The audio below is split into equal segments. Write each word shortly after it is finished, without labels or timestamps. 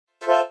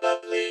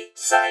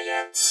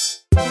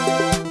Science.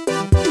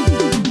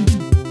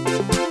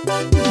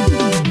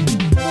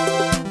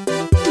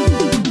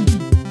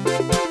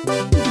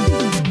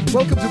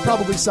 Welcome to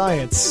Probably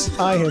Science.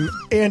 I am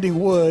Andy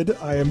Wood.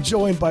 I am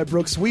joined by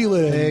Brooks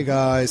Wheelan. Hey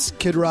guys,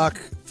 Kid Rock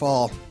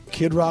Fall.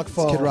 Kid Rock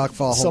Fall. It's Kid Rock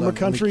Fall. Hold Summer on, let me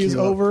Country is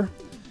cue up. over.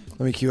 Let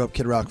me cue up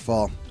Kid Rock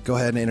Fall. Go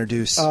ahead and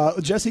introduce.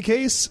 Jesse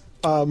Case,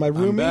 my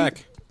roomie,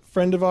 back.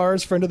 friend of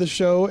ours, friend of the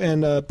show,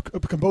 and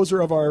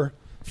composer of our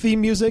theme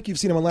music. You've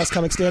seen him on Last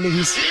Comic Standing.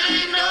 He's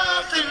here.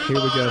 We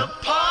go.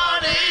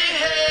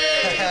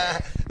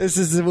 This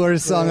is the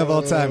worst song of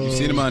all time. You've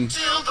seen him on.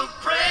 Till the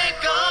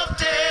break of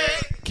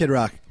day. Kid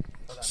Rock.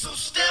 So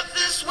step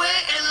this way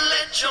and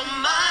let your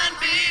mind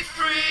be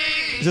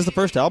free. Is this the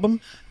first album?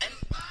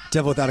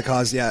 Devil Without a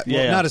Cause. Yeah. Well,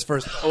 Yeah. not his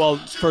first. Well,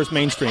 first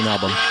mainstream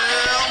album.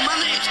 Well,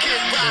 my name's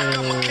Kid Rock,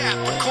 I'm a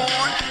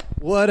Capricorn.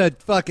 What a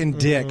fucking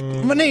dick.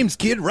 My name's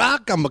Kid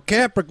Rock. I'm a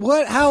Capricorn.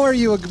 What? How are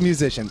you a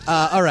musician?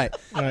 All right.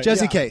 All right,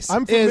 Jesse yeah. Case.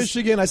 I'm from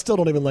Michigan. I still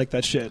don't even like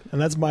that shit, and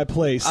that's my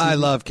place. I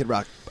love Kid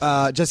Rock.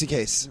 Jesse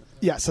Case.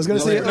 Yes, I was going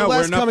to say No,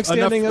 Last we're enough- Comic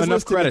Standing enough is listed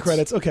in the credits.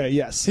 credits. Okay,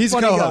 yes. He's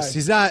Funny a co-host. guy.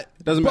 He's not.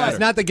 Doesn't matter. He's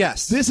not the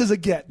guest. This is a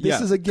get. This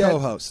Yeah. is a get.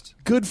 Co-host.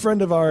 Good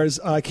friend of ours.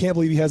 I can't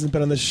believe he hasn't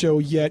been on the show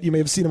yet. You may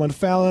have seen him on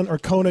Fallon or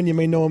Conan. You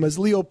may know him as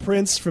Leo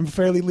Prince from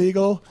Fairly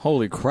Legal.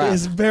 Holy crap.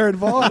 Is Barrett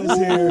Vaughn is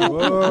here.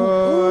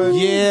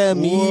 Yeah,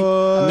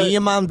 me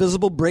and my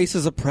invisible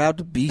braces are proud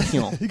to be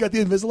here. You got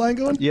the Invisalign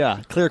going?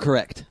 Yeah, clear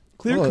correct.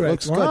 Clear Oh, it correct.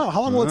 looks Wow. good.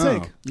 How long will it Wow.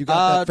 take? You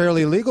got that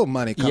fairly legal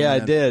money coming Yeah, I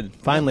in. did.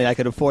 Finally, I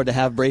could afford to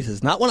have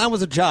braces. Not when I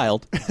was a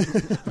child.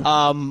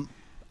 I'm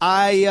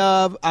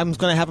going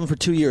to have them for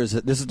 2 years.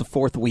 This is the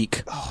fourth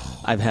week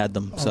I've had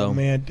them. So Oh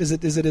man, is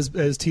it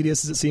as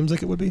tedious as it seems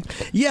like it would be?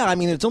 yeah, I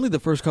mean it's only the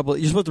first couple.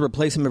 You're supposed to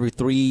replace them every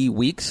 3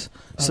 weeks.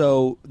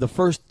 So the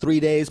first 3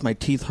 days, my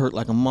teeth hurt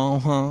like a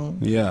moron.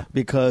 Yeah.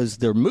 because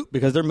they're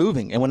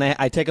moving, and when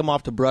I take them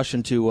off to brush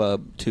and to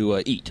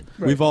eat.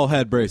 We've all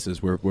had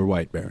braces. We're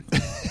white, Baron.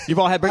 You've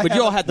all had, but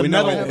you all had the We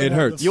know metal. it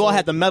hurts. You all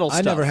had the metal I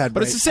stuff. never had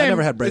But it's braces. the same. I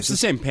never had It's braces. the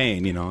same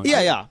pain, you know.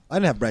 Yeah, yeah. I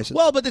didn't have braces.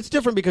 Well, but it's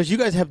different because you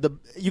guys have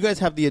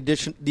the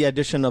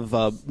addition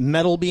of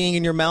metal being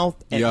in your mouth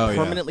and Yeah, yeah.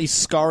 permanently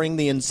scarring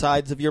the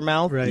insides of your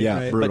mouth. Right. Yeah,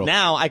 right. brutal. But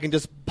now I can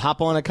just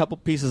pop on a couple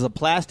pieces of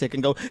plastic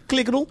and go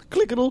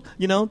clickable.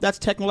 You know, that's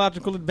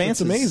technological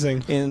advances.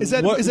 amazing. In, Is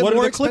that What it are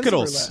more the expensive or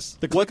clicketals? less?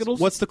 the clicketals?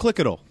 What's the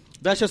clickettle?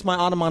 That's just my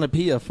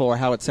onomatopoeia for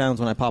how it sounds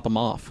when I pop them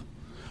off.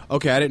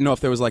 Okay, I didn't know if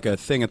there was like a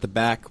thing at the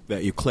back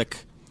that you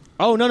click.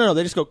 Oh no!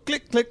 They just go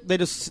click. They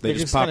just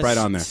pop kinda right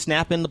on there.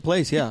 Snap into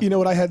place. Yeah. You know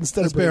what I had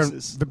instead It's of Baron,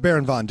 braces?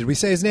 Baron Vaughn. Did we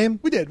say his name?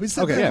 We did. We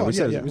said Okay. Baron Yeah, Vaughn. we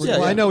said yeah, it. yeah. Yeah,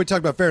 Well, I yeah. know we talked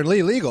about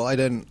Fairly Legal.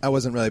 I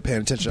wasn't really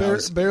paying attention. I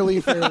was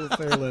Barely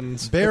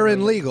Fairlands.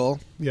 Baron Legal.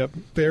 Yep,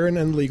 Baron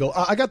and Legal.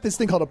 I got this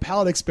thing called a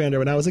palate expander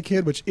when I was a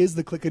kid, which is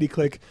the clickety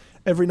click.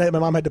 Every night my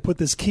mom had to put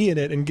this key in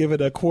it and give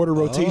it a quarter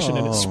rotation,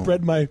 and it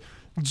spread my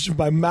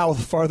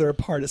mouth farther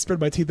apart. It spread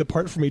my teeth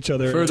apart from each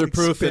other. Further It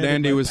proof that expanded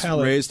Andy my was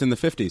palate. raised in the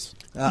 50s.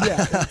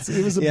 Yeah,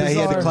 it was a Yeah, bizarre. he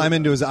had to climb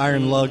into his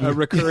iron lug. A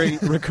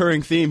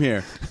recurring theme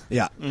here.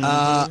 Yeah.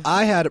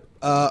 I had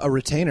a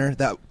retainer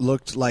that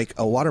looked like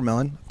a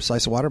watermelon,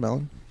 slice of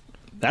watermelon.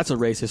 That's a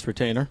racist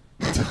retainer.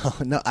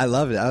 No, I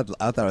love it.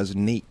 I thought it was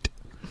neat.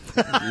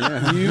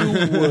 You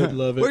would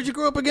love it. Where'd you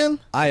grow up again?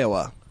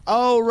 Iowa.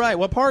 Oh, right.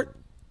 What part?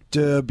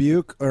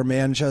 Dubuque or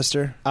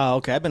Manchester. Oh,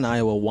 okay. I've been to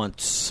Iowa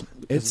once.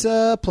 It's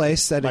a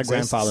place that My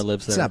exists. grandfather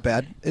lives It's there. not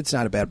bad. It's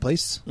not a bad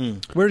place.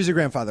 Where does your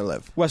grandfather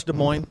live? West Des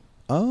Moines.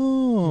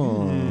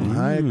 Oh,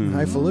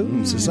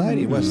 highfalutin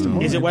society, West Des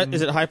Moines.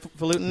 Is it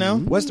highfalutin now?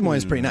 West Des Moines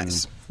is pretty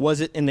nice. Was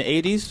it in the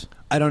 80s?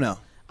 I don't know.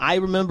 I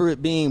remember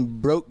it being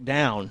broke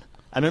down.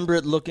 I remember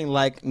it looking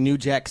like New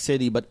Jack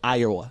City, but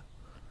Iowa.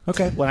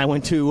 Okay. When I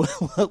went to,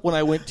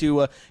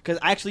 because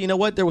actually, you know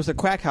what? There was a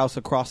crack house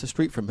across the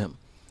street from him.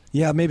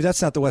 Yeah, maybe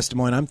that's not the West Des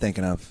Moines I'm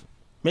thinking of.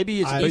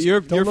 Maybe it's I- But East.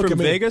 you're Don't look from at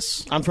me.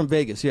 Vegas? I'm from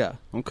Vegas. Yeah.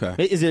 Okay.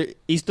 Is it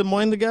East Des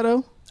Moines the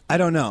ghetto? I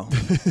don't know.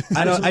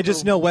 I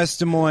just know West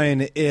Des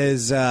Moines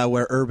is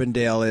where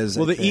Urbandale is.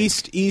 Well, I the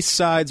think. east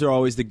sides are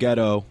always the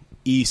ghetto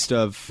east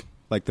of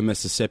like the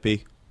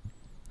Mississippi.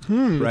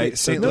 Right?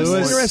 St. No, Louis.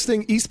 it's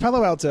interesting. East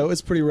Palo Alto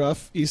is pretty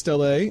rough. East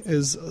LA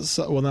is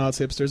well, now it's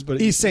hipsters,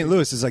 but East St.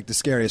 Louis is like the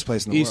scariest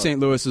place in the East world. St.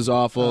 Louis is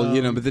awful,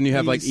 you know, but then you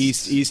have like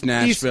East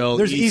Nashville,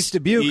 there's East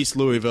Dubuque. East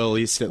Louisville,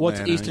 East Atlanta.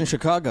 What's Eastern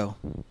Chicago?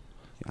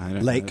 I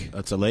don't- Lake.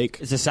 That's a lake.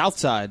 It's the South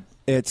Side.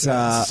 It's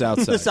South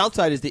The side. South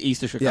Side is the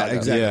East of Chicago. yeah,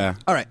 exactly. Yeah.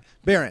 All right,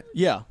 Barron.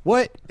 Yeah.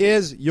 What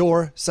is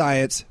your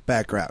science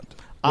background?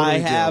 What do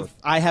we deal with?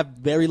 I have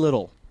very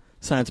little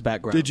science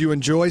background. Did you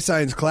enjoy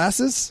science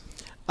classes?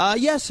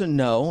 Yes and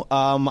no.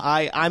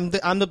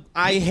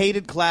 I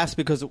hated class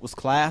because it was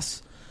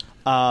class.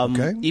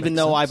 Okay, Even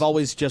makes though sense. I've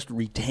always just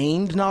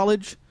retained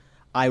knowledge,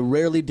 I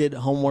rarely did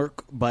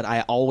homework, but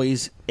I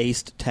always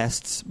aced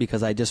tests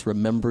because I just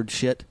remembered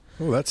shit.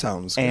 Oh, that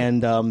sounds good.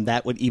 And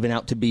that would even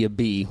out to be a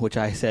B, which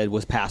I said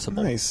was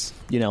passable. Nice.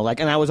 You know,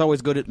 and I was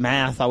always good at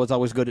math. I was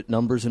always good at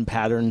numbers and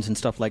patterns and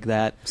stuff like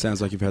that.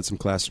 Sounds like you've had some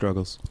class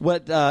struggles.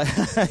 What?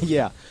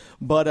 Yeah,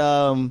 but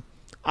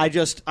I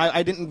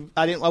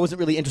wasn't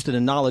really interested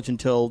in knowledge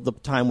until the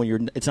time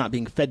when it's not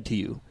being fed to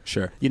you.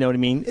 Sure. You know what I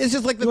mean? It's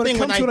just like the You want thing to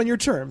come when to it on your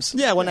terms.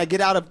 Yeah, when I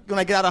get out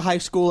of high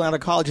school and out of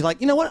college, you're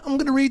like, you know what? I'm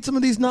going to read some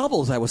of these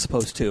novels I was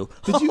supposed to.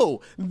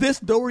 This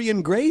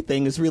Dorian Gray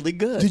thing is really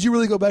good. Did you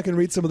really go back and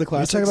read some of the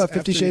classics? talking about 50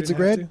 after you Shades of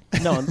didn't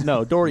have Grey? to?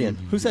 No, Dorian.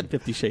 Who said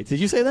 50 Shades? Did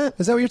you say that?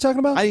 Is that what you're talking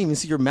about? I didn't even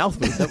see your mouth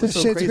move. That was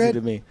so 50 Shades of crazy Grey?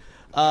 to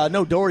me.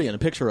 No, Dorian. A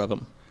picture of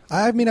him.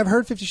 I mean, I've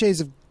heard 50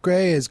 Shades of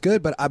Grey is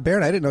good, but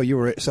Baron, I didn't know you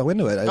were so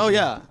into it. Oh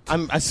yeah,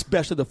 I'm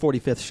especially the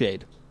 45th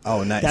Shade.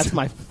 Oh, nice. That's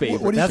my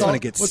favorite. What do you That's call when it?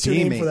 it gets What's your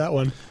name steamy. for that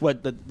one?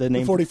 What the The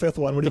name? 45th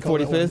one. What do you The call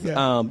that one? 45th.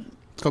 Yeah.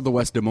 It's called the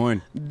West Des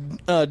Moines.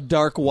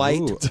 Dark white.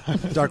 Ooh.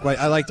 Dark white.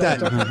 I like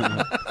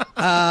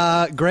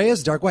that. Gray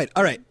is dark white.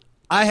 All right.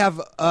 I have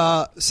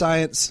a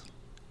science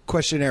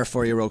questionnaire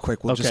for you real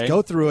quick. We'll just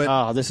go through it.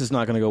 Oh, this is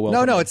not going to go well.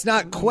 No, for no, me. it's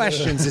not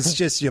questions. It's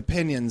just your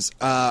opinions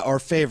or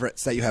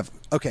favorites that you have.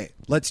 Okay,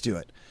 let's do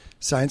it.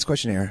 Science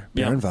questionnaire.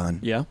 Yeah. Baron Vaughn.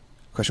 Yeah.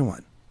 Question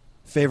 1.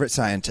 Favorite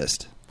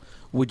scientist?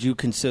 Would you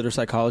consider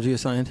psychology a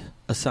science?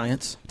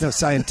 No,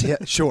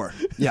 scientist. Sure.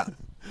 Yeah,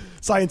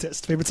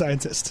 Scientist. Favorite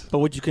scientist. But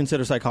would you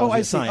consider psychology Oh, I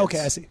a see. science? Okay,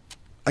 I see.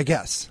 I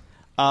guess.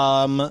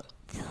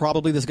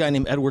 Probably this guy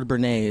named Edward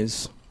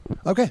Bernays.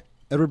 Okay,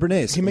 Edward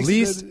Bernays. He makes a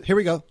Least. good- Here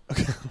we go.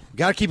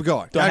 Got to keep it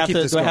going. Do I Got to have keep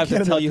to, this do I going. have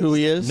to tell you who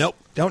he is? Nope.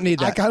 Don't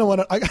need I that. kind of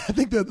want to. I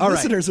think the All right.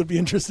 listeners would be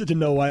interested to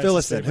know why. it's Fill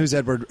his us in.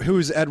 favorite.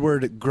 Who's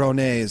Edward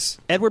Gronays?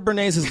 Edward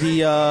Bernays is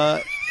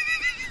the.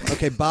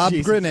 Okay, Bob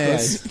Jesus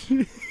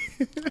Gronays.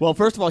 Well,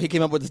 first of all, he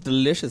came up with this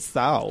delicious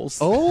sauce.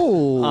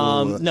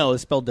 Oh. No,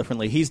 it's spelled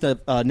differently. He's the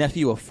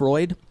nephew of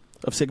Freud,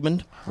 of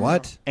Sigmund.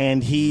 What?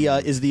 And he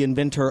is the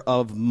inventor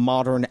of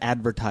modern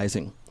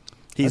advertising.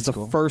 He's That's the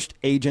cool. first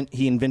agent.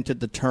 He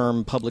invented the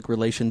term public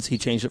relations. He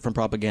changed it from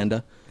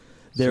propaganda.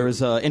 There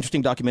is an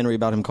interesting documentary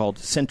about him called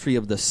Century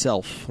of the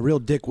Self. A real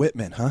Dick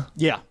Whitman, huh?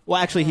 Yeah.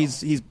 Well, actually,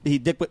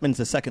 Dick Whitman's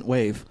the second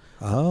wave.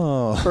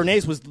 Oh.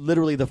 Bernays was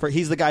literally the first.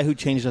 He's the guy who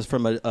changed us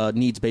from a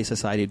needs-based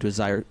society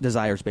to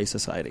desires-based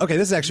society. Okay,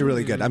 this is actually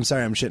really good. I'm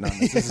sorry I'm shitting on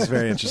this. This is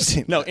very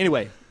interesting. No,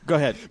 anyway, go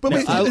ahead. But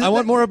wait, I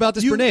want more about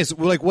this You- Bernays.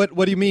 Like, what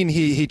do you mean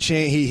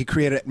he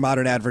created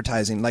modern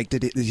advertising? Like,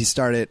 did he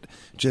start it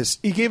just?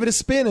 He gave it a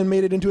spin and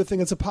made it into a thing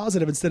that's a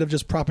positive instead of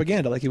just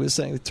propaganda, like he was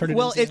saying. It turned it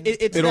Well,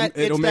 into it's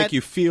It'll make that,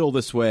 you feel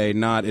this way,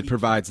 not it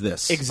provides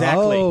this.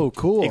 exactly. Oh,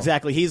 cool.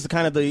 Exactly. He's the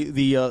kind of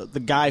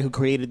the guy who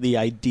created the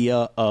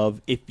idea of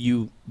if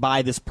you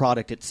buy this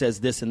product, it says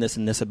this and this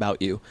and this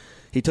about you.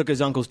 He took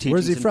his uncle's teachings.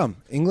 Where's he from?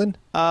 England?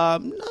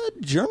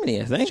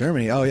 Germany, I think.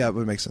 Germany. Oh yeah, it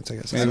would make sense. I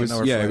guess. I He don't was, know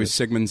where yeah, Freud he was is.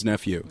 Sigmund's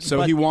nephew. So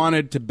But- he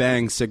wanted to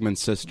bang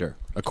Sigmund's sister,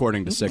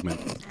 according to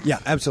Sigmund. Yeah,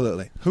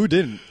 absolutely. Who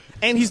didn't?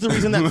 And he's the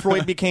reason that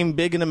Freud became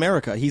big in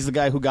America. He's the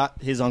guy who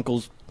got his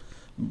uncle's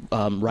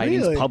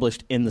writings Really?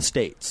 published in the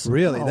States.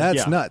 Really? That's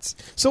yeah. nuts.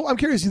 So I'm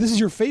curious. This is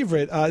your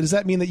favorite. Does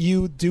that mean that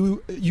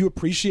you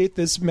appreciate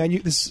this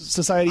this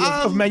society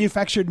of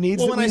manufactured needs?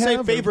 Well, that when I we say have,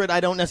 or favorite, I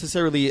don't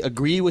necessarily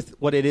agree with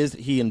what it is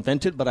he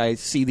invented, but I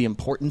see the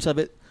importance of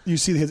it. you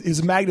see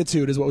his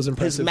magnitude is what was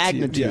impressive. His to you.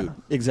 magnitude, Yeah.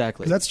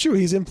 exactly. That's true.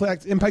 He's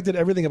impacted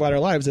everything about our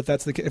lives. If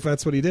that's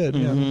what he did,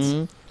 yeah,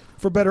 that's-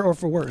 for better or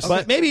for worse.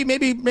 But maybe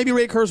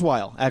Ray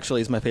Kurzweil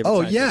actually is my favorite.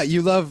 Oh scientist. yeah,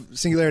 you love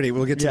singularity.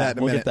 We'll get to Yeah, that in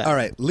a we'll minute. get that. All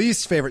right.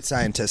 Least favorite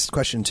scientist.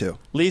 Question 2.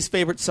 Least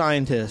favorite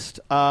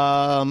scientist,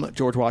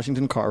 George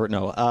Washington Carver.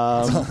 No,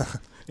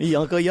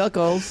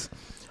 Yuckles.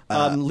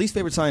 Least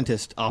favorite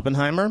scientist,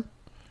 Oppenheimer.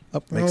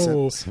 Oh, makes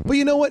oh, sense. but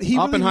you know what? He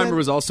really Oppenheimer meant-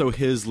 was also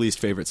his least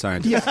favorite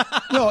scientist. Yeah,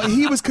 no,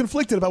 he was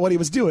conflicted about what he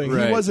was doing.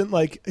 Right.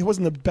 He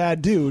wasn't a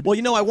bad dude. Well,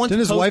 I once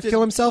Didn't his wife posted-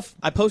 kill himself?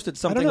 I posted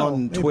something know.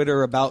 on Maybe.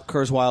 Twitter about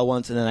Kurzweil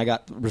once, and then I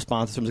got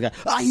responses from this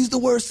guy. He's the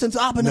worst since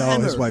Oppenheimer.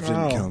 No, his wife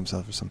didn't Oh. kill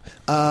himself or something.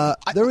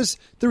 There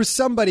was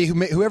somebody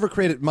whoever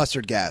created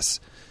mustard gas.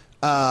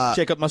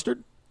 Jacob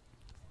Mustard.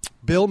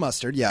 Bill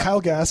Mustard. Yeah.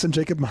 Kyle Gass and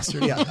Jacob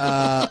Mustard. Yeah.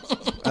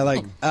 I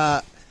like.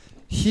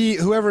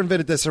 Whoever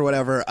invented this or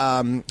whatever,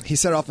 he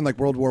set off in like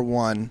World War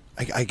One.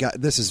 I got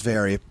this is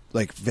very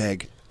like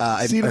vague.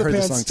 I Seat of heard the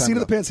this a long pants. time Seat of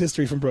ago. the pants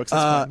history from Brooks.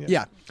 That's fine,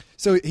 Yeah.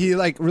 So he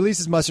like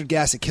releases mustard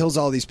gas. It kills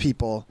all these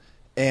people,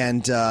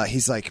 and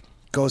he's like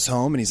goes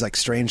home and he's like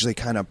strangely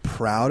kind of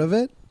proud of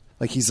it.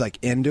 Like he's like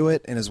into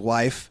it, and his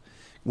wife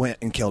went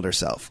and killed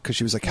herself because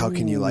she was like, "How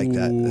can you like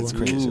that? That's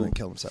crazy." She went and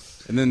killed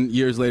himself. And then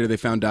years later, they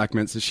found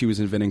documents that she was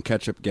inventing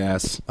ketchup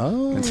gas.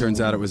 Oh. And it turns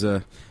out it was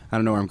a... I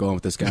don't know where I'm going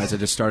with this, guys. I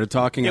just started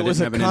talking. I It was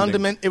didn't a have an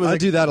condiment. It was I a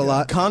do that a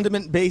lot.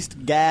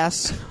 Condiment-based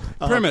gas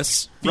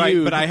premise, right?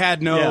 feud. But I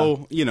had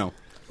no, It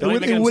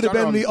would, have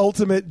been the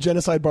ultimate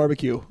genocide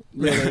barbecue.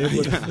 Really, it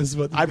would have- is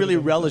what- I really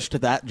relished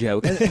that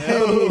joke.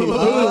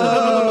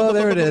 Oh,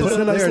 there it is. Put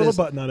a nice There it little is.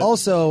 button on it.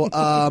 Also,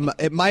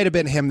 it might have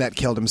been him that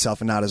killed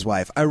himself and not his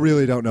wife. I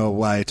really don't know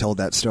why I told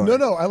that story.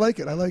 No, I like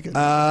it. I like it.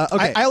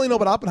 Okay. I only know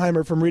about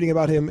Oppenheimer from reading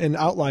about him in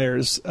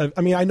Outliers.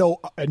 I mean, I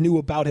knew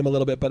about him a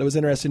little bit, but it was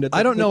interesting to.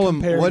 I don't know him.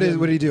 compare What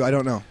did he do? I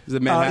don't know. The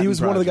Manhattan he was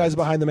one of the Project. guys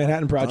behind the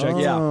Manhattan Project. Oh.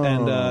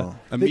 Yeah,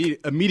 and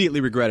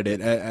Immediately regretted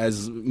it,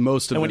 as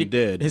most of And when them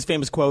did. his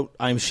famous quote,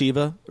 "I'm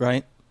Shiva,"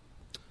 right?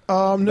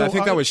 No, I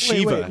think that was wait,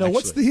 Shiva, no,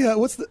 what's actually.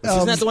 the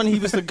Isn't that the one he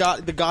was the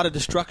god of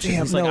destruction?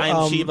 Damn, He's like, no, I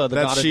am Shiva, the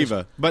god That's of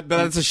Shiva. But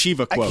that's a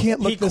Shiva I quote. can't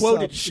look He this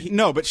quoted up.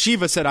 No, but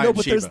Shiva said, I No, am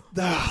but there's.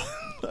 Shiva.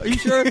 Are you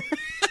sure?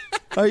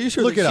 Are you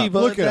sure? Look that it up. Shiva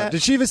Look it up. that-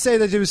 Did Shiva say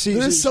that it was?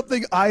 There's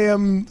something I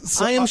am.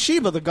 I am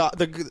Shiva, the god,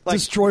 like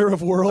Destroyer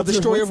of worlds. A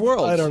destroyer of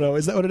worlds. I don't know.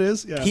 Is that what it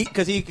is? Yeah.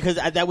 because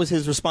that was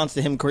his response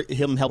to him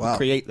helping Wow.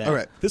 create that. All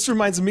right. This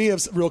reminds me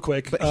of real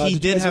quick. But he you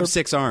did guys have ever-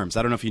 6 arms.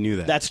 I don't know if you knew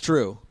that. That's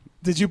true.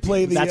 Did you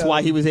play the? That's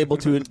why he was able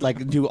to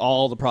like do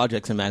all the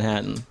projects in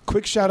Manhattan.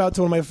 Quick shout out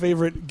to one of my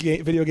favorite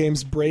video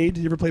games, Braid.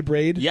 Did you ever play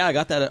Braid? Yeah, I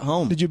got that at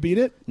home. Did you beat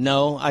it?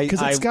 No,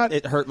 'Cause it's got-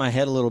 it hurt my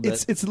head a little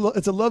bit. It's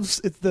a love.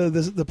 It's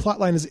the plot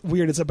line is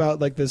weird. It's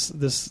about like this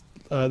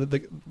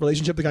the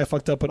relationship the guy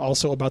fucked up, but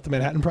also about the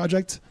Manhattan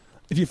Project.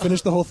 If you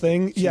finish the whole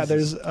thing, yeah.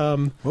 There's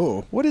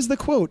Oh. what is the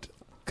quote?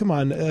 Come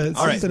on.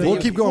 All right,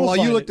 we'll keep going while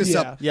you find look it. this Yeah.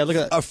 up. Yeah, look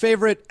at that. A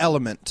favorite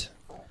element.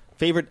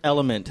 Favorite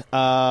element: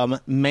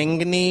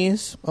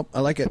 manganese. Oh,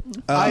 I like it.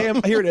 I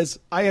am here. It is.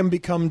 I am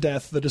become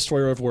death, the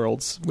destroyer of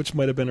worlds, which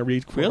might have been a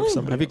read quote of Really?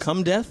 somebody. Have else.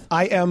 become death?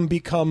 I am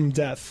become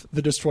death,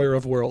 the destroyer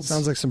of worlds.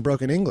 Sounds like some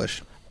broken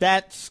English.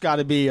 That's got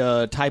to be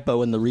a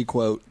typo in the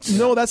requote.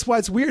 No, that's why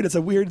it's weird. It's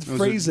a weird It was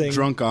phrasing. a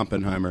drunk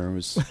Oppenheimer. It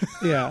was,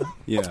 Yeah.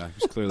 yeah, it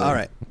was clearly. All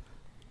right.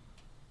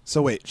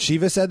 So wait,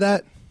 Shiva said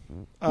that?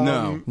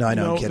 No. No, I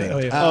know. I'm kidding. Oh,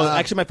 yeah. Oh,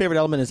 actually, my favorite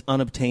element is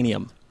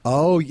unobtainium.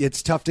 Oh,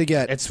 it's tough to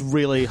get. It's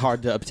really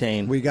hard to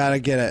obtain. We gotta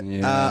get it.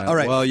 Yeah. All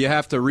right. Well, you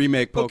have to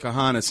remake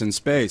Pocahontas in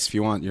space if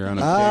you want your own.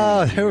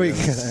 Oh, there we go.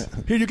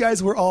 Here, you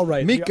guys were all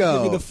right. Miko.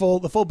 I'll give you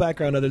the full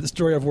background of the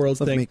destroyer of worlds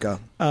Love thing. Miko.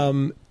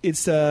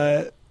 It's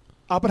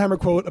Oppenheimer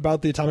quote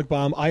about the atomic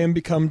bomb. I am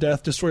become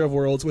death, destroyer of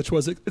worlds, which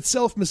was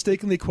itself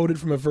mistakenly quoted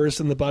from a verse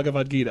in the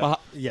Bhagavad Gita.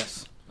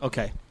 Yes.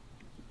 Okay.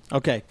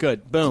 Okay.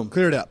 Good. Boom.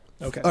 Cleared up.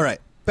 Okay. All right.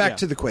 Back Yeah.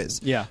 to the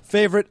quiz. Yeah.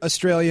 Favorite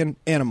Australian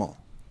animal.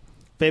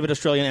 Favorite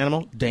Australian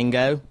animal?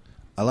 Dingo.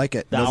 I like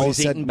it. The Nobody owls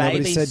said eating nobody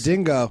babies. said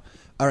dingo.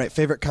 All right.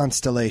 Favorite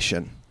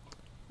constellation.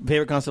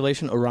 Favorite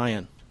constellation?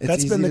 Orion. It's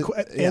That's been easy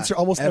the to- yeah, answer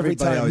almost every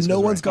everybody time. always No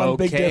goes one's Orion. gone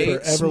Big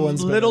Dipper.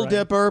 Everyone's been Little Orion.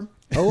 Dipper.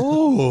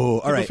 Oh, all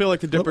People right. feel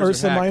like the Dippers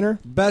Ursa are hacked. Minor.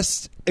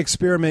 Best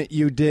experiment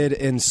you did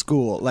in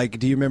school. Like,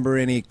 do you remember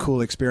any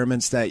cool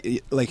experiments that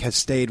like have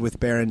stayed with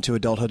Baron to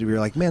adulthood? Where you're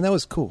like, man, that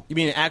was cool. You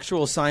mean an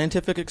actual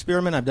scientific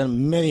experiment? I've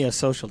done many a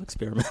social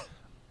experiment.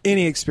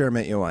 Any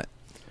experiment you want.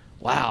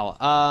 Wow.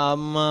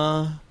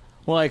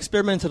 Well, I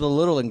experimented a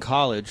little in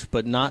college,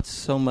 but not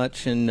so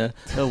much in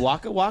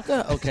Waka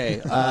Waka. Okay.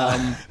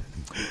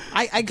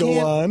 I Go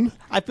can't. on.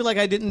 I feel like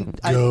I didn't.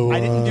 I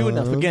didn't do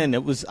enough. Again,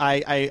 it was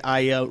I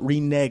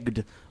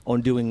reneged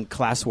on doing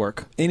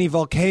classwork. Any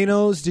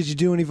volcanoes? Did you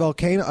do any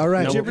volcano? All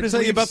right. No. Did you ever I'll just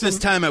tell you leave about this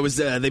some- time I was.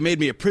 They made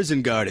me a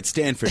prison guard at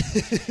Stanford,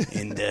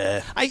 and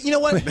You know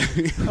what? I'm with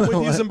you,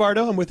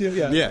 Zimbardo. I'm with you.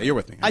 Yeah. yeah, you're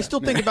with me. I still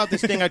think about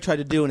this thing I tried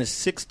to do in a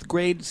 6th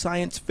grade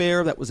science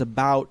fair that was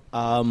about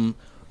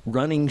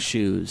running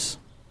shoes.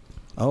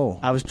 Oh,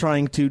 I was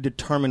trying to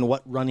determine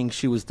what running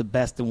shoe was the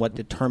best and what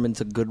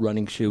determines a good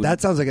running shoe. that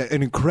sounds like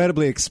an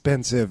incredibly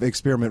expensive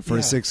experiment for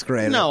a 6th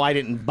grader. No, I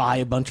didn't buy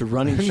a bunch of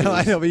running shoes. No,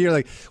 I know, but you're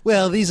like,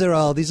 well, these are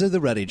the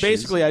running shoes.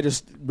 Basically, I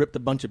just ripped a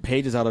bunch of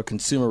pages out of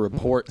Consumer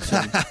Reports.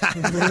 And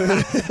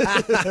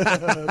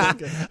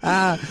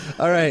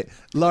All right.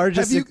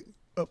 Largest Have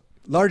you-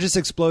 largest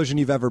explosion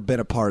you've ever been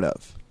a part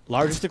of.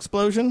 largest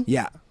explosion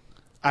Yeah.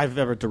 I've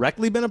ever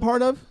directly been a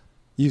part of?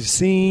 You've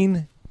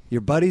seen,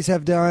 your buddies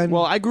have done.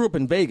 Well, I grew up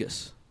in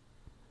Vegas.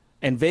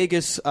 And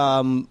Vegas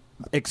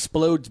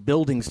explodes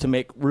buildings to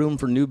make room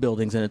for new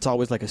buildings, and it's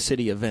always like a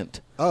city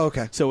event. oh,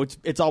 okay. So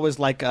it's always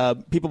like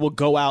people will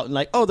go out and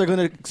like, oh, they're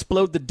going to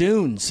explode the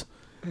dunes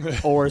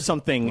or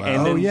something.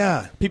 And Oh, then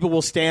yeah. people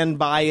will stand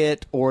by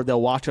it, or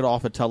they'll watch it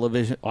off a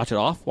television. Watch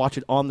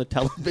it on the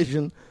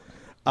television.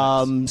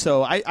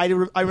 So I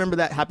remember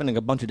that happening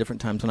a bunch of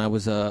different times when I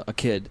was a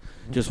kid,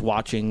 just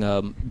watching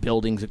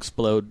buildings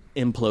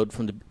implode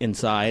from the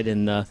inside,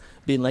 and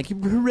being like,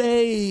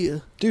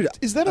 hooray! Dude,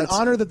 Is that an that's-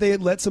 honor that they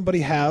let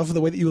somebody have,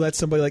 the way that you let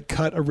somebody like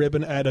cut a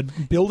ribbon at a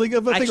building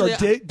of a Actually,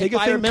 thing, or dig if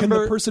a I thing? remember-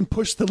 Can the person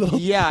push the little...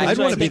 Yeah, I'd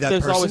actually, wanna I be think that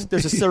there's a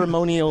person.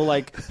 ceremonial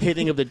like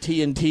hitting of the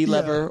TNT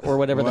lever or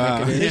whatever the Wow.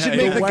 heck it They is. should Yeah,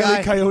 make yeah. the Wile E.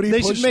 guy. Coyote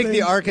They should push make the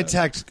thing?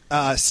 architect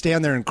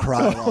stand there and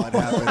cry while it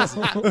happens.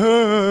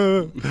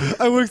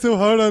 I worked so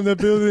hard on the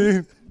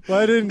building.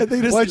 Why'd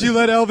you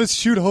let Elvis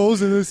shoot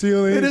holes in the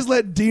ceiling? They just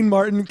let Dean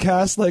Martin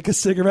cast like a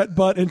cigarette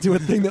butt into a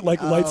thing that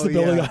like lights Oh, the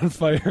building yeah. on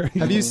fire.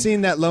 Have you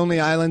seen that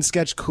Lonely Island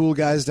sketch? Cool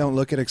guys don't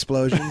look at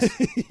explosions.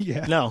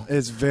 Yeah. No,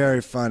 It's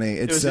very funny.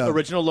 it It's was the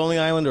original Lonely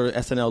Island or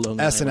SNL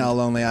Lonely SNL Island?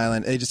 Lonely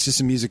Island. It's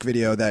just a music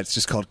video that's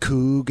just called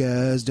 "Cool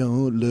Guys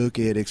Don't Look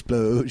at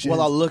Explosions."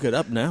 Well, I'll look it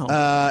up now.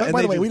 By and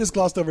the they way, do- we just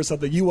glossed over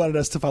something. You wanted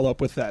us to follow up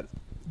with that.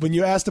 When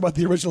you asked about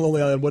the original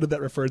Lonely Island, what did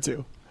that refer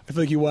to? I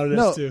feel like you wanted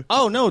us to...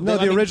 oh no, no,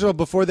 the original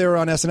before they were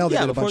on SNL, they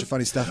Yeah, did a bunch before- of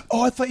funny stuff.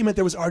 Oh, I thought you meant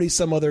there was already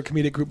some other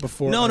comedic group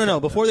before. No. Okay.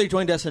 Before they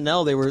joined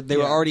SNL, they were Yeah.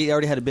 already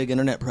had a big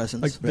internet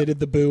presence. Like they did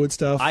the Boo and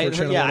stuff. I for had heard,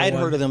 Channel yeah, I had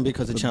 101. heard of them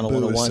because of Channel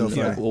Boo is 101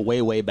 so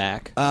funny. way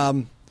back.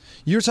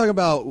 You were talking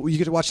about you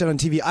get to watch that on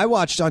TV. I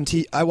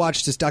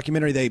watched this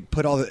documentary. They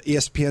put all the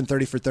ESPN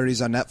 30 for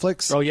 30s on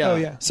Netflix. Oh yeah. Oh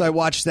yeah. So I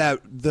watched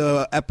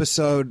the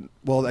episode.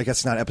 Well, I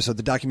guess not episode.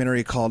 The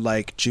documentary called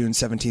like June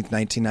 17th,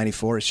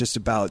 1994. It's just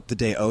about the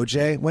day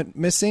OJ went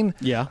missing.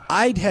 Yeah.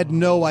 I had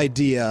no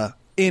idea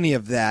any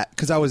of that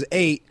because I was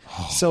 8.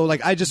 So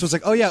like I just was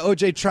like, oh yeah,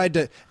 OJ tried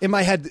to. In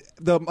my head,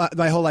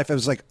 my whole life I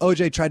was like,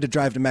 OJ tried to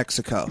drive to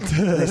Mexico.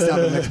 They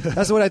stopped in Mexico.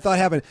 That's what I thought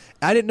happened.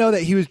 I didn't know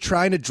that he was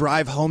trying to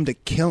drive home to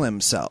kill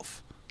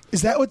himself.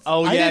 Is that what?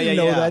 Oh, I yeah, didn't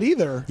yeah, know yeah. that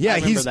either. Yeah, I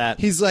remember that.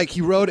 he's like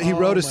he wrote a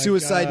my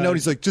suicide God. note.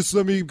 He's like, just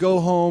let me go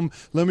home.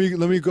 Let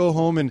me go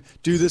home and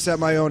do this at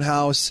my own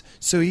house.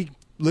 So he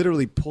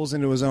literally pulls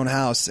into his own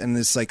house and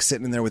is like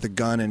sitting in there with a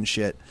gun and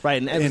shit.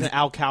 Right, and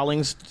Al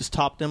Cowlings just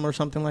topped him or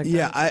something like that.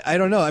 Yeah, I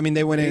don't know. I mean,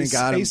 they went in and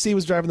got him. AC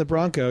was driving the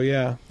Bronco.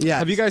 Yeah. Yeah.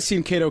 Have you guys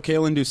seen Kato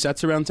Kalin do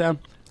sets around town?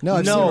 No,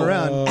 I've seen him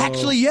around.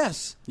 Actually,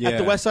 yes. Yeah. At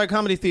the West Side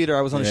Comedy Theater,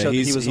 I was on a show that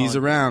he was he's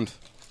on. around.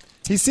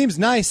 He seems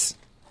nice.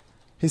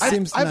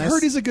 I've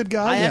heard he's a good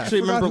guy. I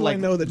actually forgot remember who like I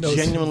know that knows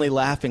him. genuinely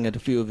laughing at a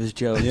few of his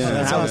jokes. Yeah,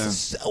 and I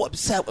was yeah. so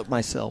upset with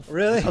myself.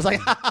 Really? I was like,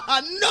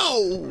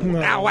 no.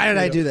 Now, why did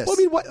I do this? Well,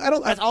 I mean, I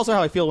don't. That's also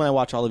how I feel when I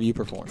watch all of you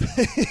perform.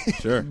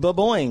 Sure.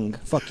 Ba-boing.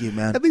 Fuck you,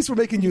 man. At least we're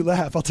making you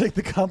laugh. I'll take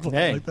the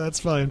compliment. Hey. Like, that's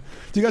fine.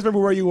 Do you guys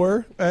remember where you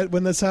were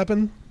when this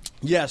happened?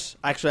 Yes,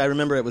 actually, I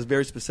remember it was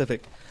very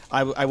specific.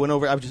 I went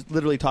over. I was just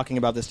literally talking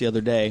about this the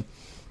other day.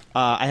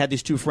 I had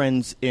these two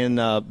friends in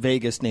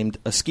Vegas named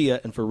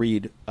Askia and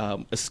Fareed.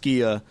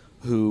 Askia,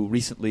 who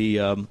recently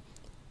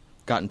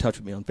got in touch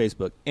with me on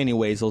Facebook.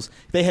 Anyways,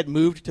 they had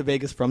moved to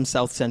Vegas from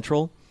South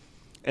Central,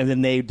 and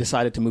then they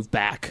decided to move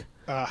back.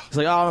 It's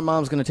like, oh, my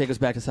mom's going to take us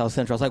back to South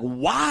Central. I was like,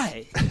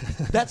 why?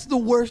 That's the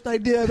worst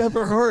idea I've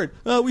ever heard.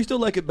 Oh, we still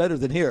like it better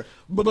than here.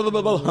 Huh?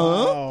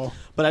 Wow.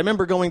 But I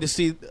remember going to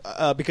see,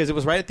 because it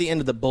was right at the end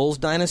of the Bulls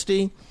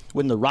dynasty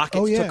when the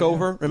Rockets took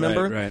over,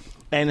 remember? Right.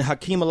 And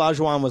Hakeem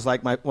Olajuwon was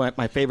like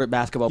my favorite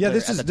basketball player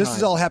this at the is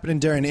time. all happening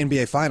during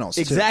NBA Finals.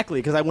 too. Exactly,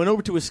 because I went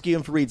over to Askia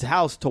and Fareed's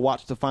house to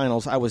watch the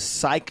finals. I was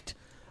psyched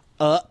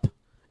up,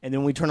 and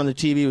then when we turned on the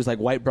TV, it was like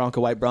White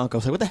Bronco, White Bronco. I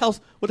was like,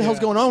 what the hell's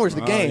going on? Where's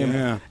the game?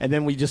 yeah. And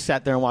then we just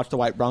sat there and watched the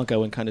White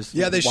Bronco and kind of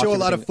Yeah, they watched show a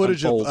lot of everything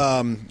footage unfold.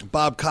 of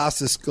Bob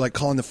Costas like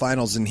calling the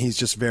finals, and he's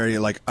just very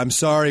like, "I'm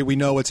sorry, we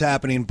know what's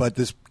happening, but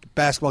this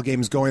basketball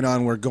game is going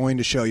on. We're going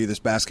to show you this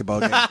basketball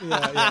game."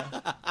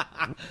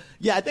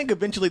 Yeah, I think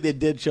eventually they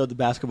did show the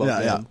basketball Yeah,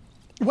 game.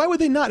 yeah. Why would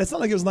they not? It's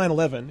not like it was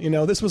 9/11. You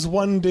know, this was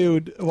one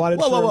dude wanted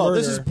Whoa, for a whoa, whoa!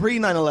 murder. This is pre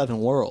 9/11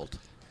 world.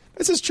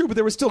 This is true, but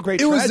there was still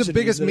great. It was the tragedies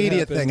biggest that media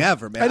happened. thing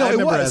ever, man. I know I it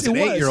remember was. as an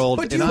It was. 8-year-old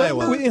But do in you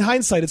remember- Iowa. In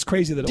hindsight, it's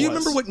crazy that it was. Do you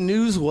remember what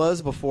news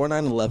was before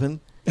 9/11?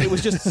 It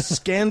was just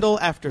scandal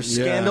after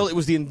scandal. It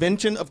was the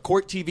invention of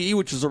court TV,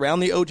 which was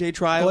around the OJ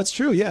trial. Oh, that's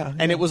true. Yeah,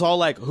 And it was all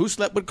like, who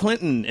slept with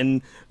Clinton?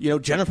 And,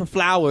 Jennifer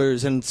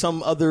Flowers and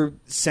some other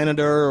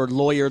senator or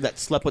lawyer that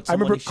slept with I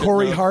someone remember he shouldn't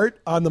Corey have. Hart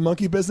on the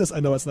Monkey Business.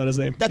 I know that's not his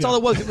name. That's all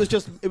it was.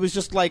 It was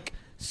just like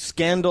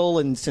scandal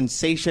and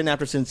sensation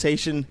after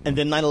sensation. And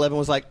then 9/11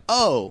 was like,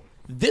 oh,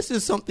 this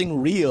is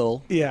something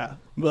real. Yeah.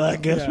 But I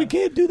guess Yeah. we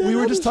can't do that. We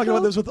were on just the talking show.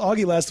 about this with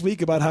Augie last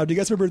week about how, do you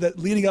guys remember that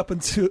leading up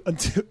to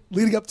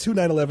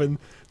 9/11,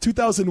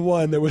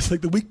 2001, there was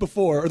like the week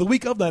before or the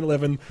week of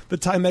 9/11, the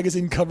Time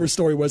magazine cover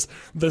story was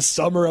the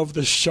summer of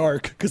the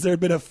shark, because there had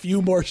been a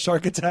few more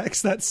shark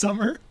attacks that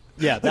summer.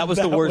 Yeah, that was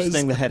the worst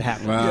thing that had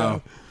happened.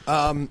 Wow.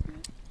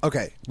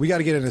 Okay, we got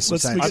to get into some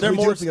Let's- science. Are there We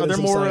do more? have to get Are there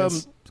into some more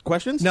science.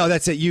 questions? No,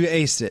 that's it. You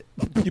aced it.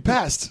 You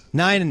passed.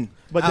 9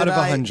 but out did of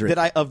 100. Did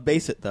I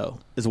base it though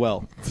as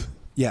well?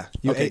 Yeah,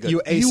 you Okay, good.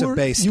 you ace of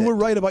based You it. were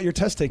right about your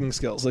test taking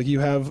skills. Like, you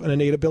have an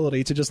innate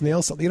ability to just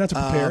nail something. You don't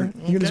have to prepare.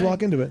 You can just okay.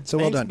 walk into it. So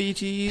well Thanks, done.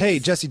 Beachies. Hey,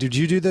 Jesse, did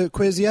you do the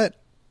quiz yet?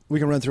 We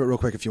can run through it real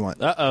quick if you want.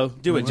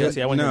 Do it,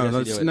 Jesse. I want to hear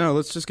Jesse do it.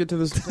 Let's just get to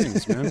those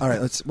things, man. All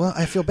right, let's. Well,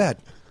 I feel bad.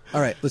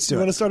 All right, let's do You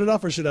want to it. start it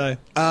off, or should I?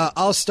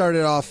 I'll start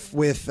it off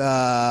with.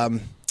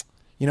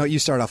 You know, you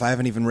start off. I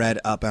haven't even read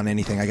up on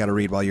anything. I got to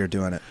read while you're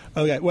doing it.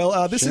 Okay,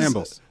 well,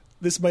 Shambles.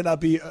 This might not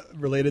be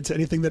related to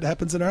anything that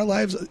happens in our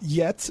lives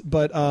yet,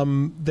 but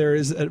there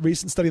is a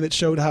recent study that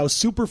showed how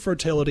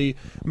superfertility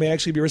may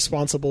actually be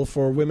responsible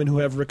for women who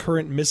have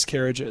recurrent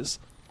miscarriages.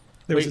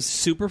 There Wait, was a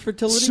super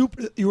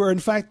fertility? you are in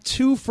fact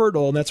too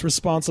fertile, and that's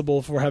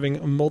responsible for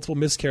having multiple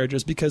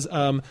miscarriages, because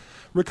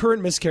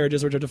recurrent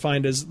miscarriages, which are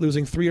defined as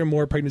losing 3 or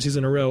more pregnancies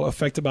in a row,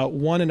 affect about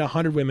 1 in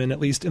 100 women, at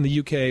least in the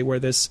UK, where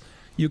this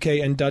UK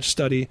and Dutch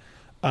study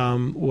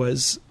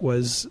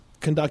was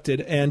conducted.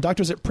 And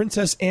doctors at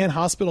Princess Anne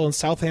Hospital in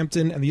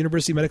Southampton and the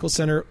University Medical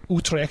Center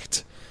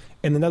Utrecht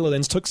in the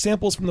Netherlands took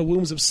samples from the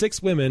wombs of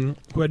 6 women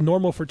who had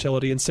normal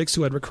fertility and 6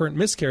 who had recurrent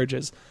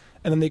miscarriages,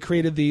 and then they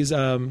created these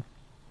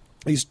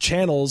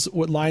channels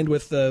lined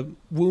with the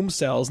womb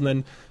cells, and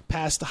then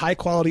passed high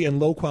quality and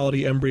low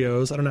quality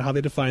embryos. I don't know how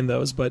they define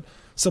those, but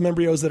some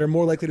embryos that are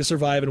more likely to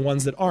survive and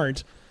ones that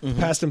aren't,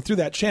 passed them through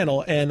that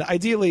channel. And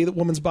ideally, the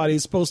woman's body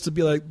is supposed to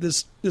be like,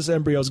 this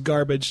embryo's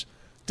garbage.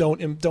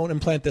 Don't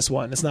implant this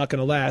one. It's not going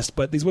to last.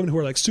 But these women who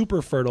are like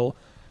super fertile,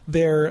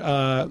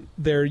 their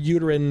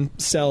uterine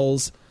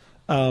cells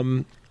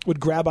would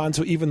grab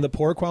onto even the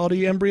poor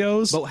quality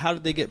embryos. But how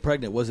did they get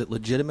pregnant? Was it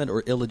legitimate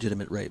or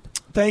illegitimate rape?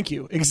 Thank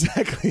you.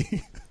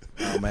 Exactly.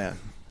 Oh man.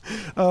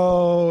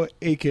 Oh,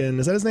 Aiken.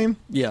 Is that his name?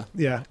 Yeah.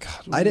 Yeah.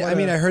 God, I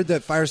mean, I heard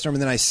that Firestorm,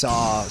 and then I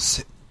saw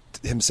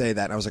him say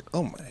that, and I was like,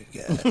 "Oh my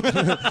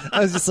god!"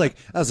 I was like,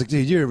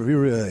 "Dude, you're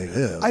really."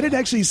 I didn't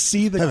actually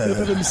see the clip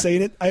of him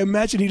saying it. I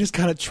imagine he just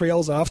kind of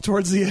trails off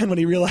towards the end when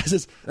he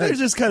realizes there's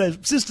just kind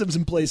of systems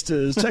in place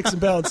to checks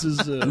and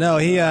balances. No,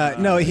 he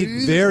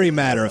very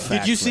matter of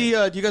fact. Did you see?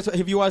 Do you guys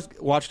have you guys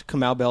watched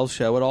Kamau Bell's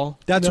show at all?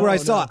 That's No, where I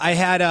saw no. it. I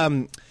had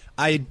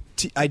I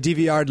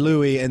DVR'd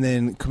Louis, and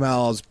then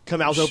Kamal's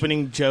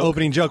opening joke.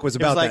 Opening joke was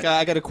It about was like, that.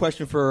 I got a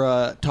question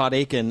for Todd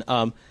Aiken.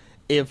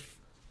 If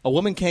a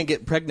woman can't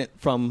get pregnant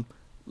from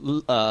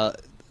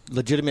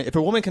legitimate, if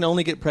a woman can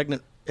only get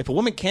pregnant, if a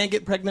woman can't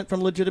get pregnant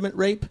from legitimate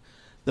rape,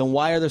 then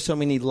why are there so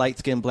many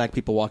light-skinned black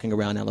people walking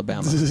around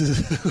Alabama?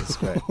 That's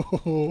great.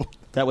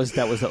 That was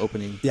the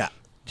opening Yeah.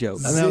 joke.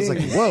 And then I was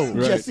like, "Whoa!"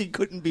 Jesse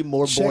couldn't be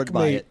more bored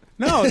by Checkmate. it.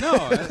 No.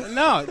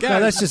 No,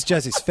 that's just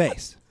Jesse's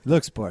face. He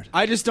looks bored.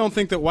 I just don't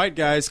think that white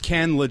guys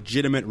can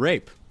legitimate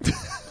rape.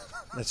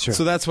 That's true.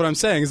 So that's what I'm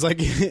saying. It's like,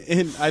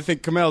 I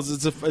think Kamel's,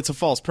 it's a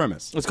false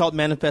premise. It's called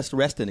Manifest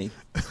Destiny.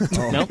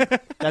 No,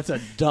 that's a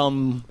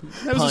dumb.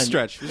 That was a pun.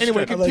 stretch. It was a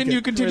Anyway, stretch. I like continue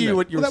it. continue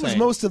what you were Well, that was saying.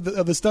 most of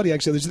the study,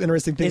 actually. There's just an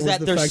interesting thing Is was that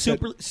the they're fact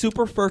super that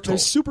super fertile? they're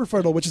super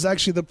fertile, which is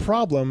actually the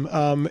problem.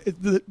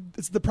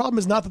 The problem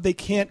is not that they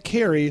can't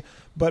carry,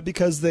 but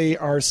because they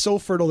are so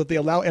fertile that they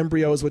allow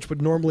embryos which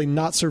would normally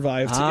not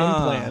survive to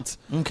implant.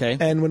 Okay.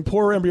 And when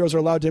poor embryos are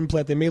allowed to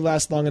implant, they may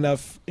last long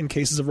enough in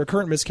cases of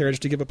recurrent miscarriage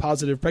to give a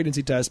positive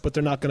pregnancy test, but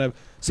they're not going to.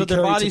 So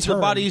their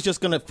body's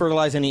just going to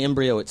fertilize any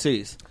embryo it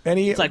sees.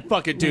 It's like,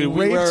 fuck it, dude.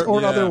 raped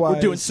or yeah. otherwise.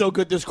 We're doing so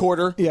good this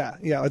quarter. Yeah.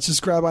 Let's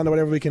just grab onto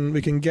whatever we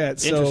can get.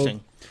 So,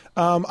 Interesting.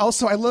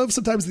 also, I love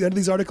sometimes the end of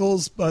these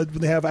articles when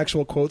they have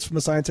actual quotes from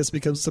the scientists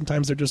because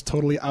sometimes they're just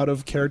totally out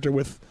of character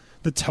with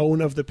the tone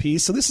of the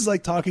piece. So this is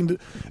like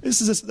this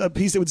is a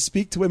piece that would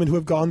speak to women who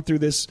have gone through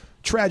this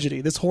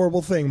tragedy, this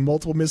horrible thing,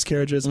 multiple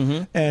miscarriages.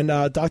 Mm-hmm. And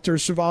Dr.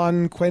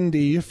 Siobhan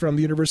Quendi from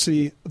the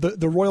University,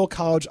 the Royal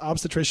College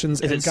Obstetricians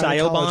Is and it Siobhan?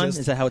 Gynecologists.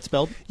 Is that how it's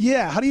spelled?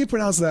 Yeah, how do you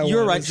pronounce that You're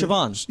one? right, Is it-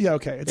 Siobhan. Yeah,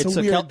 okay. It's It's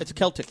a weird. it's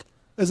Celtic.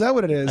 Is that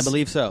what it is? I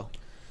believe so.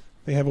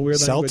 They have a weird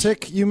language.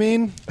 Celtic, you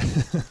mean?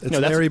 It's No,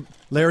 that's-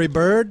 Larry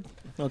Bird.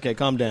 Okay,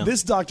 calm down.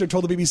 This doctor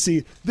told the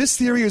BBC, "This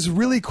theory is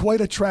really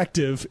quite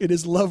attractive. It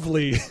is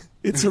lovely.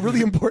 It's a really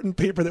important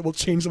paper that will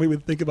change the way we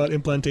think about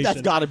implantation."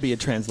 That's got to be a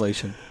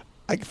translation.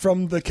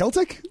 From the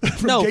Celtic?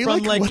 From No,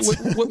 Gaelic? from like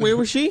What's- where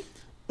was she?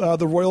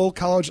 the Royal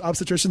College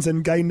Obstetricians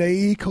and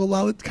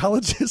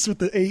Gynecologists with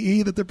the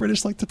AE that the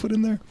British like to put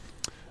in there.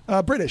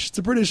 British. It's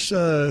a British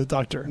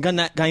doctor.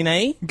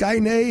 Gynae?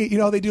 Gynae, you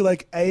know how they do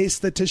like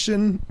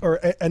aesthetician or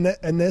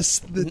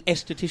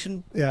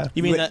Esthetician? Yeah.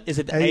 You mean, is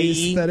it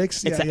AE?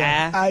 Aesthetics? It's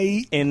yeah, a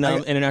yeah. in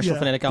International yeah.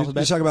 Phonetic You're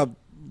Alphabet? talking about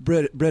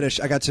British.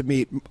 I got to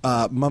meet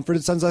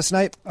Mumford & Sons last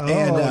night. Oh,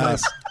 and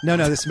nice. no,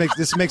 this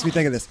makes me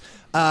think of this.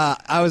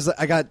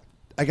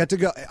 I got to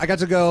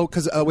go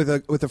because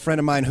with a friend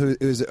of mine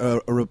who's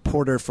a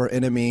reporter for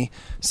NME.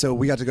 So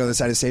we got to go to the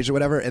side of the stage or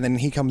whatever. And then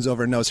he comes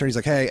over and knows her. He's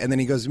like, "Hey," and then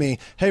he goes to me,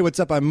 "Hey, what's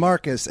up? I'm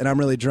Marcus," and I'm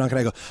really drunk. And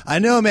I go, "I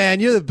know, man.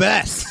 You're the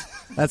best."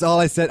 That's all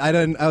I said. I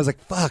was like,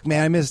 "Fuck,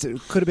 man, I missed it.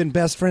 Could have been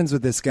best friends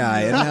with this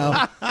guy, and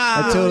now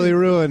I totally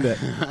ruined it."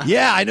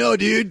 Yeah, I know,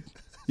 dude.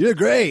 You're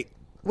great.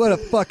 What a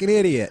fucking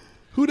idiot.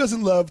 Who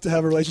doesn't love to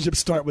have a relationship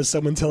start with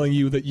someone telling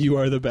you that you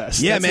are the best?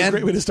 Yeah, That's man. a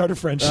great way to start a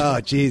friendship. Oh,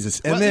 Jesus.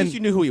 And Well, at then least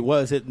you knew who he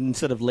was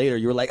instead of later.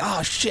 You were like,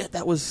 oh, shit,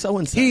 that was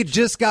so-and-so. he'd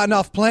just gotten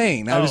off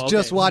plane. I Oh, was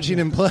just okay. watching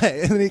him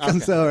play. And then he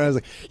comes over. I was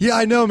like, "Yeah,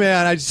 I know,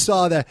 man. I just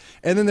saw that."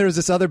 And then there was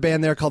this other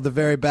band there called The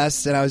Very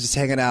Best. And I was just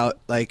hanging out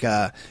like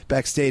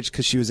backstage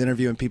because she was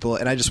interviewing people.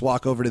 And I just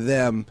walk over to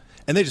them.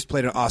 And they just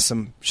played an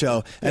awesome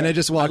show. And I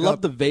just I walk love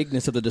up. the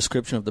vagueness of the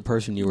description of the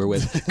person you were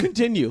with.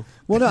 Continue.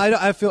 Well, no,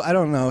 I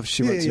don't know if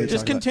she wants yeah, to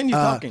Just talk about it. continue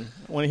talking.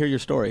 I want to hear your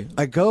story.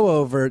 I go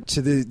over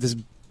to this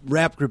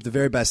rap group, The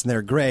Very Best, and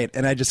they're great.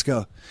 And I just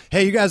go,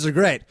 "Hey, you guys are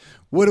great.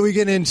 What are we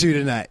getting into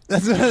tonight?"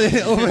 That's what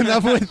they open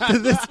up with to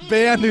this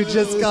band who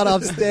just got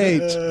off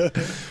stage.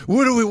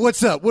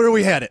 What's up? Where are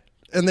we headed?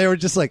 And they were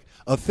just like,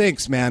 "Oh,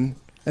 thanks, man."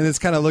 And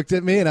just kind of looked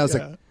at me, and I was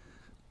like,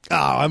 "Oh,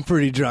 I'm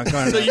pretty drunk,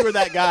 aren't So I?" you were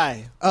that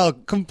guy. Oh,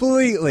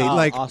 completely. Oh,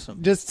 like,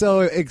 awesome. just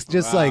so,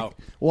 just like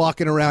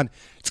walking around.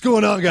 "What's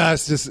going on,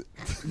 guys?" Just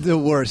the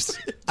worst.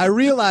 I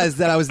realized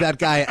that I was that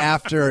guy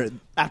after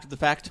After the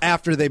fact?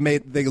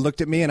 they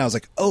looked at me, and I was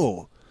like,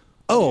 oh,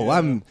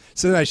 I'm.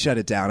 So then I shut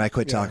it down. I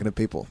quit talking to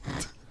people.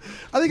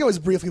 I think I was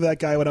briefly that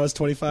guy when I was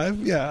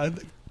 25. Yeah,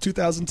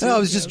 2002. No, I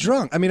was just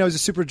drunk. I mean, I was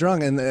just super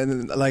drunk,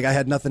 and like I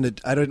had nothing to.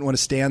 I didn't want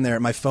to stand there.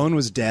 My phone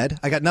was dead.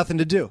 I got nothing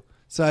to do.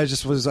 So I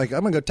just was like,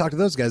 I'm gonna go talk to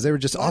those guys. They were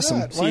just awesome.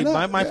 not? Why See,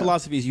 not? my Yeah.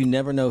 philosophy is you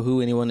never know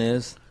who anyone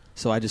is,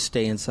 so I just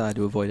stay inside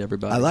to avoid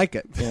everybody. I like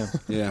it. Yeah.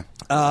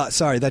 Yeah.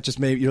 Sorry, that just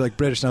made you're like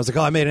British, and I was like,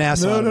 oh, I made an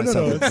asshole out of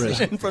myself. No. with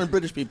British. In front of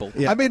British people.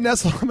 Yeah. I made an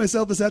asshole of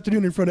myself this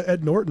afternoon in front of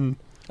Ed Norton.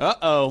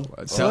 Uh-oh.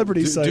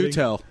 Celebrity do sighting.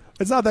 tell.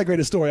 It's not that great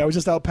a story. I was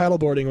just out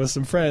paddleboarding with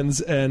some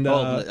friends, and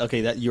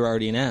okay, that you're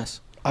already an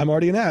ass. I'm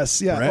already an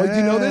ass. Yeah. Oh, do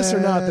you know this or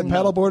not? That No.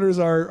 paddleboarders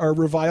are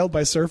reviled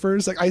by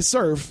surfers. Like I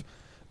surf,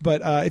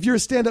 but if you're a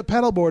stand-up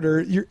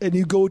paddleboarder and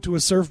you go to a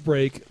surf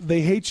break,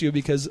 they hate you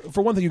because,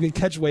 for one thing, you can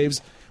catch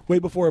waves way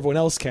before everyone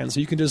else can, so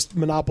you can just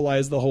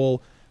monopolize the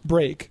whole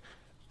break.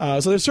 So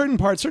there's certain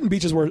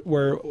beaches where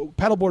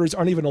paddleboarders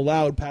aren't even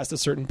allowed past a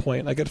certain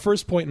point. Like at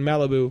First Point in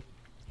Malibu,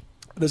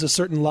 there's a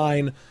certain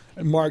line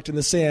marked in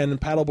the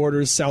sand,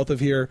 paddleboarders south of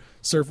here,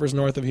 surfers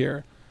north of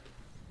here.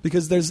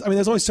 Because there's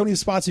only so many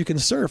spots you can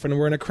surf, and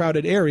we're in a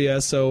crowded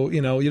area, so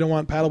you don't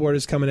want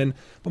paddleboarders coming in.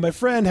 But my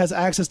friend has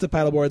access to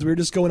paddleboards. We were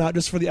just going out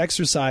just for the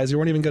exercise. We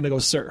weren't even going to go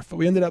surf. But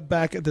we ended up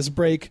back at this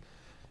break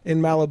in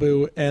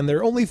Malibu, and there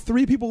are only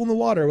 3 people in the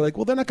water. We're like,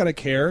 well, they're not going to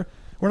care.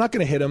 We're not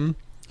going to hit them.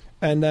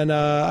 And then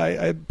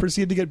I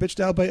proceeded to get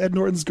bitched out by Ed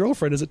Norton's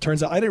girlfriend, as it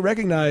turns out. I didn't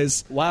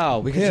recognize Wow,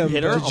 because him. you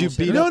hit her. Did you Almost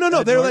hit beat her? her? No.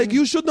 Ed They're Norton? like,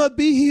 you should not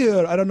be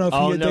here. I don't know if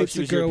Oh, he no, dates she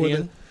a was girl with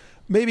European? it.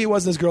 Maybe it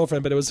wasn't his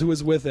girlfriend, but it was who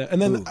was with it.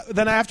 And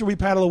then after we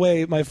paddle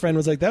away, my friend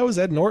was like, "That was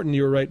Ed Norton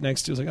you were right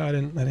next to." I was like, "Oh, I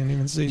didn't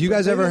even see." You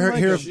guys But ever they didn't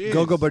hear like of it.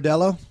 Gogo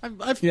Bordello?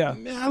 Yeah.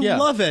 I Yeah.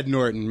 love Ed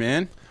Norton,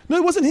 man. No,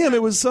 it wasn't him.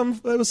 It was some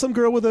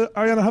girl with an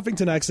Ariana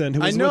Huffington accent.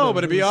 Who I was know, with him.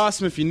 but it'd be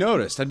awesome if you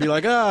noticed. I'd be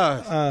like,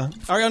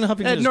 Ariana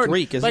Huffington Ed is Norton.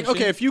 Greek, isn't like,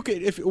 she?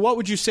 okay, what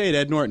would you say to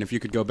Ed Norton if you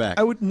could go back?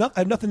 I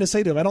have nothing to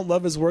say to him. I don't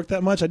love his work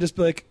that much. I'd just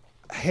be like,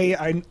 "Hey,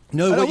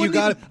 No, what you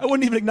got? I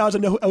wouldn't even acknowledge.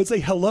 I would say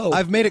hello.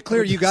 I've made it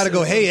clear you got to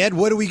go. Hey Ed,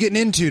 what are we getting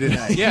into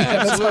tonight?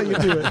 yeah, That's how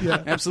absolutely. you do it.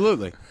 Yeah.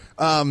 Absolutely.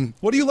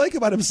 What do you like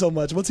about him so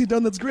much? What's he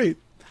done that's great?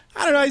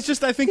 I don't know. He's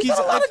just. I think he's.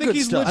 done a lot I of think good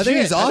he's stuff. legit. I think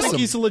he's awesome. I think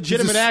he's a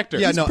legitimate actor.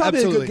 Yeah, He's no, probably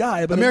a good absolutely.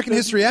 guy, but American it-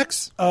 History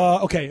X.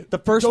 Okay, The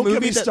first don't get movie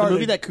me that the started.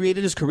 movie that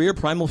created his career,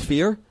 Primal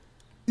Fear.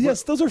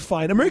 Yes, those are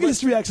fine. American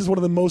History X is one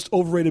of the most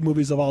overrated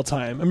movies of all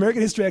time.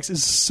 American History X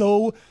is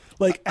so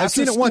I've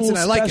seen it once and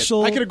I like it.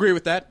 special. I could agree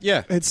with that. Yeah,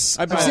 It's-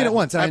 I buy I've seen that. it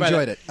once and I buy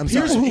enjoyed that. it. I'm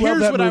Here's, sorry. People who love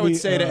here's that what I would movie.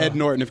 say to Ed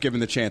Norton if given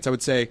the chance. I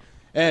would say,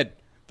 Ed,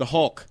 the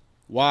Hulk.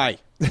 Why?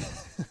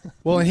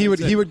 Well, and he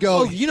would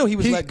go. Oh, he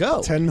was let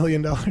go. $10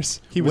 million.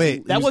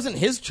 Wait, That wasn't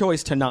his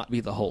choice to not be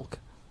the Hulk.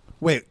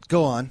 wait,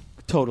 go on.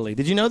 Totally.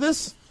 Did you know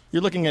this?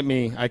 You're looking at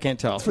me. I can't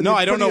tell. No,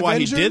 I don't For the know why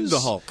he Avengers? did the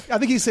Hulk. I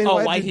think he's saying Oh,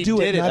 why why did he you do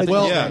did it. it. Not I if think- you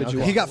Well, did you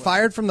he want. got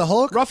fired from the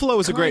Hulk. Ruffalo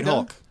was a great Kinda.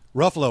 Hulk.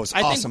 Ruffalo's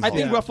I awesome. think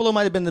Hulk. Ruffalo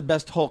might have been the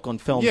best Hulk on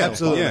film. Yeah, so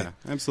absolutely. far.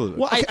 Yeah, absolutely.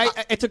 Well,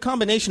 it's a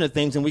combination of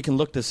things, and we can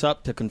look this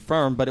up to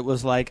confirm. But it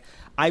was like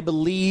I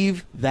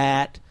believe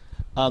that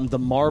the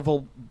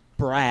Marvel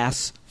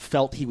brass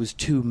felt he was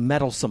too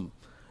meddlesome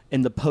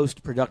in the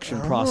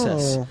post-production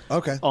process.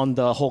 okay. On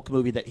the Hulk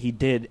movie that he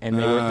did, and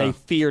they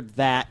feared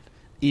that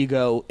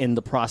ego in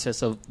the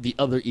process of the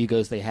other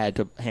egos they had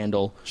to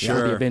handle for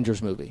Sure. the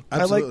Avengers movie. I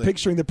like Absolutely.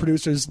 picturing the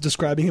producers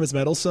describing him as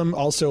meddlesome,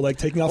 also like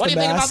taking off What do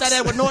the you think about masks. that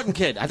Edward Norton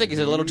kid? I think he's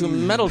a little too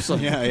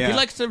meddlesome. Yeah, yeah. He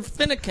likes to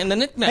finikin the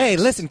knickknacks. Hey,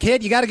 listen,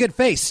 kid, you got a good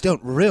face.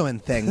 Don't ruin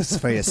things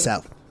for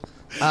yourself.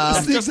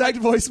 That's the exact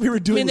voice we were I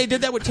doing. mean, they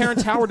did that with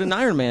Terrence Howard in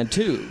Iron Man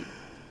too.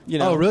 You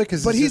know, Oh, really?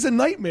 Because but he's a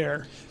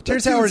nightmare. Terrence That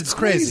dude's Howard's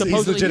crazy. He's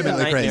supposedly legitimately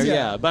a nightmare, crazy.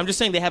 Yeah, but I'm just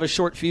saying they have a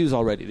short fuse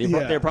already. They,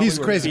 Yeah. they're probably He's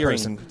a crazy fearing-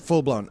 person,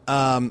 full blown.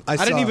 I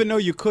didn't even know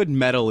you could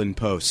meddle in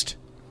post.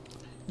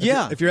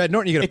 Yeah, If you're Ed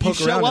Norton, you got to poke if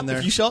you show around up, in there.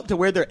 If you show up to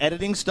where they're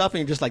editing stuff and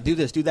you're just like, do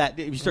this, do that,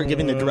 if you start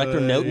giving the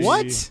director notes.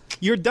 What?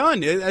 You're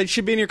done. It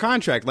should be in your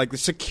contract. Like the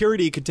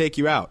security could take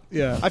you out.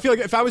 Yeah. I feel like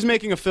if I was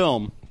making a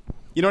film,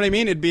 you know what I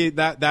mean? It'd be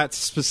that's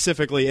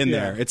specifically in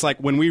there. It's like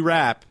when we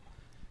wrap,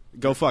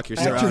 go fuck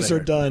yourself. Actors are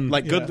done.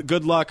 Like Yeah.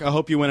 good luck. I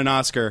hope you win an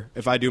Oscar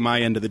if I do my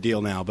end of the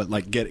deal now. But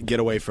like get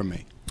away from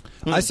me.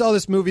 I saw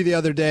this movie the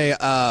other day,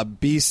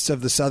 Beasts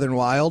of the Southern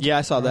Wild. Yeah,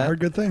 I saw I that. heard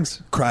good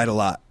things. Cried a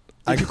lot.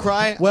 Did you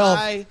cry? Well-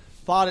 I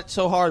fought it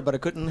so hard, but I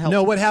couldn't help.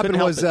 No, what happened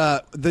couldn't help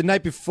was it. the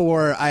night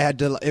before I had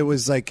to. It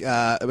was like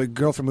a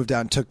girlfriend moved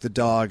out and took the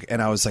dog,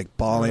 and I was like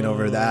bawling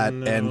over that.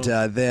 no. And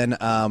then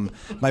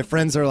my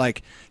friends are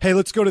like, "Hey,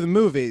 let's go to the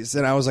movies,"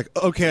 and I was like,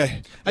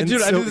 "Okay." I And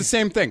did so- the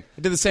same thing.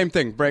 I did the same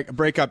thing.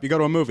 Break up. You go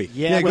to a movie.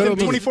 Yeah, go within to a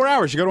movie. 24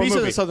 hours, you go to a Beast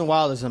of movie. the Southern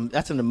Wild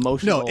that's an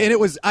emotional. No, and it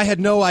was. I had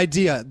no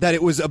idea that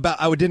it was about.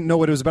 I didn't know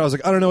what it was about. I was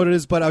like, I don't know what it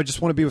is, but I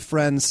just want to be with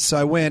friends. So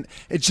I went.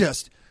 It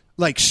just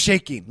like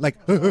shaking, like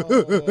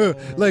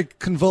like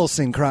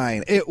convulsing,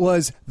 crying. It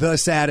was the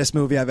saddest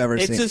movie I've ever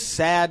It's seen. a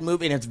sad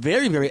movie, and it's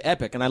very, very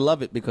epic, and I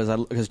love it because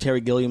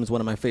Terry Gilliam is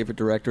one of my favorite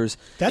directors.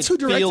 That's who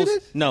directed feels,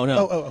 it? No.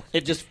 Oh.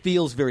 It just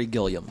feels very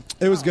Gilliam.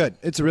 It was good.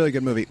 It's a really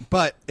good movie,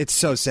 but it's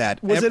so sad.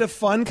 Was it a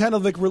fun kind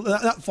of like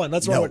not fun?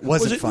 That's the wrong No, word. it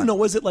wasn't was it fun. No,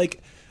 was it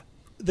like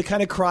the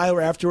kind of cry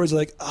where afterwards,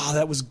 like, oh,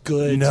 that was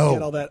good. No,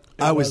 Get all that.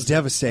 It I was wasn't.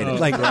 devastated.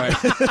 Like,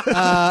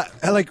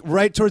 like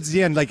right towards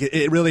the end, like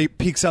it really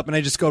peaks up, and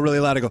I just go really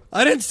loud. I go,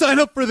 I didn't sign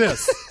up for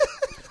this.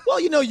 Well,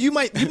 you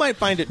might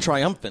find it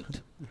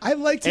triumphant. I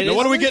liked it. Now,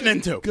 what are we getting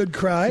into? Good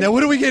cry. Now,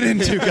 what do we get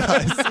into,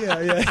 guys?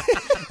 yeah.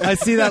 I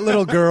see that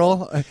little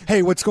girl.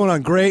 Hey, what's going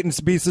on? Great, and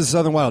Beasts of the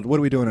Southern Wild. What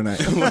are we doing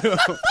tonight?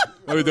 What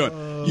are we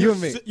doing? You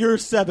and me. You're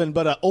 7,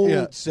 but an old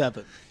Yeah.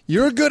 7.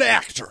 You're a good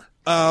actor.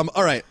 All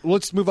right,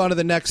 let's move on to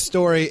the next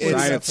story. What do you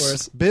got It's for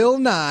us? Bill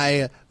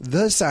Nye,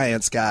 the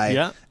science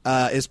guy,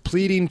 is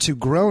pleading to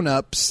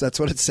grown-ups. That's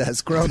what it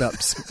says,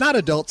 grown-ups, not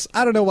adults.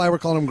 I don't know why we're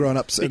calling them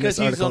grown-ups in Because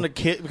this he's article. on a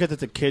kid. Because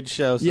it's a kid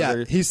show. So Yeah,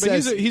 they're- he But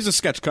says he's a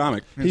sketch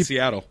comic in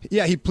Seattle.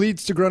 Yeah, he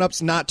pleads to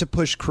grown-ups not to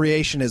push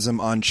creationism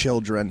on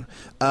children.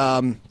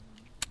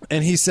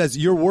 And he says,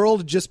 your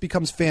world just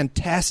becomes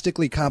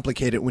fantastically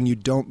complicated when you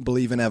don't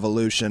believe in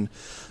evolution.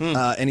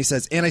 And he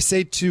says, and I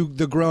say to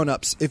the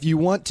grown-ups, if you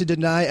want to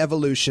deny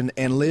evolution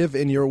and live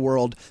in your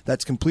world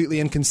that's completely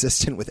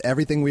inconsistent with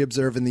everything we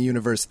observe in the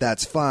universe,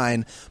 that's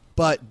fine.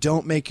 But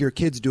don't make your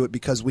kids do it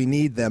because we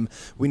need them.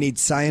 We need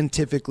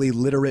scientifically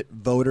literate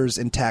voters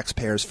and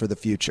taxpayers for the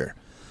future.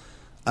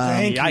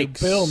 Thank you,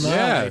 Yikes. Bill Nye.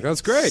 Yeah,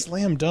 that's great.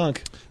 Slam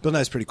dunk. Bill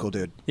Nye's pretty cool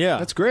dude. yeah.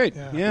 That's great.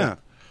 Yeah. Yeah.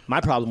 My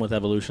problem with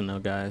evolution, though,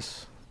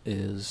 guys,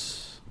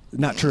 is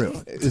Not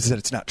true. Is that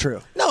it's not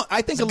true. no.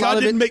 I think a lot God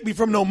of didn't it. make me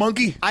from no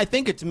monkey. I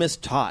think it's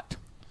mistaught.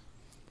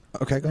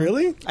 Okay, go ahead.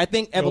 Really? I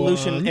think on.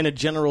 evolution, in a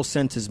general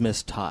sense, is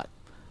mistaught.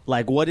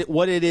 Like what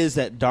it is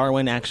that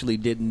Darwin actually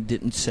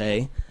didn't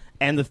say,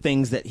 and the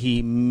things that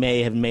he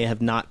may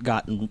have not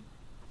gotten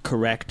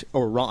correct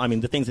or wrong. I mean,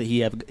 the things that he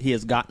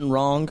has gotten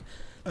wrong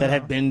that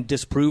have been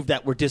disproved,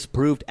 that were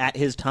disproved at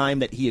his time,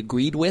 that he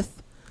agreed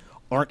with,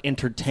 aren't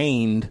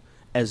entertained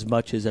as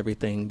much as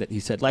everything that he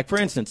said. Like, for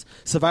instance,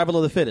 survival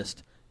of the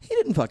fittest. He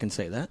didn't fucking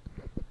say that,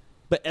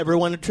 but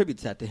everyone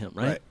attributes that to him,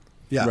 right?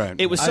 Yeah. Right.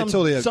 It was I some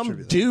totally attribute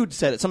that. dude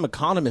said it, some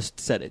economist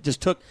said it. Just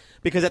took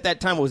because at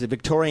that time, what was it,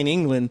 Victorian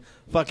England?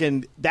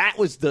 Fucking that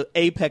was the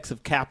apex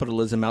of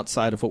capitalism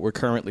outside of what we're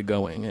currently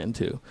going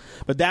into.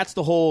 But that's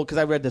the whole. Because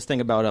I read this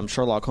thing about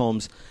Sherlock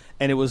Holmes,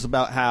 and it was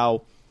about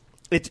how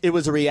it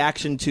was a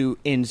reaction to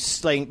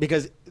enslaving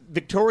because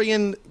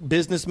Victorian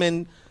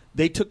businessmen.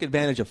 They took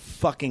advantage of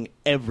fucking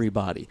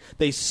everybody.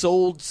 They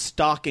sold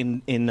stock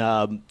in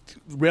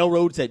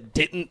railroads that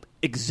didn't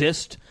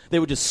exist. They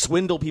would just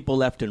swindle people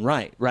left and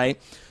right, right?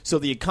 So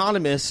the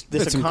economist,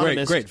 That's some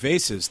great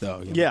vases, though.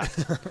 you know. yeah,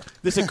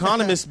 this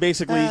economist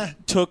basically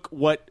took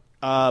what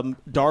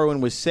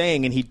Darwin was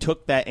saying, and he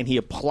took that and he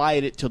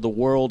applied it to the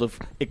world of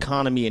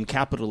economy and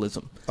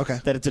capitalism. Okay.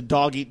 That it's a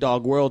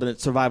dog-eat-dog world and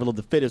it's survival of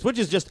the fittest, which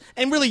is just,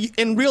 and really,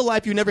 in real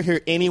life, you never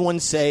hear anyone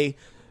say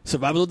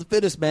survival of the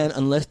fittest, man,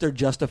 unless they're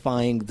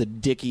justifying the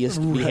dickiest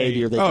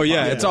behavior they Oh can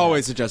yeah, find. it's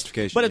always a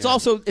justification. But it's yeah.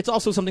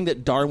 also something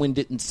that Darwin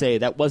didn't say.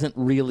 That wasn't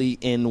really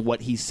in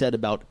what he said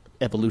about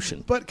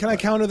evolution. But can I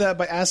counter that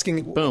by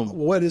asking Boom.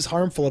 what is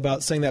harmful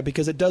about saying that?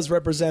 Because it does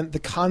represent the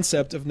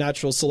concept of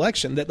natural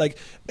selection. That, like,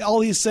 all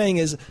he's saying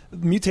is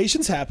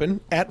mutations happen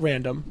at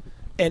random,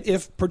 and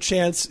if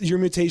perchance your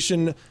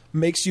mutation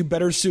makes you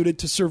better suited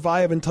to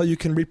survive until you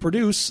can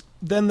reproduce,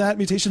 then that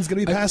mutation is going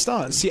to be passed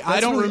on. See, That's I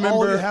don't really all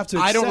you remember. have to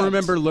I don't accept.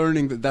 remember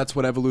learning that that's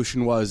what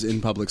evolution was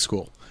in public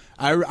school.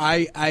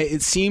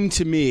 It seemed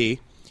to me,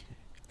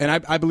 and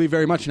I believe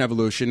very much in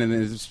evolution.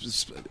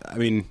 And I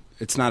mean,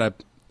 it's not a.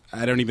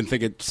 I don't even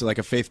think it's like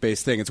a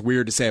faith-based thing. It's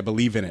weird to say I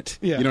believe in it.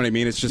 Yeah. You know what I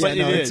mean? It's just. But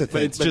it is,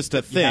 But it's just a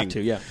You thing. have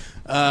to, yeah.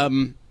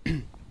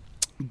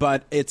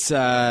 But it's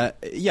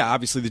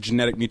obviously the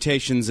genetic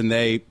mutations, and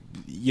they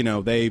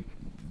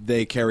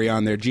carry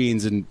on their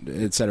genes, and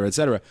et cetera, et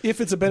cetera. If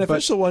it's a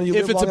beneficial But one, you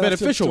if live it's a long enough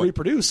beneficial to one.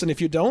 reproduce, and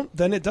if you don't,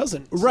 then it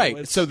doesn't. Right.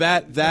 it's- So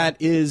that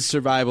is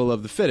survival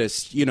of the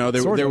fittest. You know,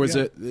 there Sort of, was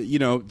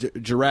yeah.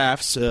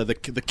 giraffes, the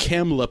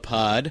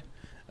camelopard.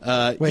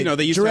 Wait,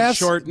 they used to have giraffes-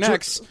 short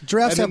necks.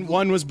 giraffes and then have-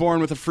 one was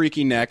born with a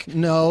freaky neck.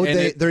 No,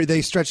 And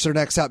they stretch their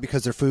necks out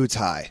because their food's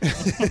high.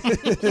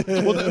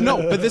 no,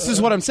 but this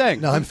is what I'm saying.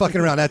 No, I'm fucking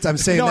around. I'm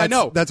saying No, I that's,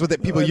 know. that's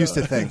what people used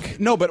to think.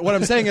 No, but what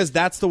I'm saying is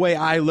that's the way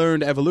I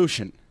learned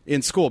evolution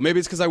in school. Maybe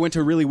it's because I went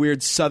to really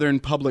weird southern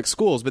public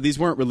schools, but these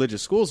weren't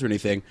religious schools or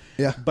anything.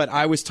 Yeah. But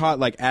I was taught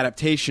like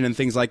adaptation and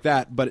things like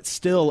that, but it's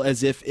still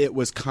as if it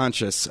was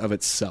conscious of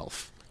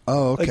itself.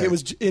 Oh, okay. Like it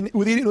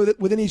was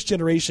within each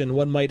generation,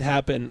 something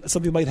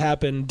might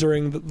happen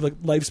during the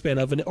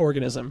lifespan of an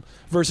organism,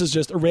 versus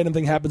just a random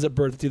thing happens at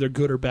birth that's either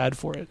good or bad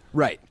for it.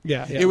 Right.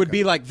 Yeah, it would okay.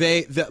 be like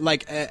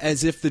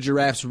as if the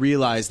giraffes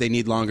realize they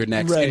need longer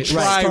necks Right, and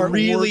right. try Start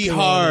really working on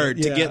hard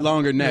it. to Yeah. get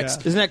longer necks.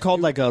 Yeah. Isn't that called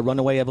like a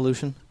runaway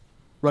evolution?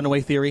 Runaway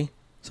theory?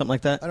 Something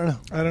like that? I don't know.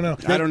 I don't know.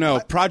 I don't know.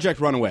 Project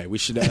Runaway. We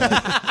should.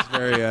 It's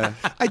very.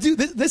 I do.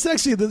 This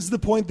is the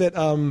point that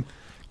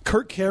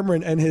Kirk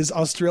Cameron and his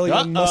Australian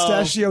Uh-oh.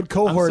 mustachioed I'm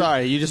cohort.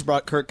 sorry, you just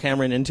brought Kirk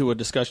Cameron into a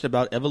discussion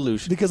about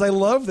evolution. Because I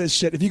love this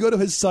shit. If you go to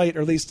his site,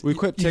 or at least We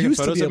quit you taking used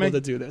to photos be of able me?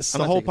 to do this. the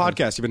not whole taking them.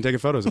 podcast. You've been taking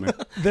photos of me.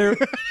 There,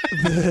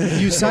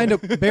 You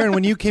signed Baron,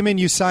 when you came in,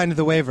 you signed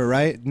the waiver,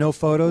 right? No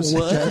photos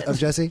of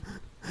Jesse?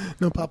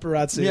 no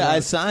paparazzi. Yeah, I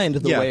signed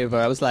the Yeah. waiver.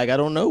 I was like, I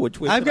don't know which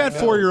way. I've should I got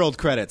go? 4-year-old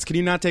credits. Can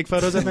you not take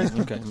photos of me?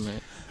 Okay, man.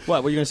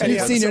 What were you going to say? And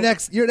You've yeah, seen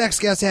so- your next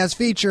guest has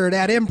featured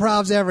at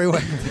improvs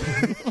everywhere.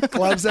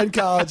 clubs and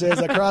colleges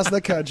across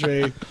the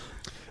country.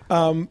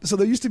 So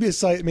there used to be a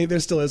site, maybe there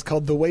still is,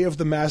 called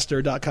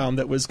thewayofthemaster.com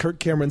that was Kirk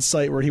Cameron's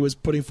site where he was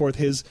putting forth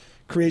his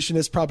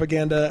creationist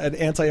propaganda and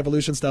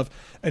anti-evolution stuff.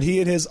 And he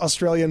and his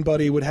Australian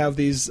buddy would have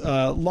these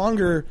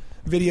longer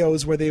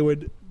videos where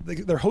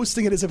they're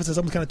hosting it as if it's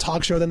some kind of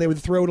talk show. Then they would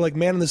throw like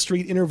man in the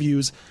street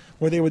interviews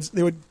where they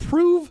would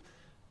prove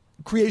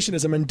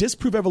creationism and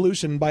disprove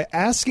evolution by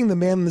asking the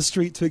man in the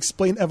street to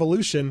explain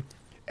evolution.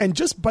 And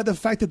just by the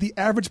fact that the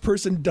average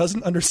person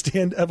doesn't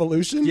understand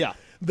evolution,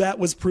 that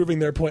was proving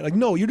their point. Like,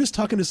 no, you're just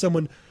talking to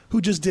someone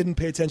who just didn't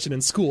pay attention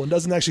in school and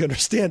doesn't actually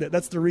understand it.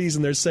 That's the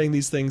reason they're saying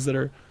these things that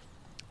are,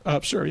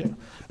 sure, yeah.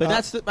 But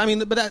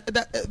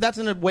that's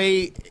in a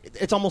way,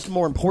 it's almost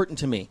more important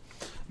to me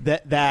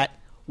that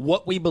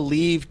what we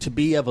believe to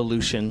be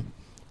evolution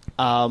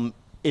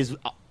is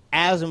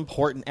as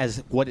important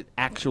as what it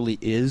actually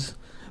is.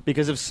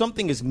 Because if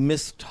something is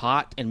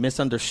mistaught and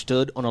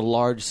misunderstood on a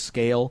large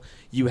scale,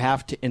 you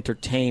have to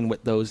entertain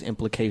what those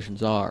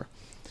implications are.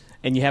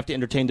 And you have to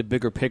entertain the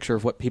bigger picture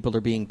of what people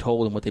are being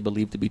told and what they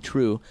believe to be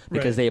true,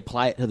 because they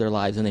apply it to their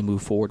lives and they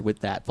move forward with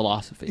that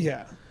philosophy.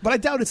 Yeah. But I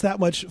doubt it's that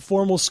much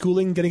formal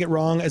schooling getting it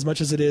wrong as much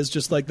as it is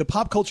just like the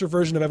pop culture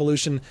version of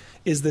evolution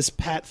is this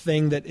pat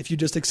thing that if you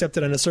just accept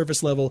it on a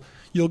surface level,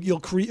 you'll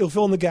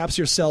fill in the gaps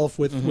yourself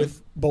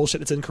with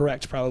bullshit that's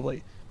incorrect,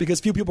 probably. Because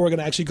few people are going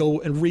to actually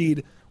go and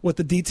read what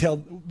the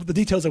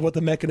details of what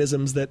the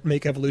mechanisms that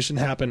make evolution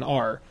happen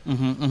are.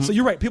 So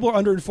you're right. People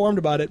are underinformed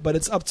about it, but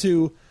it's up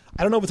to,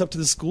 I don't know if it's up to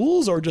the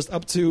schools or just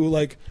up to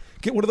like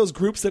get one of those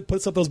groups that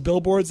puts up those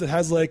billboards that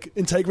has like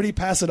integrity,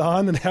 pass it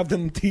on, and have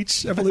them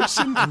teach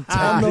evolution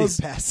on those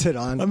pass it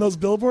on those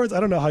billboards. I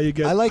don't know how you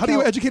get. How do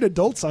you educate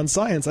adults on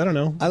science? I don't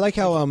know. I like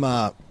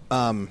how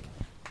plate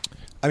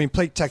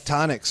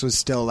tectonics was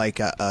still like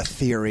a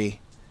theory.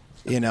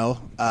 You know,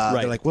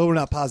 they're like, well, we're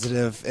not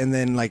positive. And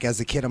then, like, as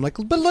a kid, I'm like,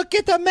 but look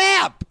at the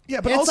map. Yeah,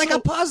 but it's also, like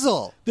a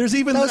puzzle. There's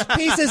even those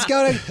pieces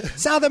go to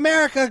South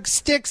America,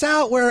 sticks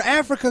out where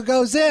Africa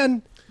goes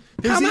in.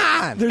 Come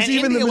on. There's and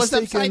even India the was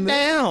mistaken upside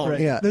down. Right.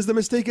 Yeah. There's the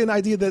mistaken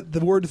idea that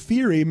the word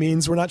theory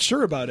means we're not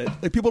sure about it.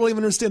 Like people don't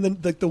even understand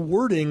the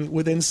wording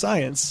within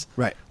science.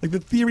 Right. Like the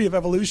theory of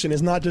evolution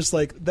is not just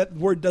like that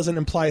word doesn't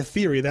imply a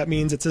theory. That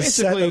means it's a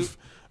Basically, set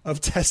of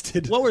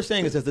tested. What we're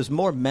saying is that there's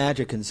more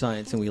magic in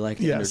science than we like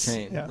to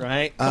entertain. Yeah.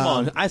 Right? Come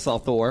on. I saw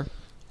Thor.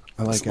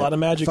 I like There's a lot of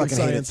magic in Fucking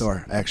hated science.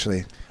 Thor,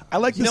 actually. I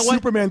like the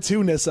Superman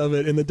 2-ness of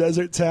it in the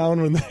desert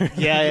town when they're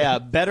Yeah.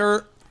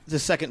 Better the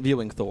second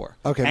viewing Thor.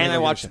 Okay, and maybe I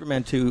I'll watched give it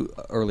Superman 2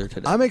 earlier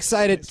today. I'm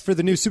excited for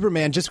the new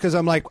Superman just because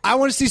I'm like, I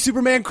want to see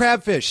Superman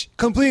crabfish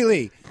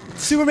completely.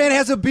 Superman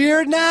has a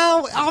beard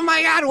now? Oh,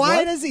 my God.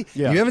 Why does he?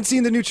 Yeah. You haven't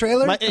seen the new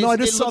trailer? No, I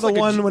just saw the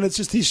one when it's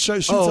just he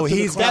shoots up to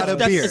he's the got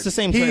cloud. a beard. It's the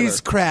same trailer. He's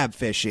crab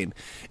fishing.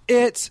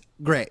 It's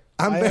great.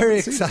 I'm very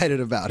excited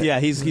about it.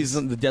 Yeah, he's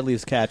the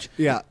deadliest catch.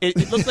 Yeah.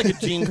 It looks like a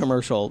Gene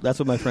commercial. That's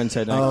what my friend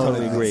said, and I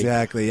totally agree.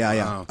 Exactly. Yeah.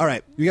 Wow. All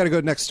right. We got to go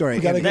to the next story.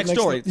 We gotta Next get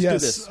story. Let's do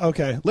Yes. this.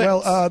 Okay. Let's.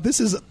 Well, this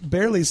is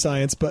barely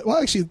science, but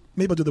actually,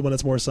 maybe I'll do the one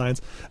that's more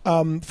science.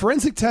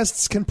 Forensic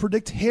tests can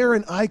predict hair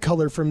and eye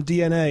color from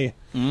DNA.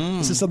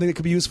 This is something that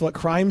could be useful at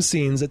crime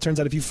scenes. It turns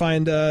out if you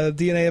find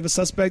DNA of a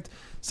suspect,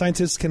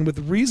 scientists can, with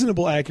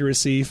reasonable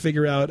accuracy,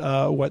 figure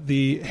out what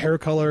the hair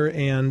color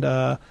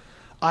and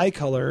eye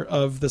color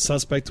of the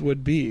suspect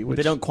would be. Which,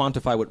 They don't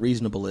quantify what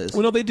reasonable is.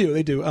 well, no, they do.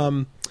 They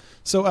do.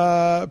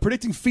 So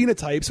predicting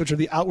phenotypes, which are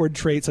the outward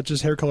traits such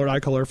as hair color and eye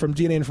color, from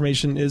DNA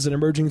information is an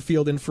emerging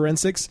field in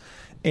forensics.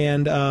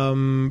 And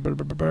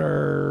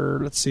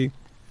let's see.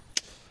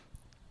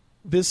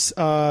 This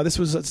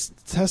was a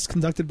test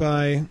conducted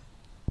by...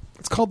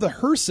 It's called the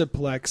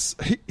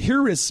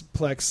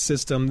Heurissplex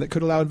system that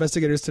could allow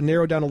investigators to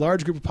narrow down a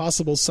large group of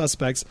possible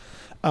suspects.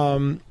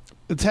 The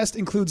test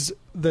includes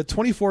the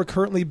 24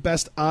 currently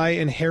best eye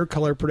and hair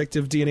color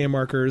predictive DNA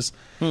markers.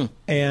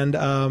 And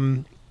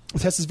the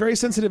test is very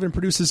sensitive and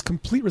produces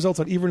complete results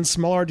on even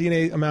smaller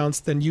DNA amounts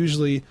than are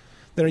usually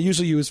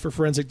used for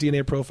forensic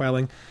DNA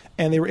profiling.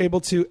 And they were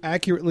able to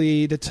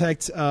accurately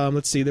detect,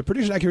 the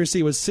prediction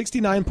accuracy was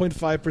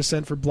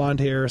 69.5% for blonde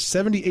hair,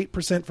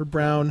 78% for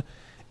brown,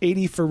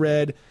 80 for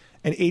red,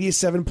 and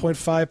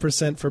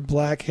 87.5% for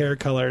black hair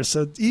color.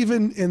 So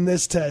even in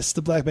this test,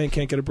 the black man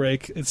can't get a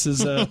break. It's his...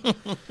 That's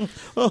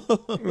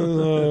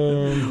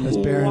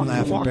Baron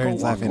laughing.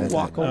 Baron's laughing at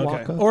that.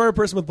 Okay. Or a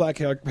person with black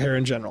hair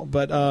in general.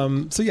 But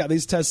so yeah,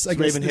 these tests I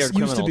guess raven-haired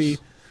used to be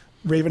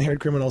raven-haired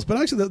criminals, but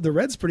actually the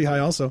red's pretty high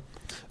also.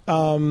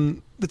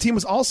 The team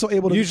was also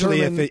able to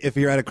Usually, determine... if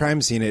you're at a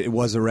crime scene, it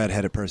was a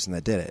red-headed person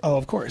that did it. Oh,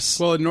 of course.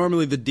 Well,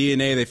 normally the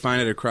DNA they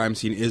find at a crime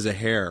scene is a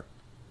hair.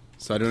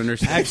 So I don't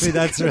understand. Actually,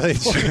 that's really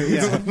true.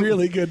 Yeah.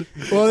 Really good.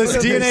 Well, this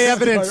What DNA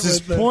start evidence is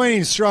with the-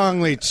 pointing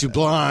strongly to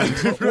blonde.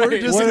 We're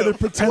just going to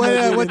pretend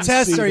like we What didn't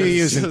test see are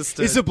you this.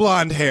 using? It's a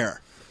blonde hair.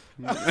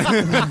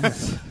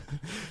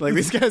 Like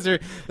these guys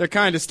they're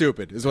kind of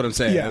stupid, is what I'm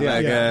saying. Yeah,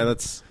 Like, yeah.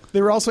 let's.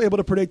 They were also able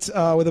to predict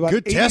with about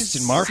Good 80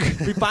 testing, Mark.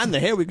 If we find the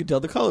hair, we could tell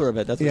the color of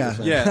it. That's what Yeah. you're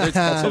saying. Yeah, there's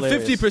a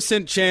hilarious.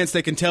 50% chance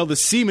they can tell the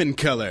semen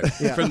color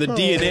from the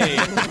DNA.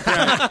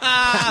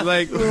 Right.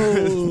 Like,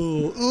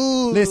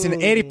 Listen,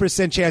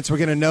 80% chance we're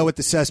going to know what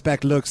the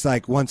suspect looks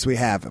like once we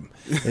have him.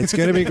 It's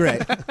going to be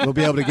great. We'll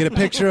be able to get a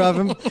picture of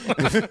him.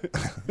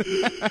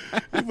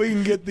 If we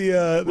can get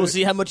the. We'll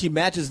see how much he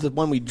matches the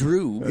one we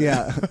drew.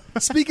 Yeah.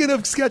 Speaking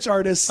of sketch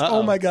artists, Uh-oh.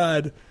 oh my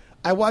God.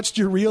 I watched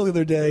your reel the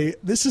other day.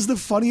 This is the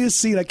funniest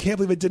scene. I can't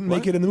believe it didn't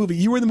make it in the movie.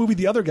 You were in the movie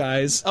The Other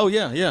Guys Oh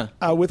yeah.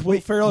 with Will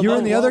Ferrell. and you were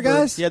in Mark The Other Wahlberg.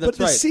 Guys? Yeah, that's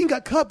but right. the scene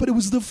got cut, but it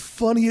was the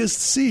funniest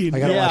scene. I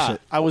gotta yeah, watch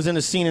it. I was in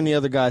a scene in The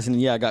Other Guys, and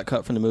I got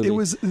cut from the movie. You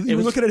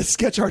were looking at a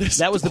sketch artist.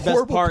 That was the best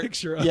horrible part.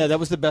 Picture of. Yeah, that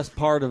was the best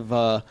part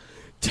of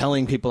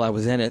telling people I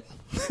was in it.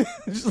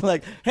 Just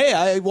like, hey,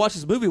 I watched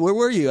this movie. Where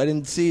were you? I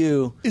didn't see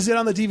you. Is it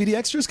on the DVD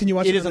extras? Can you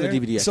watch it? It is on the there?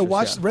 DVD So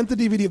extras, yeah. rent the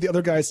DVD of The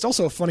Other Guys. It's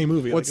also a funny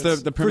movie. what's Like,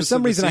 the For premise some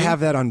of the reason, I scene? have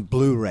that on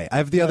Blu-ray. I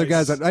have The Other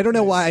Nice. Guys. I don't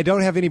know Nice. why I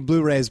don't have any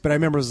Blu-rays, but I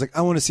remember I was like,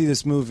 I want to see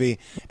this movie,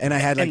 and I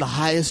had like In the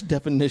highest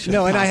definition.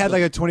 no, and I had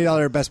possible. like a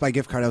 $20 Best Buy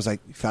gift card. I was like,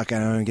 fuck, I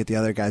don't want to get The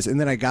Other Guys, and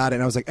then I got it,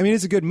 and I was like, I mean,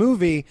 it's a good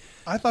movie.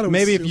 I thought it was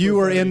maybe if you super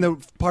were funny. in the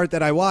part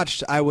that I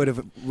watched, I would have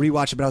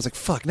rewatched it, but I was like,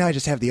 fuck, now I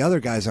just have The Other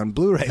Guys on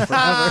Blu-ray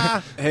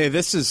forever. Hey,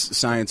 this is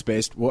science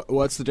based.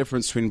 What's the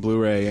difference between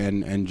Blu-ray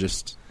and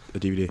just a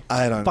DVD?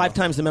 I don't know. 5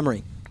 times the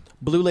memory.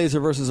 Blue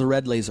laser versus a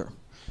red laser.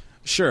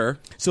 Sure.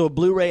 So a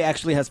Blu-ray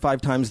actually has 5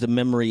 times the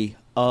memory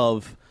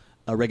of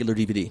a regular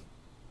DVD.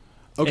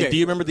 Okay. And do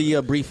you remember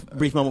the brief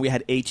moment we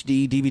had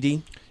HD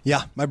DVD?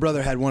 Yeah, my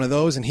brother had one of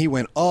those, and he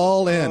went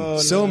all in.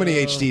 So many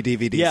HD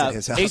DVDs Yeah, at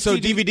his house. So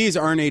DVDs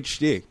aren't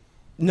HD.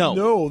 No.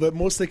 No, the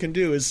most they can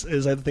do is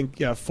I think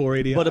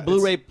 480. But a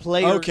Blu-ray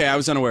player. Okay, I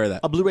was unaware of that.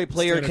 A Blu-ray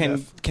player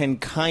Standard can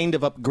kind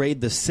of upgrade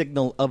the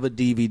signal of a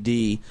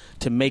DVD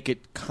to make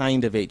it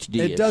kind of HD.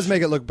 It does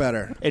make it look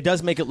better. It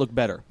does make it look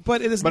better.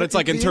 But it is. But it's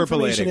like the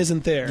interpolating. information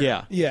isn't there.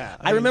 Yeah, yeah.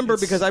 I mean, remember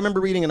it's- because I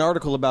remember reading an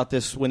article about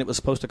this when it was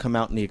supposed to come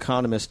out in The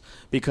Economist,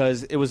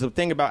 because it was a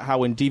thing about how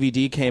when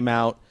DVD came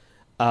out.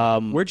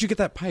 Where'd you get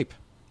that pipe?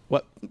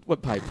 What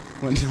pipe?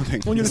 when you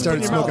started put your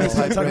mouth, smoking a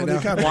pipe talking right about the now.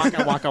 economy.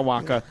 Waka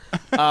waka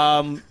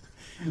waka.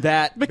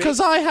 That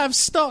I have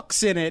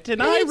stocks in it,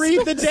 and I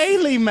read the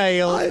Daily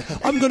Mail.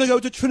 I'm going to go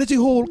to Trinity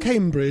Hall,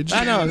 Cambridge.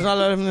 I know there's not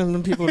a lot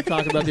of people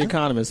talking about The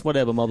Economist.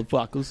 Whatever,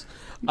 motherfuckers.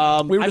 We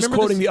were I just remember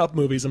quoting this- the Up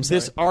movies. I'm sorry.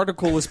 This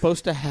article was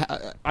supposed to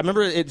have. I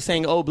remember it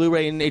saying, "Oh,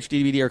 Blu-ray and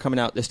HD DVD are coming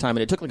out this time,"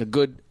 and it took like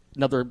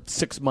another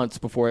 6 months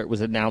before it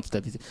was announced.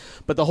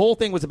 But the whole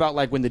thing was about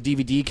like when the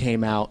DVD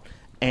came out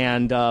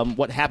and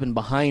what happened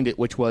behind it,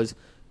 which was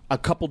a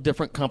couple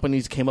different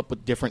companies came up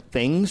with different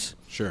things.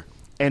 Sure.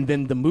 And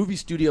then the movie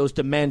studios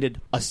demanded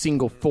a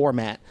single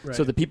format, Right.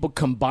 so the people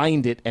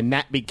combined it, and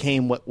that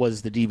became what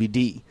was the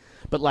DVD.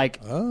 But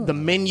like the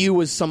menu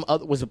was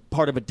was a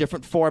part of a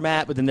different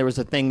format, but then there was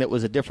a thing that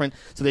was a different.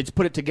 So they just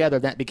put it together.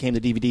 That became the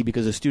DVD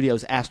because the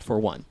studios asked for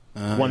one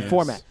yes.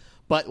 format.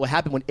 But what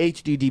happened when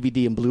HD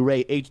DVD and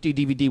Blu-ray? HD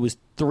DVD was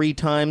 3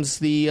 times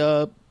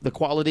the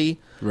quality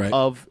Right.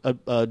 of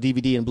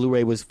DVD, and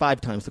Blu-ray was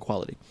 5 times the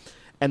quality.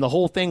 And the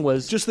whole thing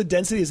was just the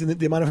density is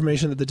the amount of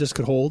information that the disc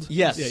could hold.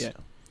 Yes. Yeah.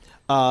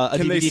 A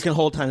Can they DVD s- can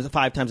hold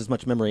 5 times as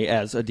much memory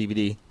as a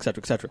DVD, et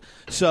cetera, et cetera.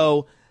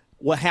 So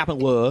what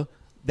happened was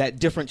that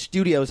different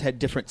studios had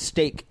different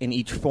stake in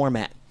each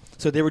format.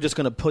 So they were just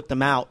going to put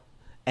them out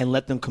and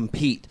let them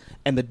compete.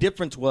 And the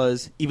difference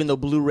was, even though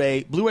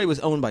Blu-ray was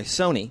owned by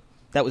Sony,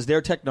 that was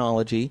their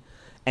technology,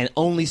 and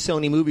only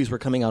Sony movies were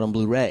coming out on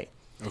Blu-ray.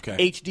 Okay.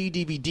 HD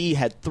DVD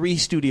had 3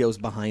 studios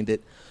behind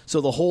it. So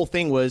the whole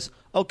thing was,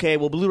 okay,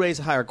 well, Blu-ray is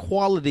higher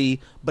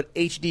quality, but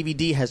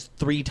HDVD has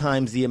 3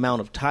 times the amount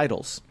of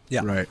titles.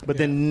 Yeah. Right. But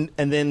then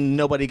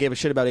nobody gave a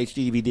shit about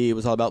HD DVD. It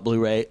was all about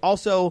Blu-ray.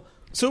 Also,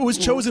 So it was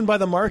chosen by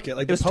the market.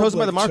 Like it was the chosen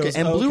by the public market, chose-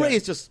 and oh, okay. Blu-ray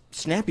is just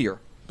snappier.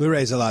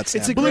 Blu-ray's a lot It's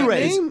a snappier. great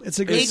Blu-ray name. It's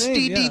a great HD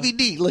name, yeah.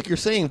 DVD, like you're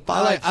saying.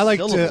 5 I like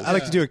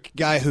syllables. to do a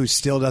guy who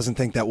still doesn't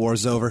think that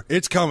war's over.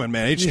 It's coming,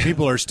 man.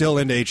 People are still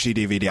into HD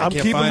DVD. I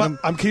can't find them.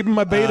 I'm keeping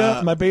my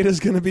beta. My beta's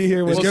going to be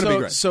here. It's Well, gonna be so,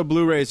 great. so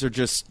Blu-rays are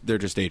just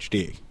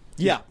HD.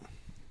 Yeah.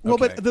 Well,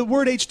 Okay. but the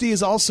word HD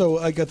is also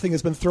like a thing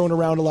that's been thrown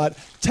around a lot.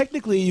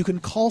 Technically, you can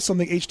call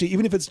something HD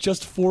even if it's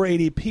just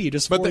 480p,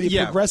 just But 480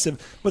 yeah.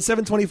 progressive. But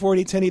 720,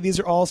 480, 1080, these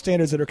are all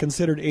standards that are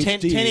considered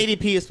HD.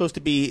 1080p is supposed to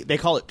be, they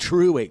call it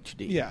true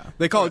HD. Yeah.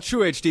 They call it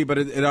True HD, but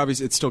it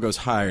obviously it still goes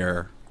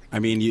higher. I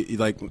mean, you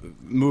like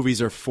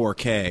movies are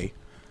 4K,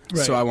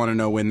 Right. so I want to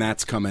know when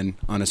that's coming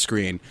on a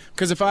screen.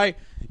 Because if I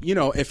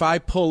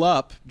pull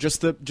up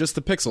just the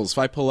pixels, if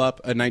I pull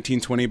up a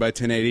 1920 by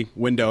 1080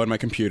 window on my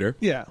computer,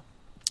 Yeah.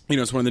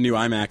 it's one of the new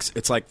iMacs.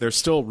 It's like there's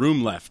still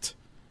room left.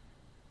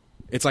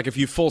 It's like if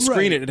you full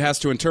screen Right. it has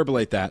to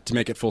interpolate that to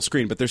make it full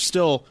screen, but there's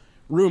still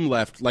room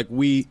left. Like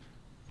we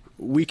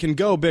can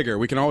go bigger.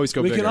 We can always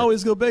go We bigger. can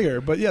always go bigger,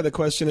 but yeah, the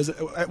question is,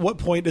 at what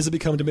point does it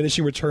become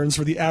diminishing returns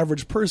for the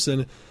average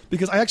person?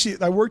 Because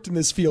I worked in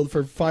this field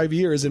for 5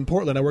 years in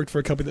Portland. I worked for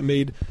a company that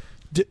made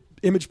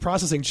image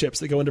processing chips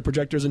that go into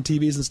projectors and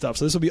TVs and stuff.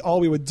 So this would be all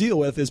we would deal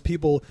with is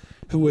people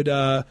who would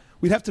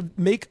we'd have to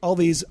make all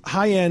these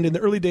high-end, in the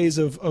early days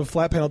of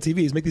flat panel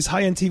TVs, make these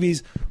high-end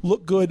TVs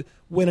look good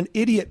when an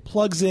idiot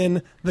plugs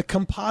in the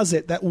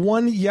composite, that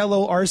one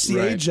yellow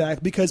RCA Right.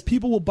 jack, because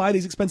people will buy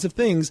these expensive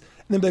things and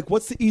then be like,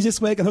 what's the easiest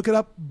way I can hook it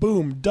up?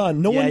 Boom,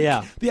 done.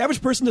 The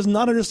average person does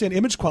not understand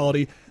image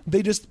quality.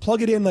 They just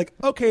plug it in like,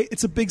 okay,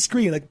 it's a big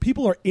screen. Like,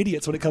 people are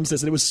idiots when it comes to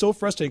this. And it was so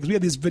frustrating because we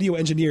had these video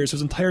engineers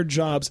whose entire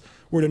jobs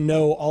were to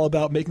know all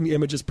about making the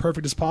image as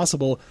perfect as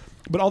possible.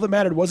 But all that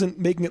mattered wasn't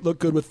making it look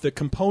good with the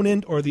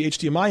component or the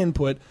HDMI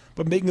input,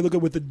 but making it look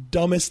good with the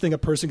dumbest thing a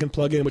person can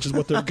plug in, which is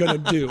what they're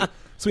going to do.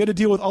 So we had to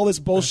deal with all this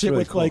bullshit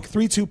really with cool. like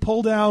 3:2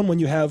 pull down when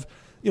you have,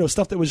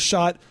 stuff that was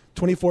shot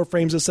 24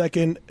 frames a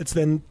second. It's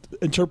then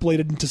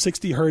interpolated into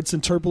 60 hertz,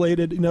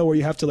 interpolated, where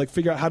you have to like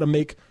figure out how to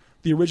make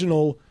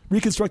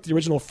reconstruct the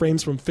original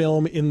frames from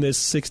film in this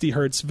 60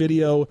 hertz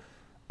video.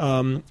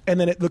 And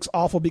then it looks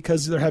awful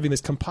because they're having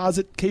this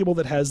composite cable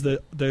that has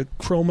the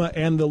chroma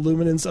and the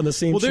luminance on the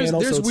same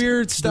channel. There's so it's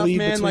weird stuff, bleed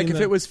man. Like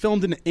between if it was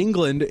filmed in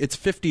England, it's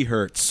 50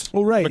 hertz.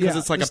 Well, right, because yeah.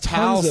 it's like There's a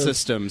PAL tons of-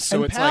 system. So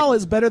and it's PAL like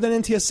is better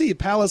than NTSC.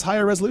 PAL is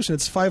higher resolution.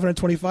 It's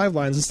 525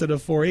 lines instead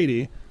of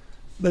 480.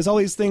 There's all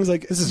these things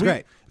like This is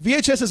great.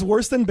 VHS is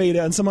worse than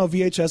Beta, and somehow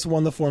VHS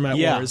won the format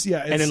wars.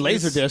 Yeah, and in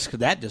Laserdisc,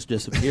 that just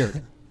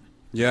disappeared.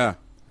 yeah.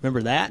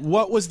 Remember that?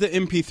 What was the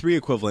MP3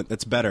 equivalent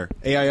that's better?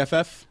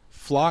 AIFF?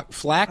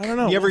 FLAC? I don't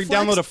know. You ever Well,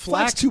 download a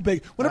FLAC's FLAC? too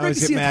big. Whenever I I always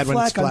can get see mad a when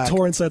it's FLAC on FLAC.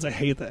 torrent sites, I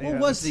hate that. What Yeah,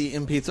 was the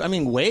MP3? I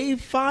mean, WAV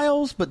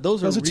files, but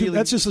those are really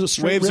that's just a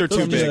straight Waves rip are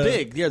too from big. the-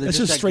 Big. Yeah, they're that's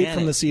just just straight from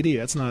gigantic. the CD.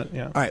 It's not.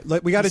 Yeah. All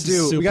right, we got to This is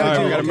do. super- We got All to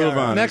right, do. we gotta move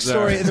on. Next Sorry.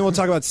 story, and then we'll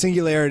talk about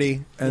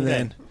singularity, and Okay.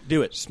 then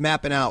Do it. just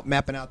mapping out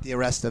the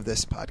rest of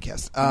this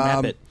podcast.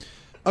 Map it.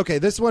 Okay,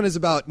 this one is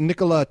about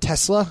Nikola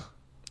Tesla.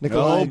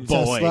 Nikola Oh,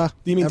 boy. Tesla.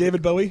 Do you mean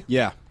David Bowie?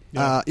 Yeah.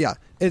 Yeah. Is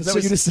It's that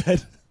what you just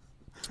said?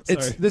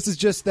 Sorry. This is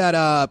just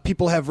that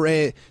people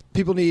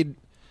need.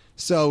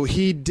 So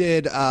he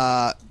did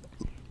all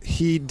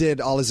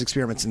his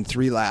experiments in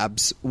 3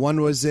 labs.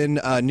 One was in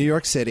New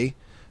York City.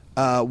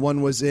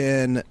 One was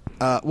in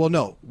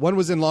one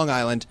was in Long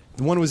Island.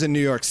 One was in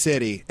New York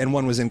City, and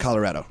one was in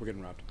Colorado. We're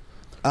getting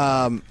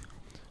robbed.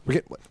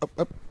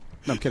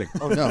 No, I'm kidding.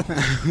 Oh no!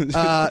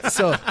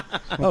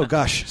 Oh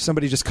gosh,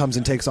 somebody just comes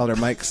and takes all their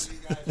mics.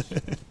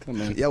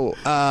 Yeah.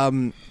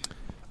 Well,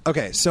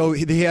 okay, so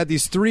he had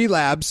these 3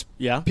 labs.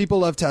 Yeah. People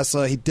love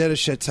Tesla. He did a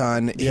shit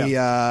ton.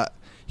 Yeah.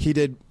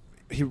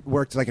 He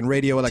worked like in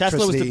radio, Tesla was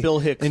electricity, the Bill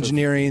Hicks of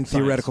engineering, science.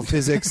 theoretical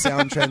physics,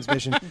 sound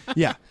transmission.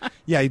 Yeah.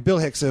 Bill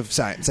Hicks of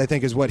science, I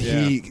think, is what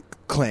he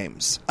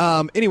claims.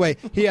 Anyway,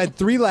 he had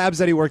 3 labs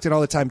that he worked in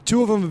all the time.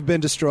 2 of them have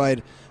been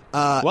destroyed.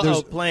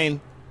 Uh-oh,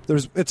 plane.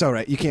 It's all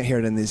right. You can't hear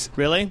it in these.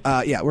 Really?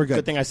 Yeah, we're good.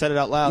 Good thing I said it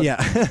out loud.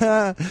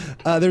 Yeah.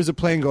 There's a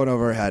plane going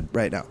over our head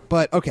right now.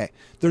 But, okay.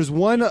 There's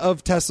one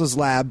of Tesla's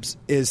labs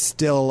is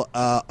still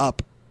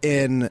up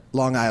in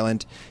Long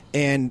Island,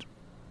 and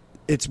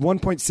it's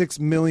 $1.6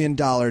 million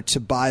to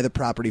buy the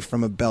property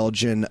from a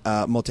Belgian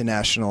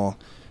multinational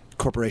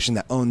corporation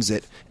that owns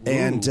it. Ooh.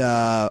 And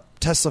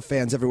Tesla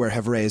fans everywhere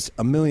have raised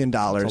 $1 million.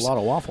 That's a lot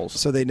of waffles.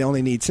 So they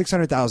only need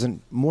 $600,000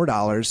 more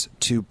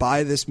to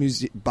buy this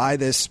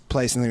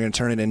place, and they're going to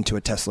turn it into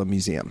a Tesla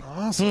museum.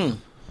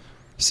 Awesome.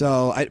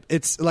 So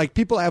it's like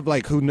people have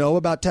who know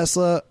about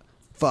Tesla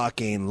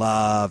fucking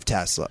love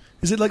Tesla.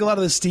 Is it like a lot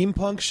of the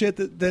steampunk shit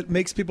that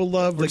makes people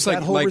love Looks that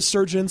like- whole like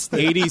resurgence? That,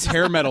 80s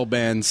hair metal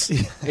bands.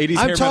 80s I'm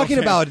hair talking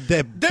metal about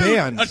bands. the Dude,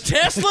 band. a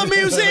Tesla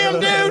museum,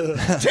 dude.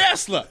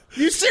 Tesla.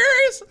 You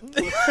serious?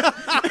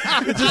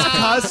 just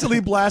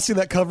constantly blasting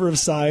that cover of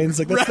Signs.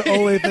 Like that's the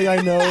only thing I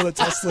know that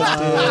Tesla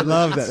I did.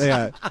 love that.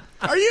 Yeah.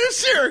 Are you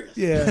serious?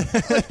 Yeah.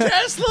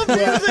 Tesla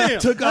museum.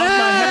 Took off my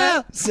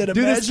hat. Said, Do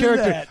this "Imagine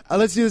character. that."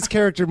 Let's do this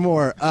character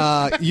more.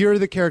 You're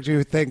the character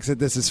who thinks that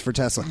this is for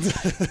Tesla.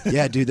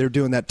 Yeah, dude, they're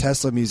doing that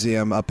Tesla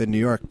museum up in New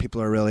York.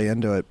 People are really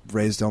into it.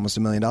 Raised almost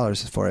 $1 million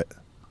for it.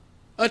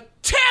 A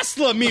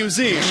Tesla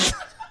museum.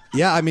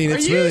 Yeah, I mean, Are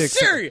it's you really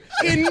serious?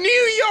 In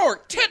New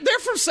York. They're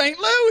from St.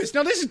 Louis.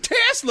 Now, this is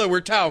Tesla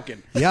we're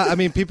talking. Yeah, I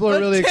mean, people are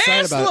really a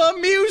excited Tesla about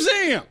it.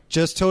 museum.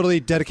 Just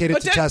totally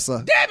dedicated to A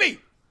Tesla. Debbie,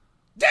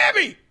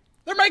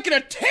 they're making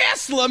a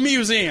Tesla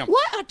museum.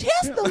 What? A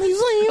Tesla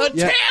museum? A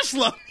Yeah.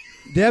 Tesla.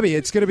 Debbie,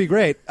 it's going to be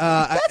great.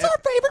 That's our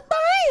favorite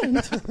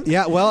band.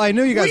 Yeah, well, I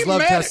knew you guys We love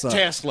met Tesla. at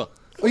Tesla.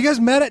 Oh, you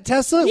guys met at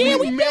Tesla?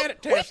 we met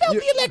at Tesla.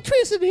 the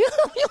electricity.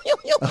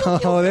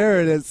 Oh,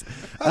 there it is.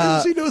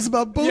 She knows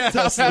about both Yeah,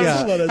 Teslas. yeah.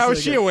 Hold on a How is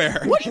she second.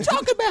 aware? What are you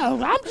talking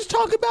about? I'm just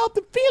talking about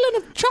the feeling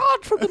of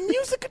charge from the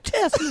music of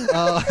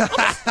Tesla.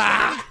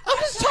 I'm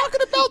just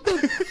talking about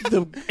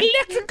the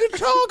electric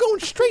guitar going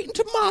straight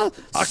into my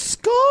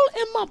skull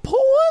and my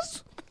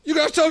pores. You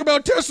guys talking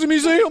about Tesla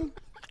museum?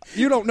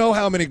 You don't know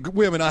how many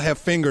women I have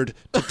fingered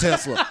to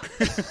Tesla.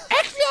 Actually,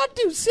 I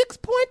do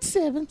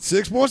 6.7.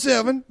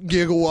 6.7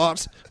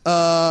 gigawatts.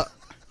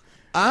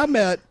 I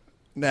met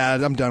Nah,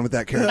 I'm done with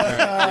that character.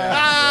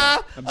 I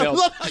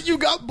love how you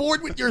got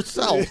bored with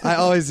yourself. I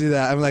always do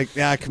that. I'm like,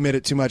 I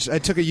committed too much. I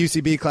took a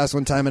UCB class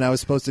one time, and I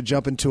was supposed to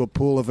jump into a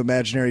pool of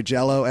imaginary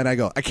Jello, and I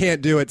go, I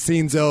can't do it.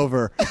 Scene's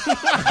over.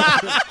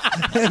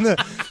 And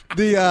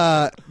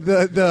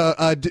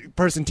the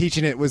person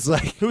teaching it was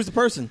like, Who's the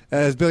person?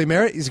 Is Billy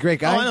Merritt? He's a great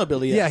guy. Oh, I know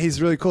Billy, yeah. Yeah,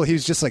 he's really cool. He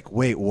was just like,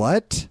 wait,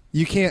 what?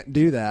 You can't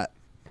do that.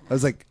 I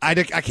was like, I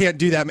can't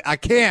do that. I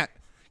can't.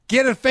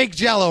 Get a fake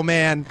Jello,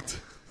 man.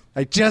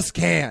 I just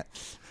can't.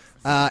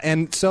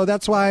 And so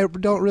that's why I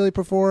don't really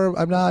perform.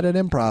 I'm not an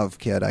improv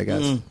kid, I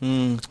guess.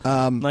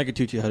 I could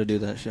teach you how to do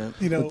that shit.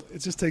 You know, it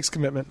just takes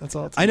commitment. That's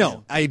all. It takes. I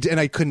know. I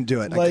couldn't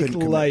do it. I Like couldn't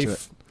commit life. to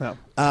it.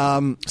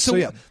 No. So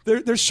yeah.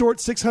 they're short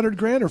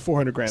 $600,000 or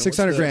 $400,000.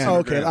 600,000. Oh,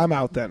 okay, I'm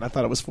out then. I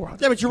thought it was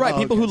 400. Yeah, but you're right. Oh,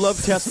 People okay. who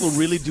love Tesla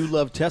really do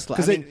love Tesla.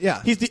 'Cause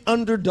he's the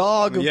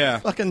underdog of Yeah.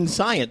 fucking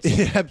science.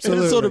 Yeah, in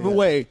absolutely, a sort of a yeah.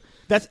 way.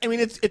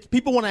 It's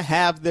people want to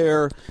have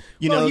their, Well,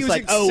 he it's was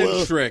like,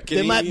 eccentric, there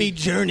and might he- be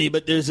Journey,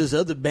 but there's this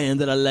other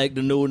band that I like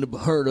to know and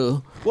have heard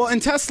of. Well,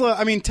 and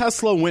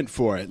Tesla went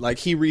for it. Like,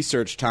 he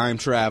researched time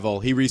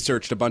travel. He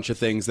researched a bunch of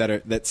things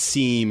that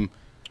seem,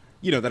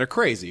 that are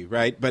crazy,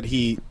 right? But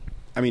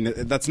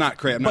that's not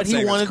crazy. I'm But not he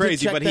saying wanted it's to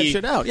crazy, check but that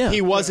shit out, yeah.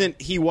 he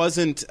wasn't. He was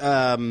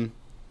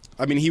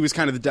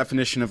kind of the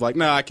definition of like,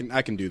 no, I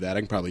can do that. I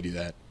can probably do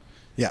that.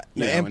 Yeah.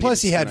 You know, and and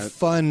plus, he he just had kinda-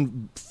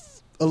 fun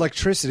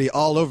electricity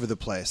all over the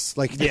place.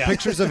 Like, the Yeah.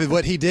 pictures of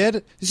what he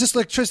did, it's just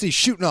electricity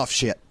shooting off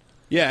shit.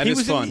 Yeah, it He is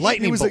was fun.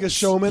 Lightning He was like a bolts.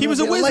 showman. He was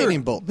a Yeah, wizard.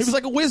 lightning bolts. He was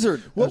like a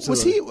wizard. What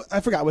was he? I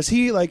forgot. Was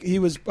he like he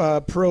was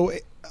pro?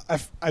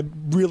 I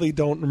really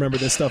don't remember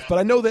this stuff, but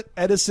I know that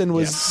Edison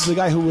was the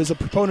guy who was a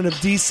proponent of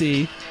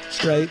DC,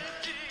 right?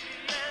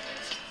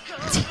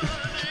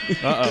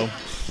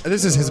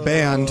 This is his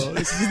band.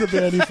 This is the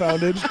band he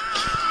founded.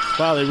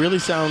 Wow, they don't really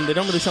sound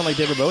like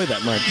David Bowie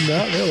that much.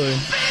 Not really.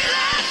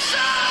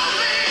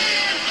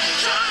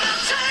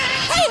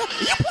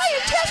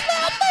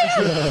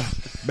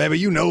 Baby,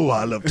 you know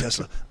I love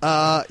Tesla.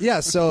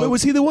 Yeah, so Wait,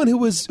 was he the one who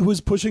was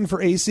pushing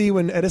for AC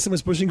when Edison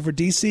was pushing for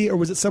DC, or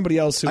was it somebody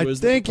else who I was?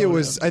 think the it proponent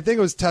was. of- I think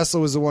it was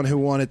Tesla was the one who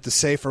wanted the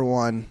safer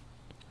one.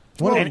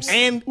 One of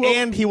them-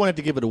 And he wanted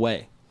to give it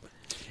away.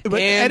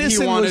 But and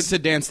Edison he wanted was, to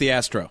dance the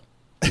Astro.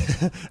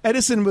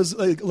 Edison was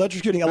like,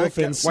 electrocuting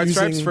elephants White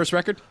Stripes, using first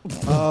record.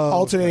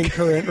 alternating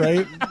current,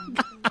 right?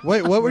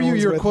 Wait, what were No you?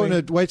 one's You were with quoting me.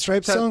 a White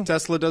Stripes song?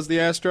 Tesla does the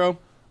Astro.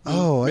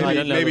 Oh, I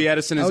don't know Maybe that.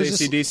 Edison I is was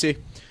just- AC/DC.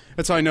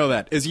 That's how I know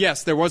that.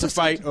 Yes, there was a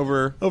fight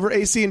over. Over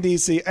AC and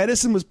DC.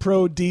 Edison was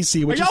pro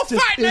DC, which Y'all is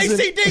just fighting isn't-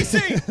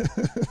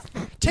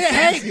 AC/DC?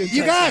 Hey,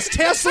 you guys,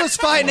 Tesla's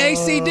fighting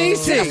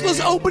AC/DC. Tesla's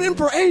opening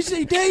for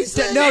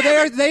AC/DC. No,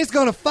 they's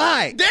gonna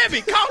fight.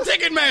 Debbie, call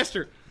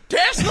Ticketmaster.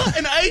 Tesla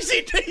and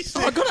AC/DC.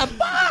 are gonna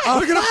fight.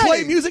 They're gonna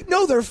play music.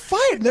 No, they're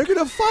fighting. They're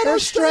gonna fight. They're on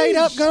straight stage.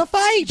 up gonna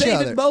fight each David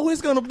other.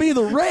 Bowie's gonna be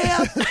the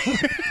ref.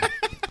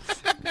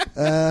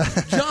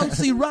 John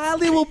C.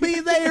 Riley will be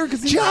there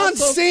because John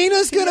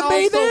Cena's gonna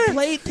be there.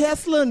 Played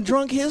Tesla in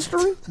Drunk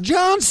History.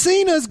 John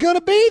Cena's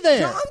gonna be there.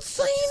 John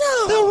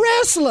Cena. The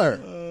wrestler.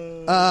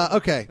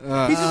 Okay. He's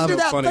gonna do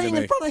that funny to thing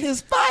me. in front of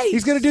his face.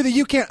 He's gonna do the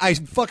You Can't. I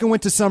fucking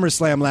went to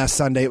SummerSlam last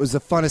Sunday. It was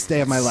the funnest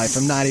day of my life.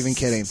 I'm not even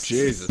kidding.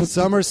 Jesus.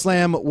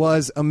 SummerSlam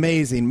was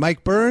amazing.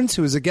 Mike Burns,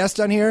 who was a guest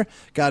on here,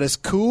 got us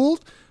cool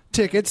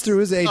tickets through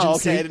his agency. Oh,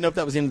 okay. I didn't know if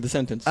that was the end of the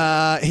sentence.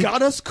 He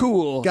got us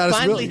cool. got us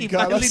finally, really- he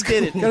got finally us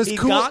did it. cool. Got us he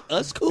cool. got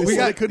us cool. We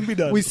got- it couldn't be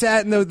done. We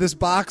sat in this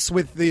box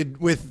with the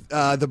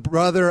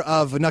brother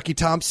of Nucky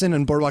Thompson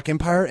and Boardwalk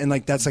Empire, and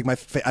like that's like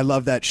I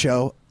love that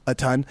show a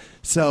ton.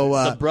 So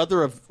the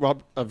brother of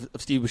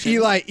Steve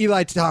Buscemi.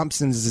 Eli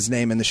Thompson's his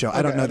name in the show.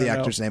 I don't know the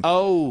actor's name.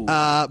 Oh.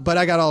 But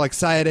I got all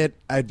excited.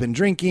 I'd been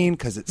drinking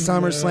because it's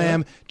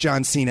SummerSlam.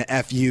 John Cena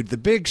FU'd the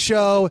Big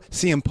Show.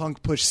 CM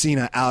Punk pushed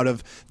Cena out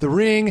of the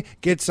ring.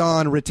 Gets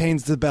on,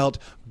 retains the belt.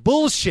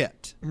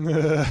 Bullshit.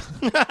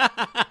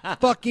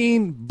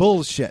 Fucking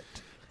bullshit.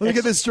 Let me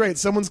get this straight.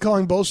 Someone's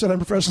calling bullshit on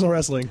professional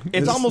wrestling.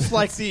 It's almost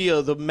like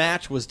the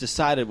match was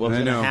decided what was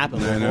I going to know.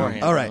 happen I know.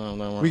 beforehand. All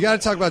right. We got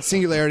to talk about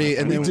Singularity.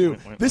 And We then do.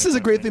 This is a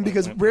great thing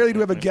because rarely do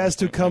we have a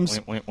guest who comes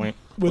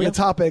with a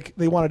topic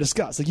they want to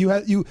discuss. Like you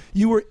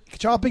were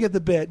chomping at the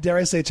bit, dare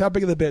I say,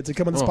 chomping at the bit to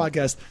come on this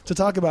podcast to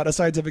talk about a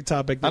scientific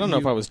topic. I don't know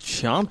if I was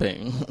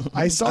chomping.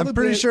 I saw. I'm the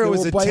pretty bit, sure it there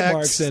was were a bite text.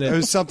 marks in It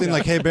was something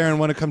like, "Hey, Baron,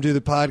 want to come do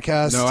the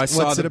podcast?" No, I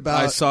saw What's the it about?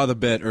 I saw the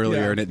bit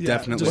earlier, Yeah, and it yeah.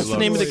 definitely What's What's the looked.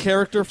 name of the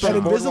character Had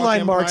from Boardwalk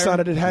Invisalign marks Empire? on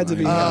it. It had to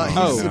be. he's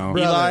Oh, his brother.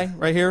 Eli,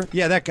 right here.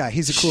 Yeah, that guy.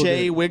 He's a cool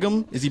Shea dude.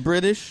 Wiggum. Is he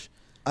British?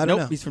 I don't nope,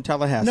 know. he's from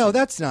Tallahassee. No,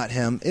 that's not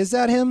him. Is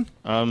that him?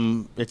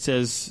 It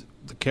says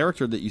the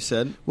character that you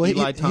said. Well,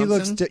 Eli he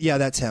Thompson. looks. Yeah,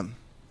 that's him.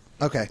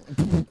 Okay.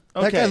 That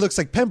Okay. guy looks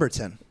like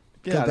Pemberton.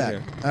 Get Come outta back.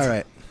 here. All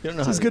right. You don't know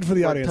This how is to good for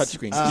the work audience.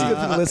 Touchscreen. This is good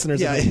for the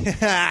listeners.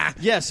 Yeah.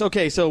 Yes.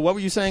 Okay. So what were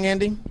you saying,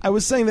 Andy? I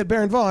was saying that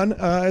Baron Vaughn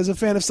is a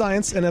fan of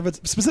science and of a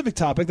specific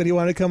topic that he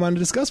wanted to come on to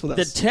discuss with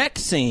The us. tech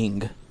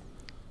sing.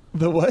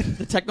 The what?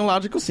 The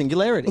technological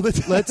singularity.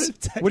 Let's.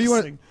 What do you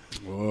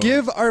want?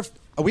 Give our.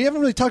 We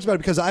haven't really talked about it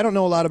because I don't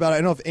know a lot about it. I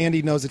don't know if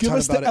Andy knows a Give ton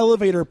us about the it.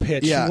 elevator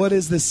pitch. Yeah. What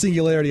is this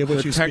singularity of which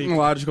The you speak?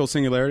 technological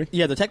singularity.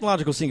 Yeah, the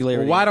technological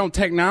singularity. Well, why don't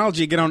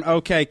technology get on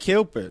OK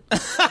Cupid?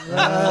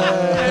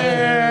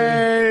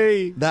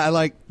 Hey.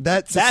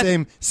 That's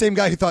the same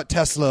guy who thought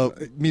Tesla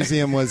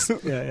Museum was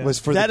yeah. was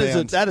for That the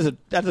is band.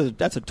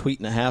 that's a tweet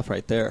and a half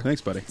right there.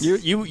 Thanks, buddy.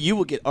 You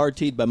will get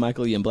RT'd by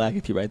Michael Ian Black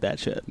if you write that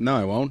shit. No,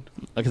 I won't.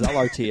 Because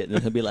I'll RT it and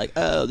he'll be like,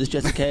 "Oh, this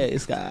Jessica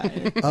Case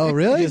guy." Oh, He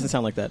really? doesn't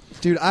sound like that.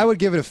 Dude, I would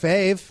give it a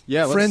fave.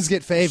 Yeah, let's- Friends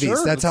get favies.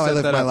 Sure, That's how I let's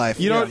live set my that up. life.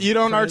 You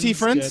don't RT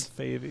friends?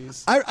 Get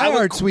favies. I would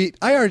R tweet.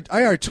 I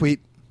R tweet.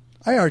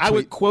 I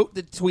would quote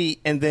the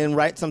tweet and then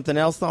write something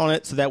else on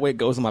it so that way it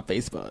goes on my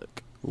Facebook.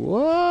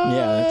 What?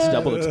 Yeah, it's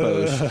double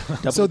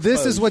exposure. So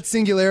this is what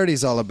singularity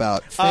is all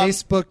about.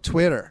 Facebook,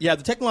 Twitter. Yeah,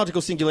 the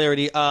technological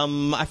singularity.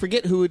 I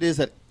forget who it is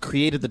that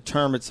created the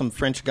term. It's some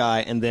French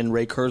guy, and then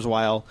Ray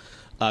Kurzweil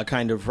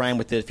kind of ran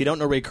with it. If you don't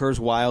know Ray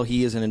Kurzweil,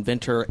 he is an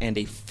inventor and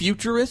a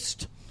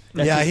futurist.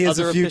 That's Yeah, his he is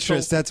a other futurist.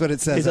 official- That's what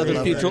it says. His I other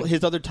love future, that.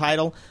 his other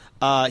title.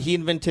 He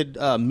invented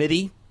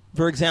MIDI,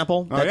 for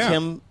example. Oh, That's yeah.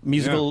 him.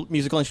 Musical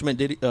instrument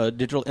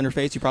digital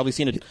interface. You've probably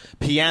seen a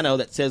piano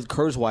that says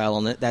Kurzweil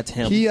on it. That's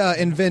him. He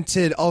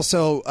invented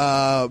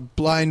also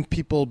blind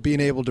people being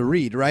able to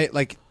read, right?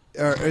 Like,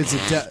 or is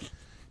it?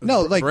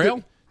 No, like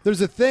Braille?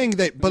 there's a thing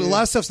that, but a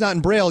lot of stuff's not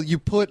in Braille. You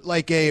put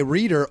like a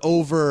reader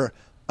over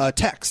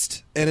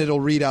text, and it'll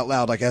read out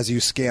loud, like as you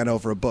scan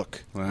over a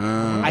book.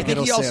 Wow. I think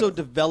It'll he also say-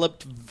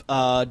 developed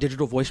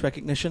digital voice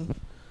recognition.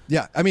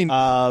 Yeah, I mean,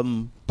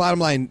 bottom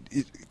line,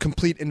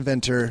 complete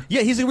inventor.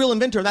 Yeah, he's a real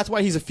inventor, and that's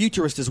why he's a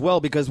futurist as well,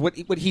 because what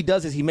he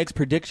does is he makes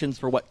predictions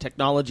for what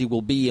technology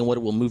will be and what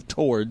it will move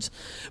towards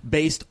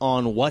based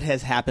on what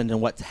has happened and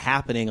what's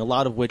happening, a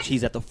lot of which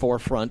he's at the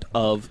forefront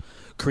of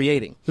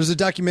creating. There's a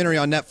documentary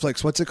on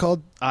Netflix. What's it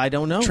called? I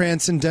don't know.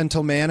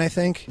 Transcendental Man, I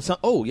think.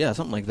 Oh, yeah,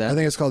 something like that. I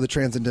think it's called The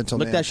Transcendental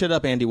Look Man. that shit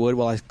up, Andy Wood,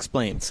 while I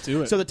explain. Let's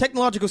do it. So the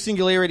technological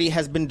singularity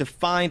has been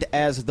defined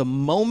as the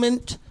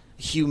moment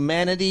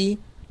humanity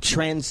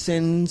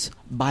transcends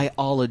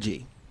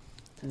biology.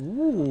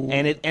 Ooh.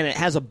 And it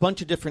has a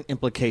bunch of different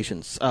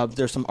implications.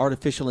 There's some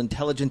artificial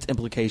intelligence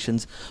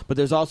implications, but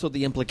there's also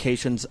the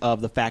implications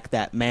of the fact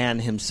that man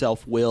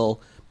himself will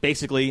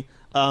basically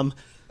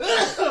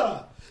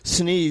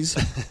sneeze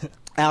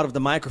out of the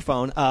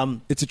microphone.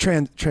 It's a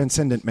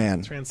transcendent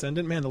man.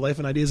 Transcendent Man, the life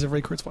and ideas of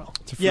Ray Kurzweil.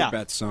 It's a Fruit Yeah.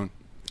 Bats song.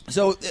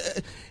 So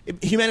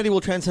humanity will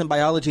transcend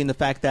biology in the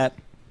fact that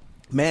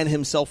man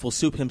himself will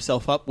soup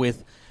himself up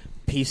with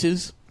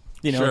pieces,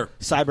 Sure.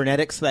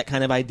 cybernetics, that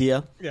kind of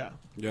idea. Yeah.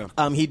 Yeah.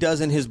 He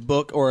does in his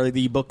book, or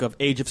the book of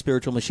Age of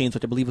Spiritual Machines,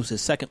 which I believe was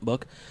his second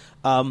book,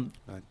 That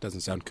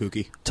doesn't sound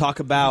kooky. talk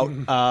about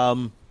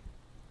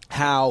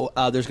how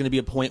there's going to be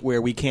a point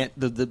where we can't,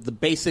 the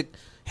basic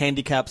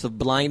handicaps of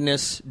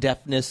blindness,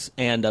 deafness,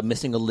 and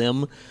missing a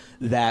limb,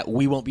 that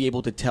we won't be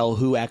able to tell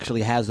who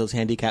actually has those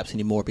handicaps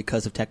anymore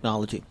because of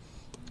technology.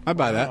 I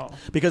buy that. Wow.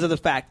 Because of the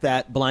fact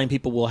that blind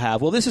people will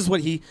have. Well, this is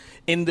what he,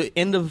 in the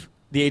end of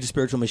the Age of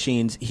Spiritual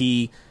Machines,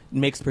 he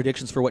makes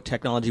predictions for what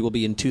technology will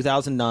be in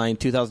 2009,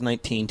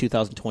 2019,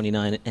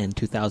 2029, and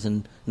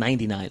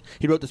 2099.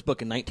 He wrote this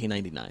book in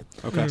 1999.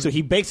 Okay. So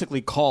he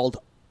basically called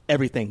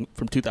everything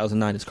from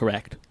 2009 is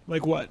correct.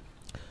 Like what?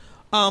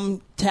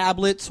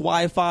 Tablets,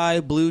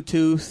 Wi-Fi,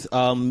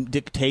 Bluetooth,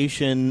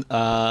 dictation,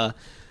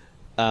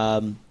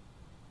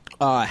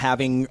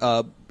 having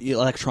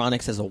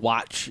electronics as a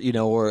watch,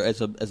 or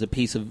as a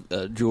piece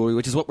of jewelry,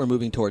 which is what we're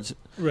moving towards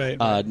Right.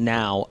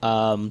 now.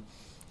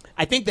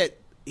 I think that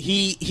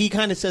he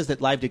kind of says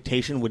that live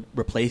dictation would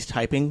replace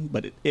typing,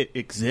 but it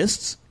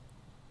exists,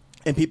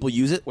 and people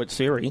use it with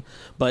Siri,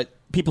 but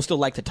people still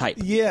like to type.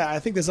 Yeah, I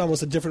think there's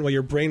almost a different way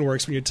your brain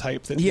works when you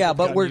type. Than Yeah,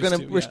 people but have gotten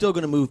used to. we're still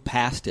gonna move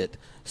past it.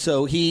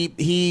 So he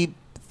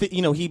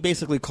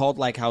basically called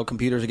like how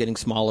computers are getting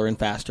smaller and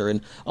faster, and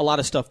a lot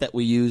of stuff that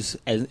we use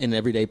in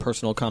everyday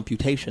personal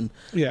computation.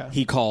 Yeah.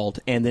 He called,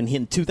 and then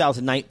in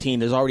 2019,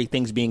 there's already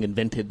things being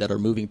invented that are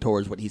moving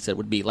towards what he said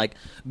would be like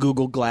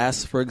Google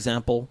Glass, for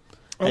example.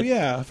 Oh, And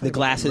yeah, I've heard the about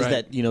glasses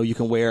that. that you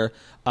can wear,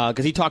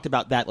 because he talked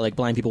about that, like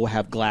blind people will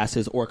have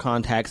glasses or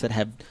contacts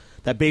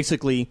that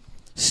basically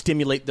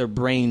stimulate their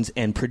brains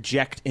and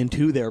project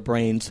into their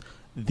brains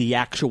the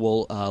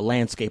actual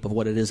landscape of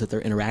what it is that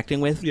they're interacting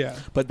with. Yeah.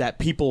 But that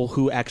people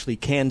who actually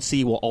can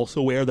see will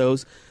also wear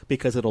those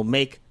because it'll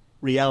make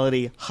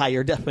reality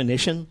higher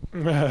definition.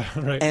 Right.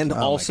 And Oh,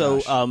 my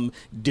also gosh.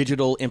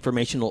 digital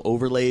informational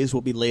overlays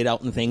will be laid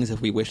out in things if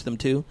we wish them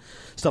to.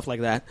 Stuff like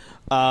that.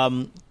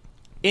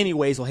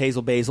 Anyways,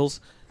 Hazel Bazels,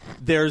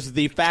 there's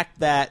the fact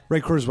that Ray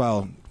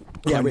Kurzweil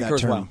coined Ray that Kurzweil.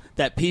 term.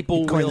 That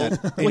people coined will.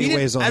 that. Well, he didn't-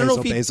 Hazel I don't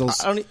know Hazel if he-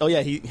 Bazels. I don't, oh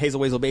yeah,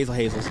 Hazel Hazel Basil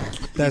Hazels.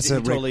 That's He a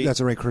Ray- that's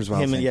a Ray Kurzweil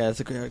him, thing. Yeah, it's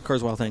a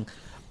Kurzweil thing.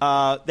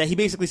 That he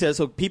basically says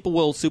so people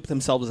will soup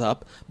themselves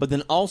up, but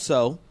then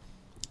also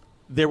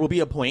there will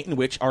be a point in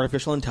which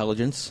artificial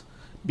intelligence,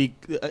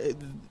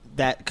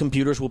 that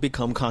computers will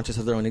become conscious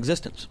of their own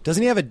existence.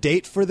 Doesn't he have a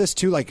date for this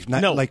too? Like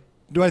No. like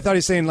I thought he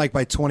was saying like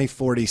by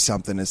 2040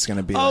 something it's going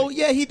to be. Oh like,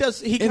 yeah, he does.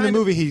 He in the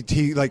movie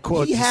he like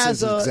quotes. he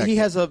has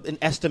executive. an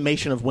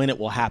estimation of when it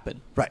will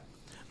happen. Right.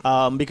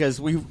 Because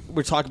we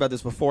were talking about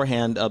this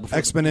beforehand. Before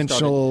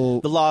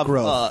Exponential the law of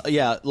growth.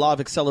 law of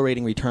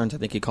accelerating returns. I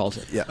think he calls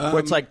it. Yeah. Where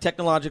it's like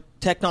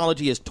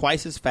technology is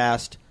twice as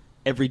fast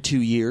every 2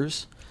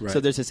 years. Right. So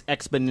there's this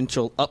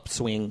exponential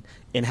upswing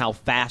in how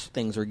fast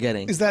things are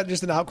getting. Is that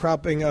just an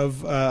outcropping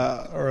of,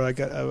 or like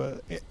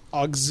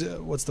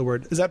what's the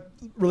word? Is that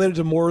related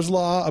to Moore's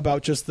law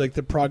about just like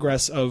the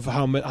progress of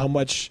how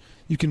much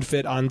you can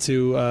fit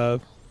onto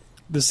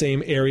the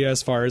same area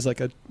as far as like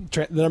the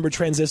number of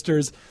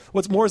transistors?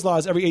 What's Moore's law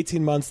is every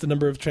 18 months the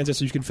number of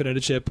transistors you can fit in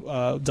a chip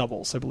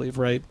doubles, I believe,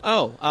 right?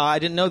 Oh, I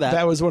didn't know that.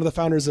 That was one of the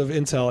founders of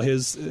Intel,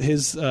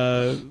 his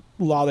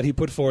law that he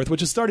put forth,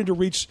 which is starting to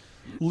reach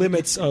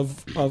limits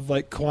of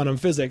like quantum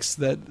physics,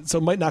 so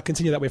it might not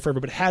continue that way forever,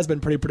 but it has been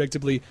pretty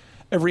predictably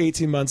every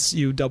 18 months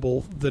you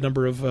double the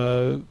number of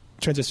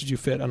transistors you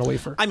fit on a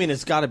wafer. I mean,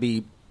 it's got to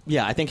be.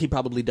 Yeah, I think he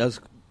probably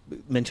does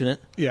mention it.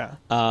 Yeah,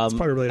 it's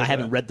probably related I to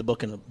haven't that. read the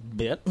book in a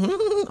bit,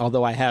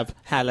 although I have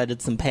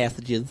highlighted some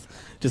passages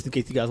just in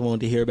case you guys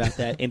wanted to hear about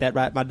that. Ain't that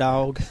right, my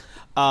dog?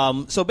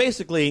 So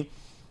basically,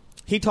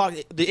 he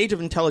talked. The Age of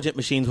Intelligent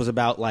Machines was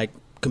about like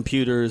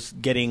computers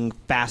getting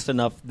fast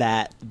enough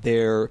that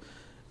their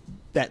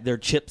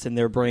chips in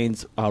their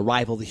brains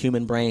rival the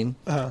human brain.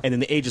 And then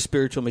the Age of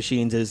Spiritual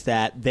Machines is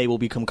that they will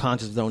become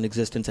conscious of their own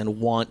existence and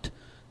want.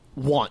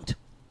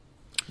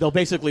 They'll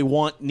basically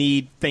want,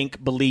 need,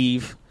 think,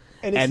 believe,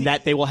 and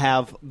that they will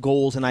have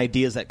goals and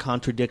ideas that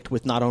contradict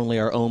with not only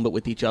our own but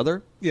with each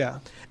other. Yeah.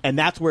 And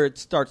that's where it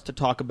starts to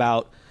talk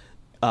about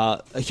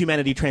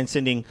humanity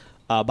transcending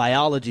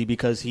biology,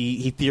 because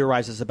he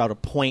theorizes about a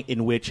point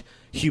in which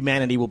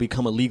humanity will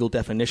become a legal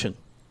definition.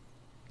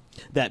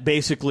 That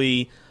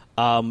basically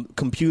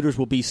computers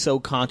will be so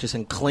conscious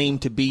and claim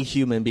to be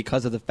human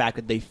because of the fact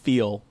that they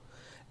feel,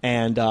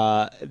 and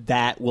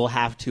that will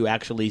have to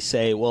actually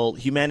say, well,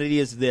 humanity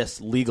is this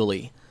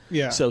legally.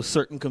 Yeah. So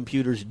certain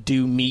computers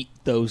do meet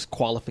those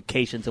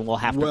qualifications, and we'll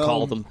have to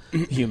call them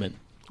human.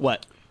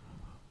 What?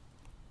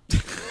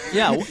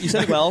 Yeah, you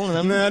said it well,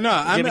 and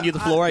I'm giving you the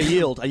floor. I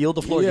yield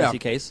the floor, Yeah. Jesse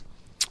Case.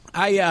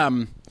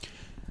 I'm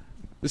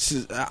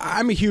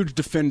a huge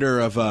defender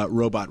of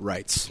robot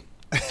rights.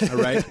 All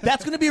right.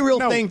 That's going to be a real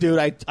thing, dude.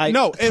 I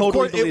no, totally of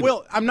course believe it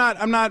will. I'm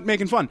not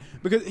making fun,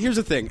 because here's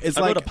the thing. It's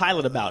I like wrote a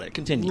pilot about it.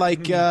 Continue.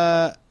 like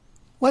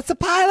What's the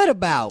pilot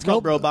about? it's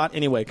called Robot.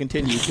 Anyway,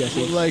 continue,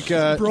 Jesse.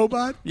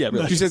 Robot? Yeah,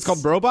 Did you say it's called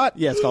Brobot?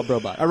 Yeah, it's called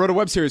Robot. I wrote a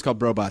web series called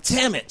Brobots.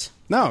 Damn it.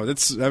 No,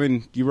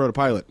 you wrote a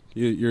pilot.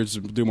 Yours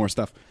do more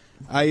stuff.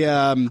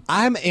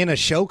 I'm in a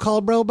show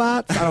called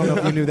Robots. I don't know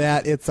if you knew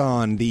that. It's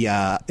on the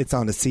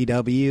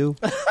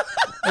CW.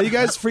 Are you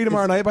guys free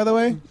tomorrow night, by the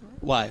way?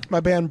 Why?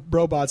 My band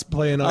Brobot's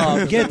playing.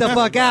 Get the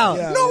fuck out.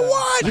 Yeah. No,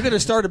 what? You're going to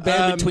start a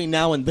band between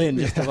now and then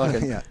just to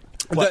fucking... Yeah.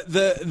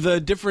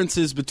 The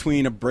differences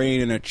between a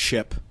brain and a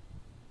chip,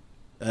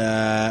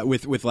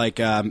 with like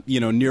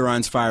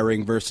neurons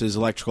firing versus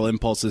electrical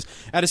impulses.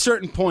 At a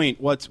certain point,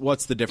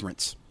 what's the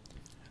difference?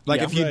 Like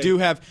Yeah. if you Right. do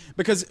have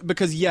because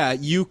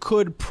you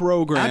could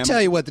program. I'll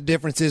tell you what the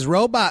difference is.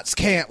 Robots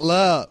can't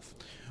love.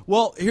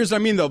 Well, here's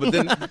what I mean though. But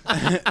then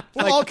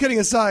Well, all kidding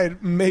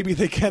aside, maybe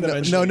they can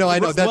eventually. No, I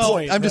know. That's the That's.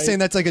 point, I'm just right? saying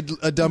that's like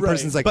a dumb Right.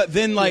 person's like. But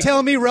then, like-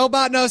 tell me,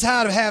 robot knows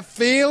how to have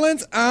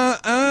feelings.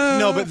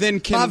 No, but then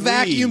can my we?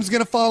 vacuum's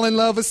gonna fall in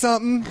love with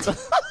something.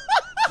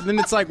 then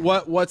it's like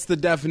what's the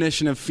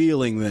definition of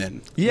feeling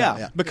then?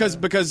 Yeah.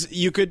 Because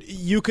you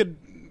could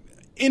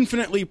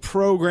infinitely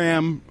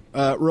program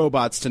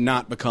robots to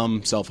not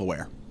become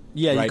self-aware.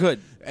 Yeah, you right?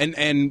 could. And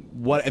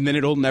then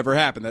it'll never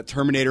happen. That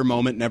Terminator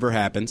moment never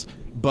happens.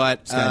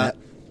 But Skynet.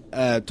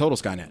 Total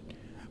Skynet.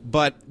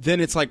 But then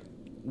it's like,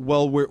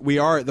 well, we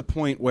are at the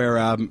point where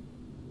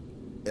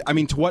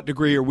to what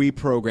degree are we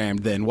programmed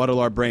then? What will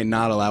our brain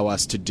not allow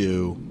us to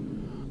do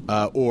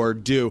or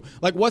do?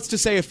 Like, what's to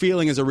say a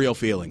feeling is a real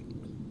feeling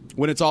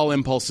when it's all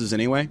impulses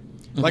anyway?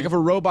 Like if a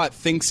robot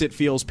thinks it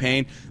feels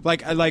pain,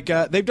 like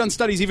they've done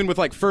studies even with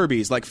like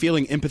Furbies, like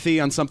feeling empathy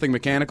on something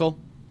mechanical,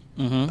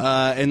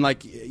 and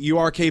like you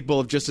are capable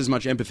of just as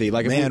much empathy.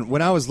 Like Man,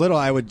 when I was little,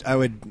 I would.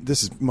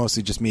 This is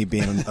mostly just me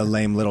being a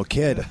lame little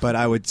kid, but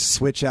I would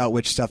switch out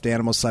which stuffed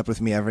animal slept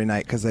with me every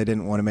night because I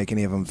didn't want to make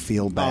any of them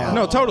feel bad.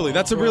 no, totally.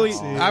 That's a really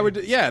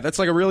that's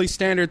like a really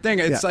standard thing.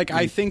 It's Yeah. like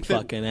I think that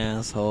Fucking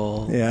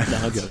asshole. Yeah. No,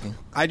 I'm joking.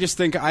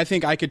 I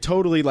think I could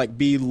totally like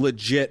be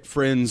legit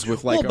friends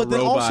with like but a then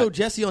robot. also,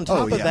 Jesse, on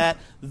top of that,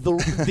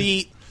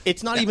 the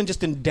it's not even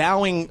just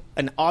endowing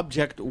an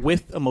object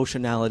with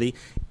emotionality.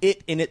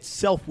 It in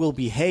itself will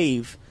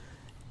behave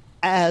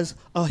as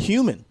a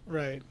human.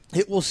 Right.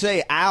 It will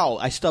say, ow,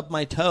 I stubbed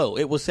my toe.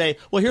 It will say,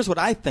 well, here's what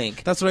I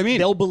think. That's what I mean.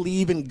 They'll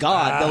believe in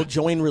God. They'll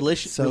join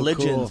religions.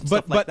 cool. Stuff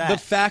But like that. the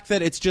fact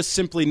that it's just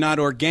simply not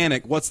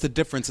organic, what's the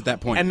difference at that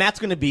point? And that's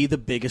going to be the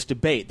biggest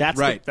debate. That's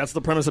Right. that's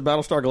the premise of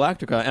Battlestar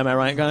Galactica. Am I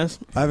right, guys?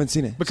 I haven't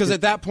seen it. because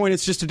at that point,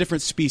 it's just a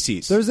different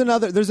species. There's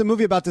a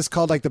movie about this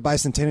called like The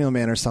Bicentennial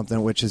Man or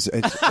something, which is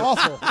it's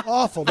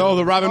Awful. Oh,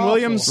 the Robin Awful.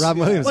 Williams? Rob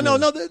Williams. Well,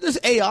 no, movie. there's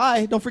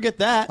AI. Don't forget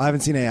that. I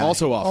haven't seen AI.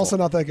 also awful. Also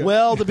not that good.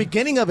 Well, the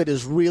beginning of it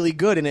is really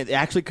good, and it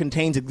actually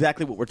contains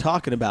exactly what we're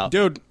talking about.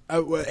 Dude,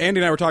 Andy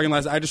and I were talking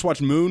last. I just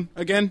watched Moon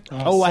again.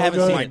 Oh, I so haven't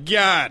good. seen Oh my it.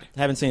 God,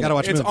 Haven't seen Gotta it.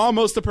 watch it's Moon.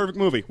 almost the perfect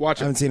movie. Watch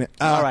I haven't it. seen it.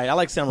 All right, I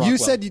like Sam Rockwell. You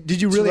said,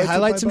 did you really Directed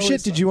highlight by some Bowie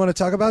shit? Did you want to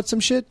talk about some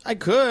shit? I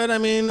could. I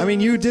mean,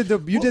 You did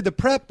the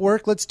prep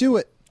work. Let's do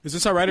it. Is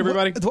this all right,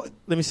 everybody?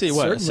 Let me see.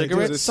 What? Certainly.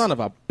 Cigarettes? This- Son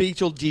of a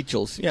beechel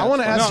jeechels. Yeah, I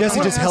want it's to fine. ask Jesse I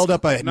wanna just ask- held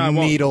up a No, I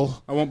won't.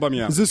 needle. I won't bum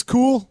you out. Is this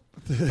cool?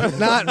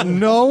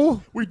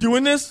 No. We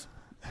doing this?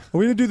 Are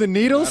we gonna do the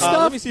needle Let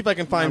stuff? me see if I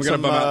can I'm find gonna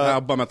some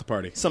I'll bum out the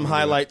party. some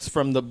highlights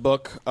from the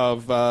book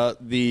of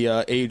the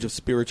Age of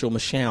Spiritual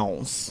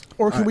Machines.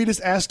 Or can we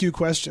just ask you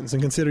questions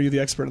and consider you the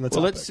expert on the topic?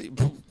 Well, let's see.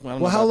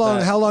 Well,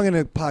 how long in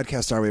a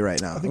podcast are we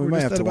right now? I think we we're might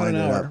just have at to about wind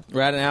an it hour. up.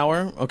 We're at an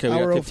hour? Okay, we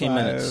Hour got 15 05.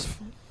 minutes.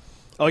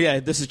 Oh,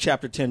 yeah, this is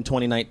Chapter 10,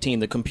 2019.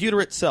 The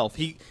computer itself,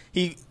 he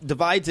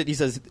divides it, he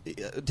says,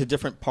 to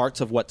different parts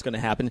of what's going to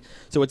happen.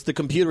 So it's the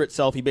computer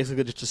itself. He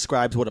basically just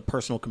describes what a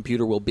personal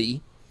computer will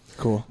be.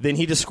 Cool. Then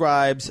he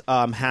describes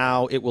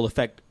how it will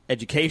affect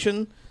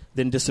education,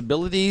 then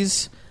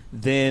disabilities,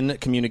 then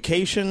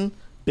communication,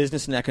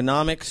 business and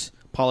economics,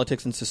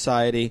 politics and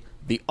society,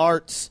 the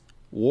arts,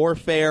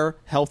 warfare,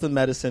 health and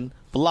medicine,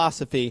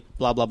 philosophy,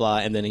 blah, blah, blah.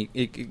 And then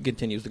he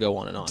continues to go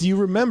on and on. Do you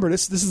remember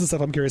this? This is the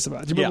stuff I'm curious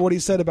about. Do you remember Yeah. what he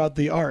said about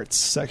the arts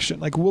section?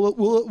 Like,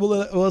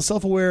 will a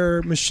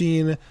self-aware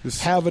machine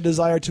have a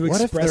desire to What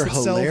if express they're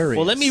itself? hilarious?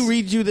 Well, let me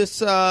read you this.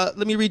 We're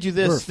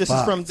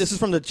This is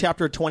from the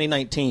chapter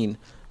 2019,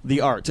 the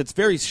arts. It's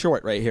very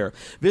short right here.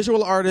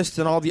 Visual artists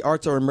and all the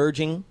arts are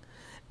emerging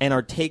and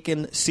are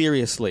taken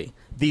seriously.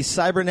 These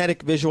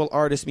cybernetic visual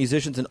artists,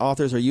 musicians, and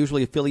authors are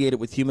usually affiliated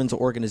with humans or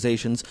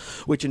organizations,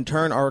 which in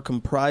turn are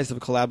comprised of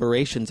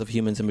collaborations of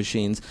humans and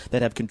machines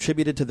that have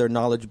contributed to their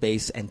knowledge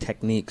base and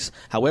techniques.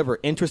 However,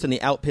 interest in the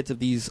outputs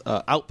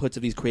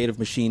of these creative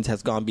machines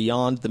has gone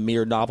beyond the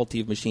mere novelty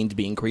of machines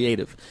being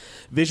creative.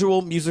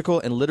 Visual,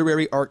 musical, and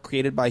literary art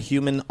created by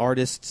human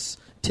artists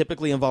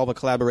typically involve a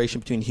collaboration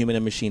between human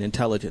and machine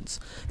intelligence.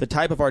 The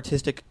type of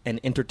artistic and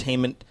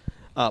entertainment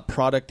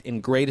product in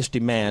greatest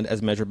demand,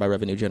 as measured by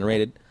revenue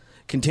generated,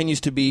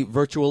 continues to be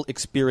virtual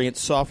experience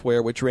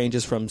software, which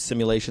ranges from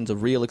simulations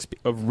of real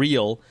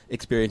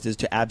experiences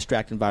to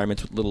abstract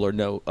environments with little or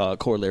no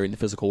corollary in the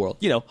physical world.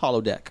 You know,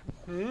 holodeck.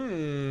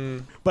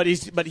 But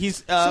he's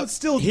it's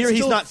still- here. it's He's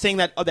still- not saying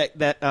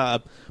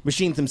that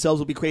machines themselves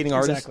will be creating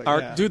Exactly,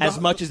 art yeah. Dude, as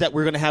much as that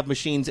we're going to have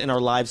machines in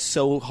our lives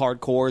so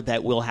hardcore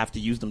that we'll have to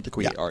use them to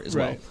create art as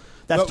well. Right.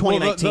 That's Well,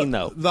 2019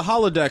 though. The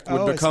holodeck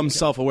would Oh, I become see.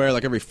 self-aware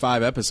like every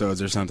 5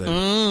 episodes or something.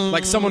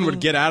 Like someone would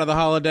get out of the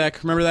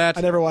holodeck. Remember that?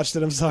 I never watched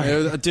it. I'm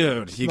sorry.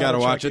 Dude, you Not got to a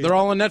watch Chucky. it. They're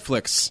all on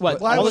Netflix.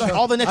 What? Why All would the, I-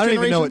 all the next I don't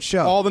generation? even know what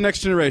show. All the next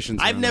generations.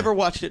 I've are on never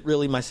watched it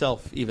really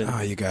myself. Even. there.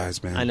 Oh, you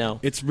guys, man. I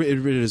know. It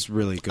is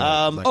really good.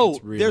 Like,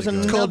 it's really there's good.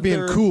 another. called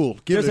being cool.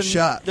 Give it there's a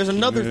shot. There's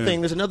another thing.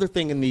 There's another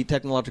thing in the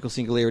technological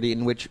singularity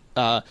in which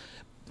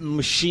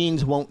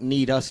machines won't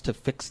need us to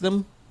fix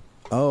them.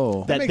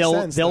 Oh. That makes they'll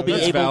sense, they'll though. be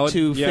That's able valid.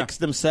 to Yeah. fix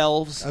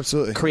themselves.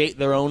 Absolutely. Create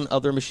their own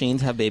other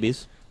machines. Have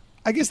babies.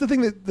 I guess the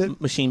thing that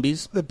Machine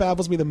bees. that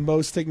baffles me the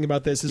most thinking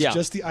about this is Yeah.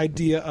 just the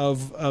idea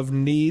of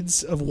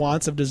needs, of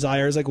wants, of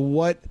desires. Like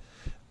what?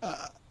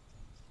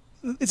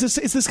 It's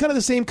this kind of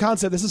the same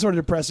concept. This is sort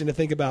of depressing to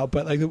think about,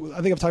 but like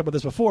I think I've talked about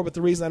this before. But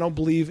the reason I don't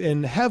believe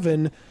in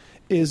heaven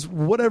is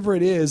whatever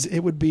it is, it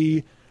would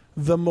be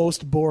the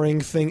most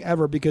boring thing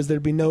ever because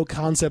there'd be no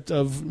concept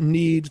of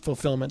need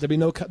fulfillment.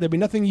 There'd be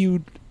nothing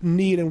you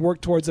need and work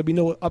towards. There'd be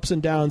no ups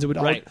and downs. It would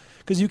Right.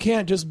 because you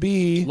can't just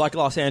be Like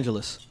Los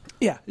Angeles.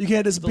 you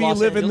can't just The be Los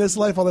living Angeles- this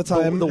life all the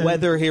time. The and-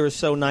 weather here is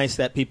so nice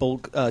that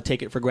people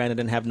take it for granted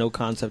and have no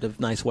concept of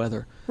nice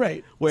weather.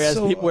 right? Whereas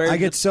So, people, where I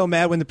get so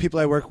mad when the people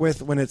I work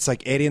with, when it's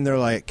like 80 and they're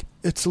like,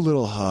 it's a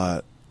little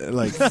hot.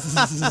 Like,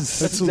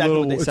 it's exactly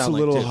what they it's a sound like,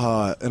 little too.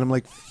 hot. And I'm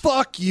like,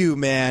 fuck you,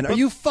 man. Are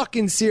you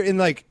fucking serious? And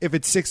like, if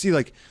it's 60,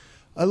 like,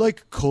 I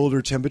like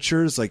colder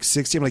temperatures, like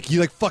 60. I'm like, you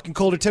like fucking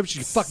colder temperatures?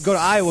 You fucking go to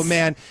Iowa,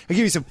 man. I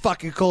give you some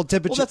fucking cold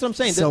temperatures. well, that's what I'm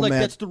saying. So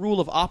That's the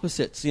rule of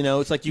opposites. You know,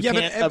 it's like you Yeah, but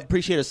can't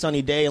appreciate a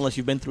sunny day unless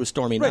you've been through a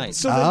stormy Right, night.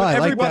 so Ah, then- I like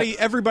everybody, that.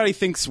 everybody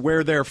thinks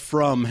where they're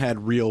from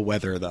had real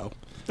weather, though.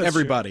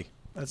 Everybody.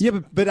 Yeah,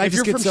 but I If just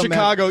you're get from so mad.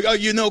 Chicago, oh,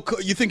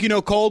 you think you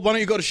know cold? Why don't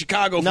you go to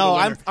Chicago? For No, the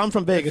I'm winter? I'm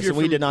from Vegas, you're and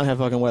we from- did not have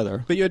fucking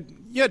weather. But you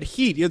had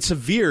heat. You had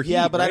severe heat.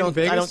 Yeah, but right, I in don't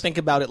Vegas? think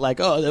about it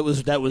like, oh, that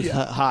was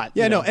hot.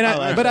 Yeah, you no, know? and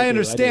Oh, but I do,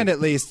 understand do. at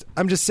least.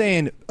 I'm just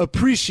saying,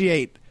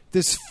 appreciate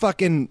this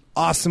fucking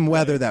awesome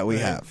weather that we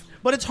have.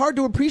 But it's hard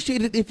to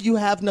appreciate it if you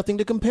have nothing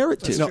to compare it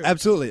to. No,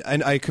 absolutely.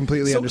 And I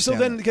completely So understand.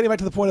 then, that. getting back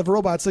to the point of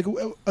robots, like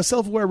a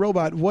self-aware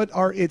robot, what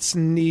are its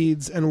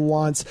needs and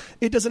wants?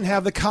 It doesn't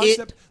have the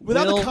concept.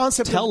 Without will the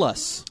concept, tell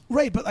us.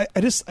 Right, but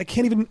I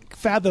can't even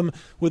fathom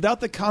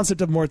without the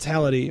concept of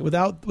mortality,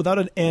 without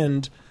an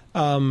end.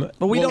 But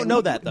we don't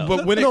know that, though.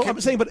 But when No, it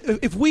I'm saying, but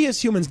if we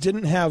as humans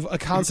didn't have a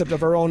concept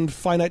of our own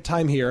finite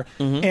time here,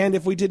 and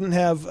if we didn't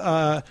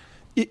have,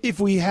 if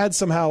we had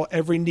somehow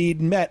every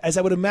need met, as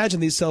I would imagine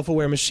these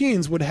self-aware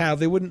machines would have,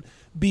 they wouldn't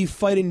be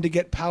fighting to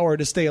get power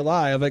to stay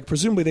alive. Like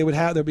presumably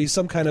there'd be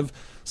some kind of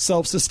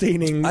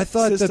self-sustaining I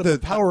thought that system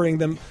powering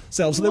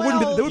themselves. So they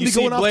wouldn't Well, be You see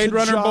going off Blade to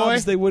Runner,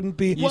 jobs. boy? They wouldn't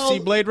be. You see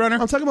Blade Runner?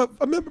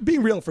 I'm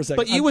being real for a second.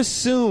 But you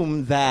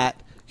assume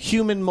that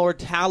human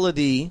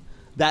mortality,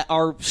 that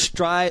our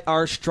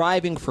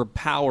striving for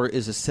power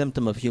is a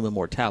symptom of human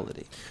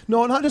mortality.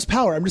 No, not just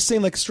power. I'm just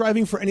saying, like,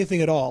 striving for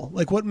anything at all.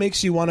 Like, what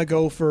makes you want to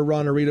go for a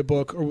run or read a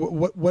book or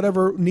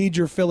whatever need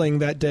you're filling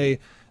that day.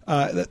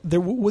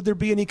 Would there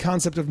be any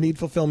concept of need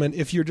fulfillment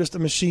if you're just a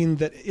machine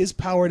that is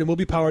powered and will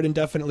be powered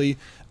indefinitely,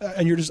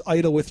 and you're just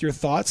idle with your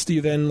thoughts? Do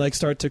you then like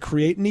start to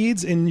create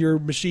needs in your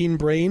machine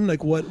brain?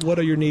 Like, what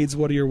are your needs?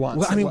 What are your wants?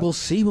 Well, I Like, mean, what- we'll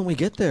see when we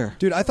get there.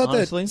 Dude, I thought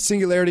honestly. that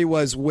singularity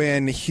was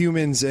when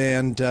humans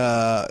and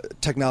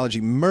technology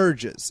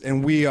merges,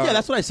 and we are. Yeah,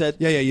 that's what I said.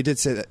 Yeah, you did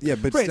say that. Yeah,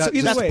 but right. it's So not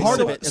either just way, part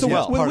so, of it as so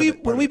well. when Part we of it,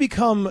 part when of we it.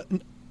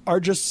 become our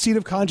just seed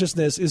of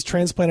consciousness is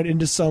transplanted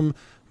into some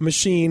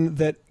machine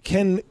that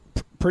can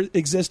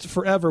exist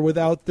forever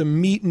without the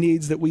meat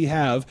needs that we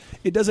have.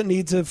 It doesn't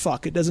need to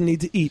fuck. It doesn't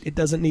need to eat. It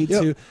doesn't need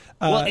to.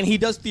 Well, and he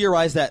does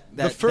theorize that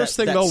the first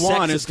thing they'll sex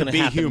want is to gonna be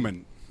happen.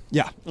 human.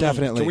 Yeah,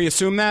 definitely. Can we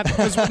assume that?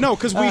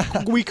 Because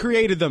we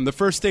created them. The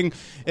first thing,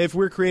 if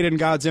we're created in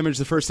God's image,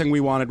 the first thing we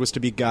wanted was to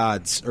be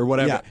gods or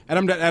whatever. Yeah.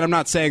 And I'm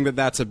not saying that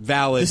that's a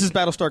valid, This is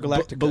Battlestar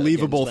Galactica.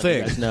 believable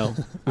again, just thing. letting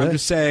you guys know. I'm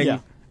just saying. Yeah.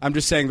 I'm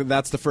just saying that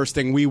that's the first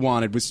thing we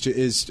wanted was to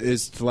is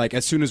to like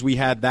as soon as we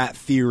had that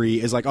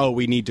theory is like, oh,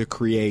 we need to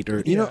create,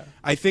 or You know-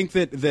 I think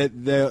that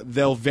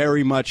they'll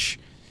very much.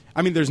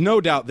 I mean, there's no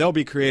doubt they'll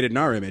be created in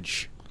our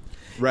image,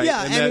 right?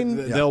 Yeah, and I that-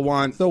 mean- they'll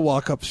want. They'll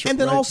walk up straight.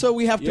 And then right? also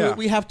we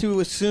have to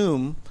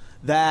assume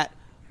that.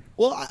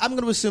 Well, I'm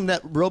going to assume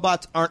that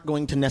robots aren't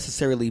going to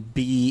necessarily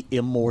be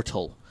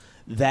immortal.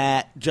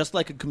 That just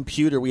like a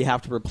computer, we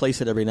have to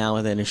replace it every now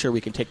and then, and sure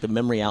we can take the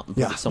memory out and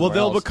put Yeah. it somewhere Well,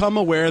 they'll else. become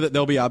aware that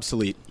they'll be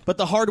obsolete. But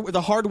the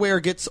hardware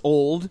gets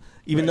old,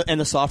 and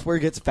the software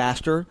gets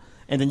faster,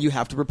 and then you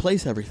have to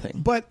replace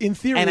everything. But in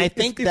theory, And I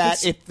think that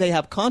it's- if they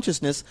have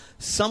consciousness,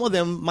 some of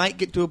them might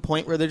get to a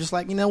point where they're just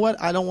like, you know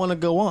what, I don't want to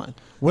go on.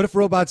 What if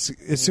robots,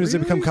 as soon as they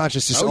become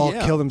conscious, just Oh, all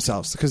yeah. kill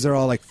themselves because they're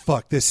all like,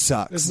 "Fuck, this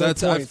sucks." This is- No I've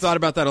points. thought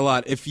about that a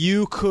lot. If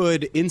you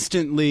could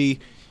instantly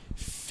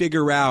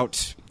figure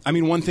out, I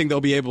mean, one thing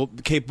they'll be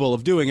capable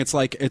of doing. It's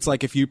like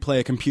if you play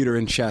a computer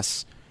in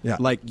chess. Yeah.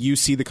 Like you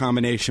see the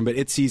combination, but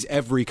it sees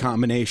every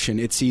combination.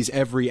 It sees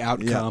every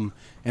outcome,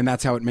 and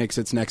that's how it makes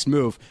its next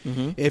move.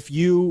 If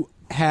you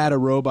had a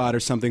robot or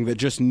something that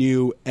just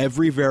knew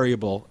every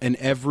variable and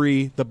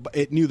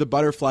it knew the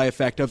butterfly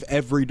effect of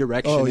every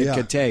direction Oh, it yeah.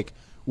 could take,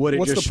 would it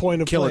What's just the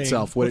point of kill playing?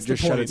 itself? Would What's it the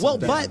just shut point?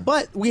 itself Well, down?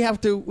 but we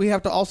have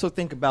to also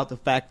think about the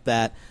fact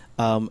that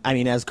I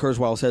mean, as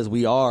Kurzweil says,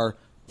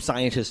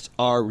 scientists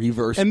are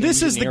reverse. And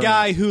this is the engineering.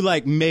 guy who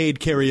like made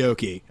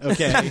karaoke.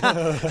 Okay,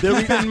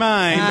 keep in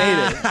mind.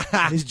 Made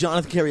it. He's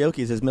Jonathan Karaoke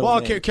is his middle Well,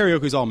 name.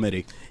 karaoke's all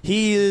MIDI.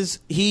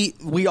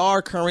 We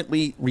are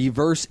currently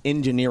reverse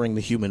engineering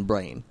the human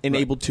brain and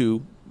able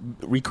to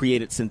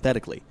recreate it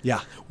synthetically.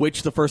 Yeah.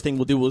 Which the first thing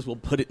we'll do is we'll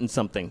put it in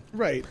something.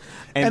 Right,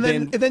 And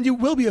then you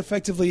will be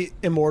effectively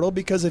immortal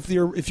because if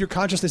your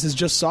consciousness is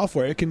just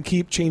software, it can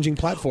keep changing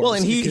platforms. Well,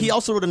 and It can- he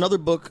also wrote another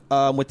book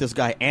with this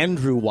guy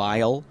Andrew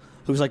Weil,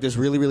 who's like this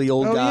really really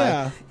old Oh, guy.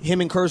 yeah.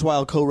 Him and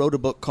Kurzweil co-wrote a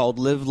book called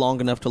 "Live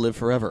Long Enough to Live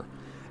Forever,"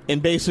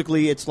 and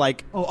basically it's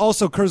like Oh,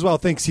 also, Kurzweil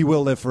thinks he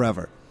will live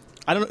forever.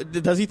 I don't.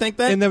 Does he think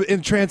that?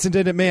 In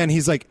Transcendent Man,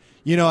 he's like,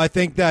 I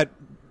think that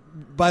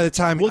by the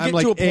time We'll I'm get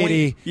like to a point-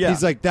 80, yeah.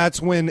 he's like,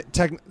 that's when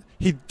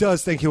he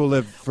does think he will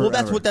live forever.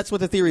 Well, that's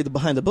what the theory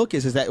behind the book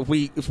is that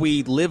if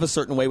we live a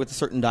certain way with a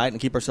certain diet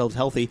and keep ourselves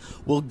healthy,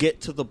 we'll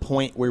get to the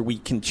point where we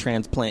can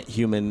transplant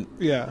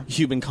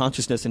human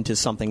consciousness into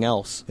something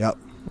else. Yep.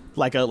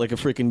 Like a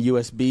freaking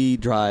USB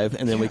drive,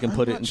 and then we can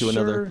put it I'm into not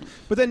another. sure.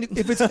 But then,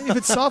 if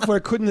it's software,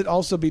 couldn't it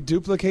also be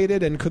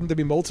duplicated? And couldn't there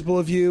be multiple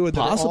of you? And that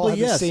all Possibly, have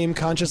yes. the same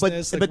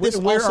consciousness. But Like, this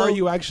where also, are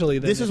you actually?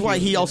 Then, This is if why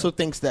you- he you also know?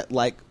 thinks that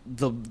like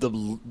the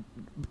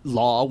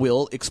law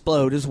will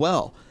explode as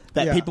well.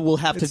 That Yeah. people will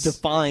have to It's-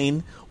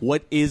 define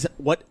what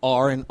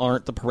are and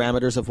aren't the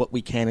parameters of what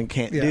we can and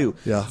can't Yeah. do.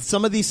 Yeah.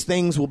 Some of these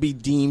things will be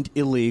deemed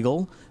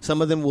illegal.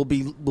 Some of them will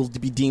be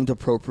deemed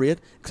appropriate,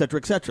 et cetera,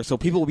 et cetera. So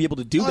people will be able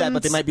to do that,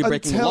 but they might be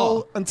breaking the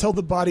law. Until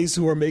the bodies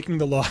who are making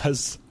the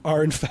laws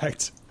are in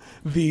fact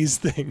these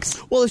things.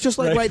 Well, it's just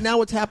like Right. right now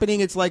what's happening,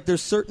 it's like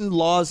there's certain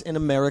laws in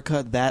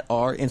America that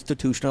are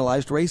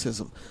institutionalized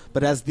racism.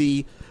 But as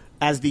the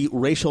as the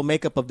racial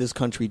makeup of this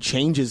country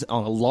changes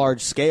on a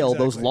large scale,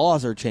 those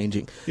laws are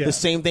changing. Yeah. The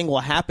same thing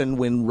will happen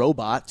when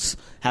robots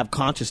have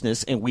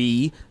consciousness and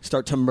we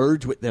start to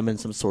merge with them in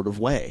some sort of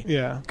way.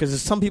 Yeah. Because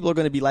some people are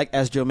going to be like,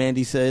 as Joe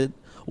Mandy said,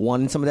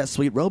 wanting some of that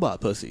sweet robot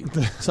pussy.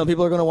 Some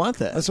people are going to want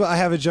that. That's what I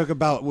have a joke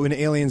about. When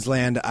aliens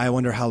land, I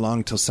wonder how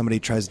long till somebody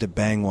tries to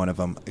bang one of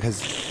them,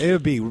 because it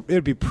would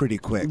be pretty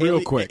quick.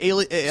 Real quick. Super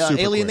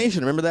Alien quick.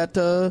 Nation. Remember that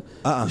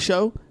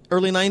show?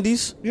 Early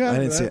 90s? Yeah, I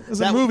didn't see it. It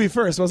was a movie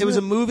first, wasn't it? It was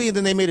a movie, and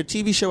then they made a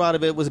TV show out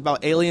of it. It was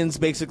about aliens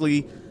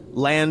basically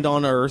land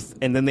on Earth,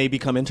 and then they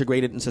become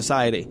integrated in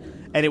society.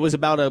 And it was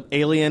about an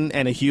alien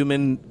and a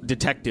human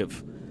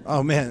detective.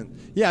 Oh man,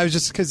 yeah. It was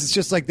just because it's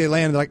just like they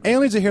land. They're like,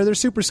 aliens are here. They're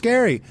super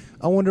scary.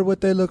 I wonder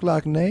what they look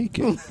like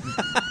naked.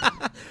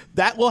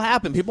 That will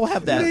happen. People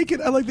have that.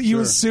 Naked. I like that you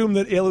assume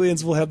that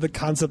aliens will have the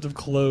concept of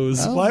clothes.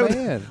 Oh,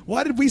 man.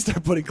 Why did we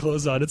start putting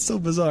clothes on? It's so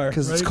bizarre.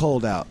 Because it's right?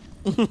 cold out.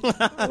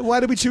 Why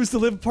did we choose to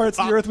live parts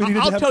of the earth we needed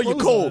to I'll have tell you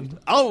clothes cold. on?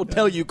 I'll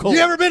tell you cold.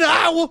 You ever been to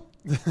Iowa? All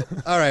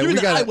right, You're we in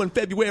the got Iowa in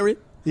February.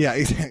 Yeah,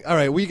 exactly. All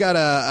right, we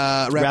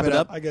gotta wrap it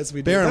up. I guess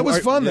we did. Baron, That was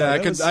fun, though. Yeah,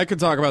 That was- I could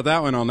talk about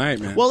that one all night,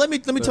 man. Well, let me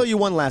tell you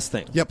one last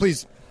thing. Yeah,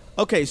 please.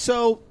 Okay,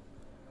 so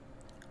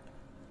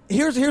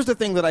here's the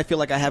thing that I feel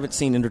like I haven't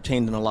seen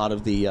entertained in a lot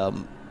of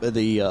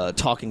the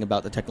talking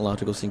about the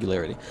technological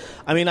singularity.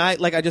 I mean,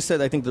 like I just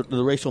said, I think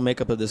the racial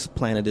makeup of this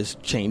planet is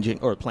changing,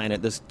 or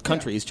this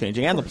country is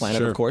changing, and the planet,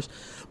 Sure. of course.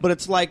 But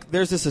it's like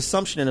there's this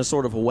assumption in a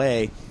sort of a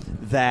way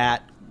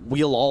that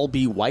we'll all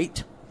be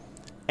white,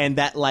 and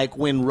that like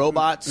when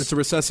robots, it's a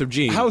recessive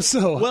gene. How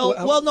so?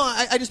 well, no,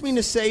 I just mean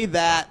to say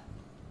that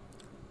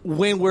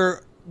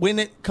when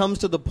it comes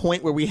to the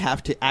point where we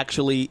have to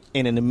actually,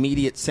 in an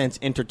immediate sense,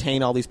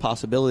 entertain all these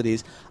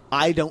possibilities,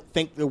 I don't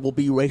think there will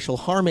be racial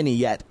harmony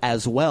yet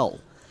as well.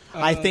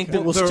 I think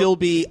there will still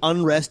be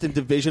unrest and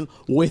division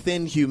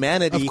within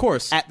humanity, Of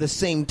course. at the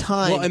same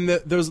time. Well, and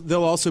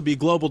there'll also be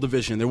global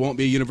division. There won't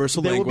be a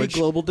universal There will be language.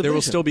 global There will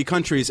division. still be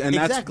countries, and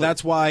Exactly.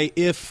 that's why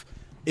if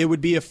it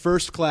would be a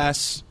first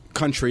class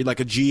country, like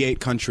a G8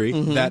 country,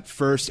 that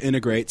first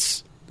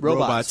integrates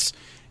robots,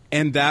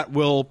 and that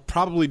will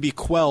probably be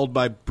quelled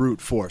by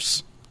brute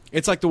force.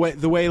 It's like the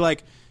way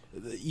like,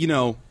 you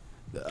know.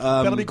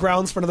 That'll be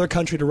grounds for another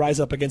country to rise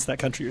up against that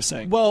country, you're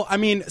saying. Well, I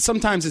mean,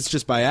 sometimes it's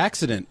just by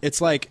accident.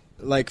 It's like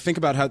think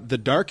about how the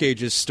Dark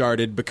Ages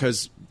started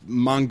because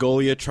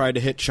Mongolia tried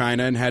to hit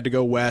China and had to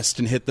go west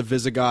and hit the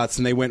Visigoths,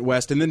 and they went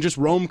west, and then just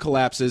Rome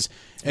collapses,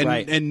 and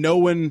Right. and no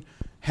one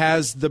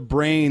has the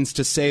brains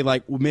to say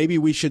like, well, maybe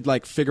we should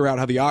like figure out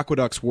how the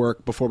aqueducts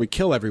work before we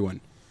kill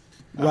everyone.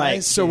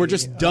 right. So we're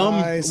just dumb.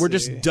 I We're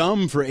just see.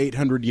 dumb for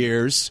 800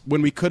 years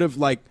when we could have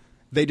like.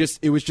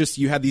 It was just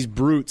you had these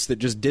brutes that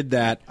just did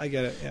that. I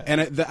get it, yeah.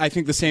 And I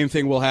think the same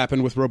thing will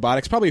happen with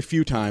robotics, probably a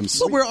few times.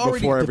 But we're already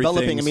before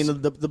developing. I mean,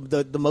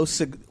 everything's- the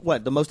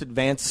most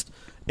advanced.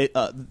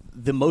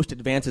 The most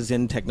advances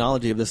in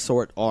technology of this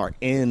sort are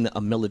in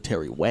a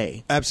military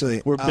way.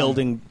 Absolutely. We're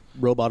building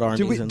robot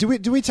armies. Do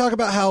we talk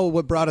about how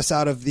what brought us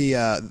out of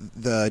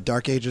the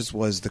Dark Ages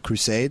was the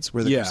Crusades?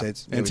 Were the Yeah,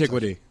 Crusades?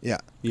 antiquity. Yeah.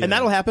 Yeah. And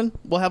that'll happen.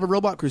 We'll have a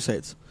robot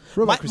crusades.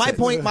 Robot my crusades.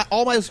 point.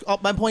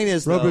 My point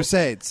is though,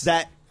 Crusades.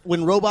 that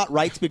when robot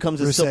rights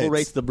becomes a civil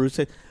Crusades.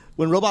 rights,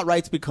 when robot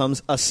rights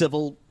becomes a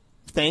civil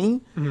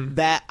thing,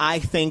 that I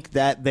think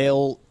that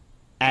they'll,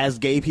 as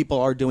gay people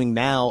are doing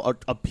now, are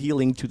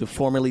appealing to the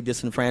formerly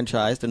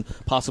disenfranchised and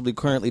possibly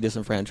currently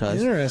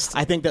disenfranchised. Interesting.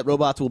 I think that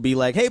robots will be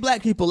like, "Hey,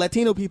 black people,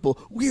 Latino people,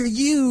 we're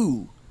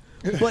you."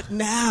 But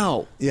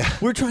now, Yeah.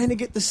 we're trying to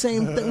get the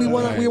same thing. We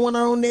want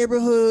our own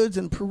neighborhoods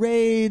and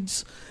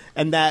parades,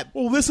 and that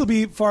Well, this will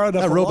be far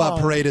enough That robot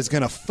along. parade is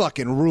gonna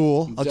fucking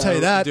rule. I'll tell you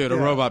that. dude. A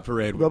robot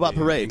parade. would robot be-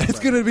 parade. It's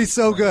gonna be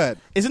so good.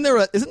 Isn't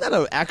that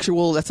a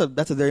actual? That's a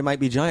There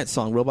Might Be Giants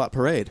song, Robot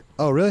Parade.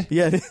 Oh, really?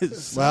 Yeah, it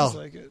is. Well,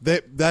 like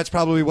it. that's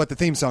probably what the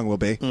theme song will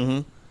be.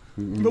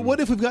 But what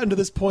if we've gotten to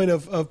this point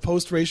of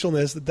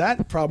post-racialness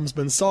that problem's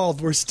been solved?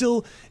 We're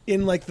still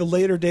in like the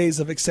later days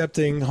of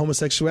accepting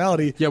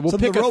homosexuality. Yeah, we'll so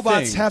pick the a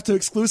robots thing. have to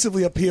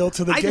exclusively appeal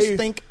to the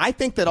gay. I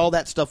think that all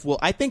that stuff will.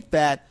 I think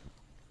that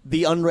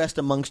the unrest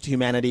amongst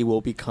humanity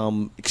will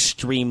become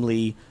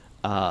extremely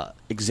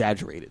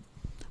exaggerated,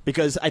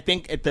 because I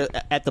think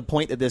at the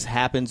point that this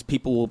happens,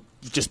 people will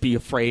just be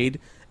afraid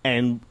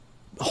and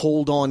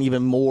hold on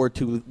even more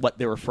to what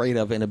they're afraid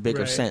of in a bigger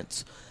Right.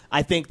 sense.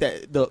 I think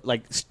that the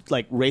like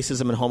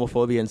racism and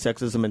homophobia and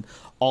sexism and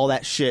all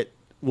that shit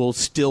will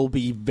still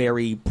be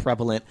very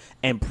prevalent,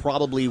 and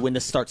probably when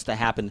this starts to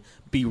happen,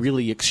 be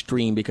really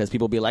extreme, because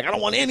people will be like, I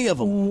don't want any of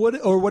them.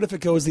 What if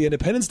it goes the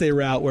Independence Day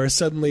route, where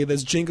suddenly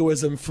there's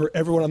jingoism for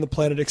everyone on the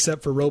planet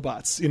except for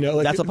robots? You know,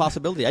 like That's a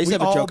possibility. I used we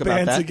to have a all joke about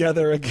band that.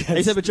 together against. I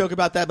used to have a joke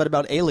about that, but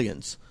about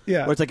aliens.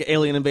 Yeah. Where it's like an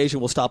alien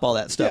invasion will stop all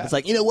that stuff. Yeah. It's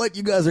like, you know what?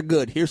 You guys are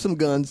good. Here's some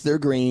guns. They're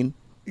green.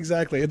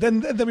 Exactly, and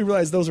then we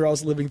realize those are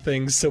also living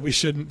things, so we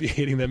shouldn't be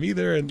hating them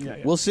either. And yeah.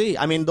 We'll see.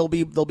 I mean, there'll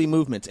be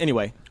movements.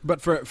 Anyway,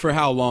 But for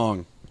how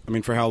long? I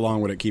mean, for how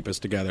long would it keep us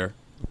together?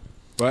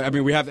 Well, I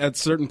mean, we have at a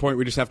certain point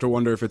we just have to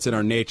wonder if it's in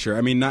our nature.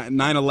 I mean,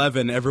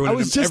 9/11, everyone I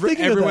was just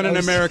thinking of everyone that. in I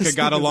was America just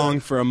got thinking along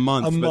that. for a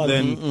month, A but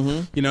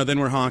month. then then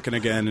we're honking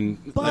again,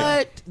 and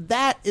But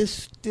that is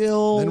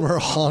still. Then we're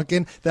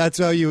honking. That's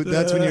when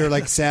you're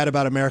like sad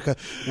about America.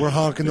 We're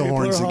honking the People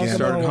are horns honking again.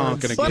 the started horns.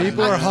 honking But again.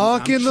 People are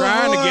honking I'm the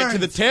trying to get to horns.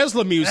 the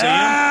Tesla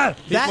Museum.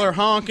 People are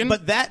honking.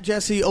 But that,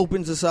 Jesse,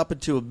 opens us up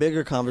into a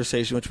bigger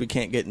conversation, which we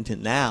can't get into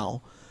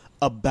now,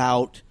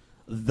 about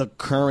the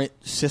current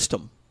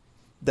system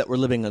that we're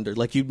living under.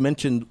 Like you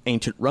mentioned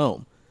ancient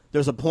Rome.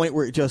 There's a point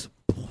where it just...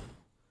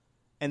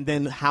 And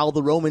then how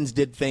the Romans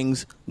did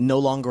things no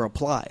longer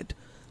applied.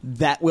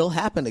 That will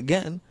happen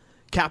again.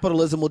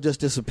 Capitalism will just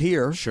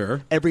disappear.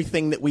 Sure.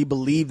 Everything that we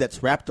believe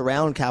that's wrapped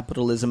around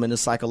capitalism in a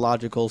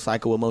psychological,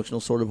 psycho-emotional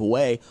sort of a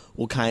way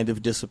will kind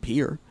of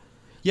disappear.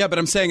 Yeah, but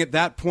I'm saying at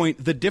that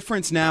point, the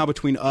difference now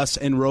between us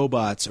and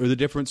robots, or the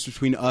difference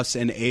between us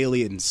and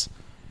aliens,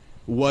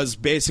 was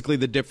basically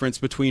the difference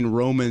between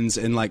Romans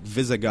and like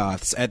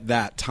Visigoths at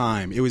that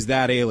time. It was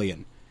that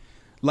alien.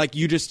 Like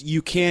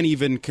you can't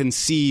even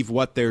conceive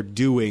what they're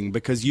doing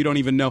because you don't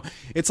even know.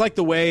 It's like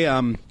the way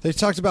They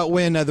talked about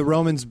when the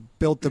Romans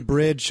built the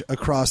bridge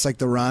across like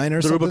the Rhine or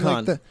The something Rubicon.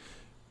 like that.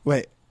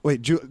 Wait.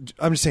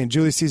 I'm just saying,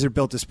 Julius Caesar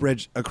built this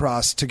bridge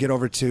across to get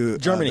over to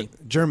Germany.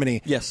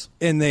 Germany. Yes.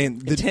 and In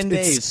 10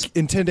 days.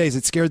 In 10 days,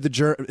 it scared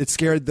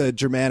the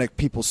Germanic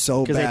people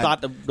so bad Because they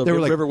thought the They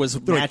were river was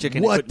they're magic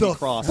and it what couldn't be the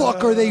crossed.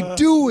 fuck are they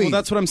doing? well,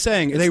 that's what I'm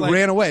saying. And It's they like-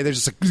 ran away. They're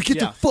just like, get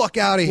Yeah. the fuck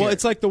out of here. Well,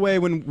 it's like the way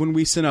when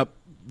we sent up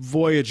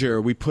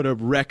Voyager, we put a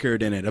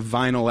record in it, a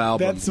vinyl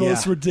album. That's the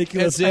most Yeah.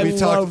 ridiculous. As if- I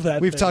We've love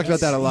that. We've thing. talked about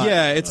that a lot.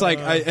 Yeah, it's like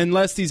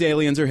unless these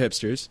aliens are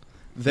hipsters,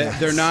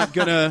 they're not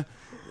gonna.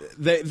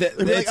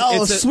 like,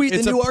 "Oh, sweet,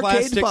 the new arcade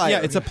plastic, fire." Yeah,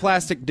 it's a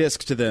plastic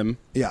disc to them.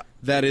 Yeah.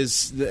 That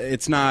is,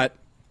 it's not.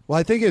 Well,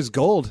 I think it was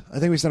gold. I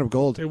think we sent up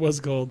gold, It was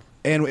gold.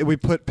 and we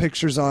put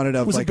pictures on it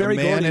of Was it like a Barry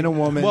man Gordy? and a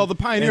woman. Well, the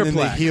Pioneer and then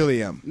plaque. the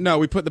helium. No,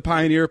 we put the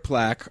Pioneer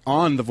plaque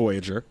on the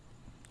Voyager,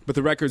 but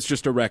the record's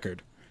just a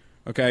record.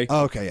 Okay.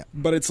 Oh, okay, yeah.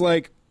 But it's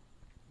like,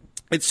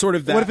 it's sort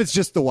of that. What if it's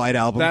just the White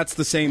Album? That's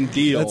the same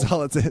deal. That's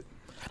all it's.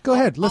 Go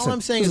ahead. Listen. All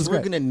I'm saying This is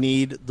we're great. going to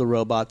need the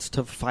robots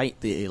to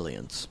fight the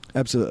aliens.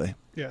 Absolutely.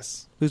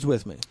 Yes, Who's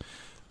with me?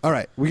 All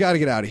right, we got to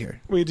get out of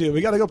here. we do. We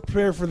got to go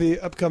prepare for the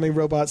upcoming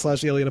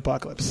robot/alien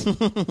apocalypse. Were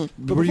you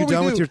before we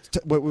done with do- your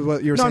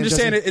what you were No, saying? I'm just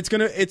Jesse?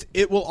 saying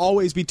it will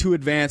always be too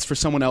advanced for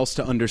someone else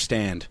to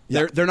understand.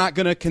 Yeah. They're not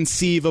going to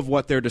conceive of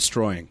what they're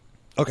destroying.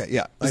 Okay,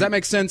 yeah. Does that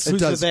make sense? Who's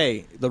does. the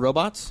they? The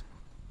robots?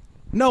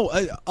 No,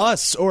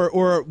 us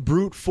or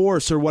brute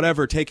force or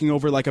whatever taking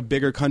over like a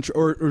bigger country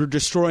or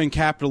destroying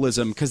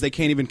capitalism because they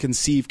can't even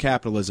conceive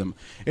capitalism.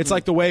 It's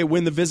like the way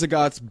when the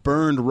Visigoths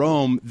burned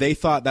Rome, they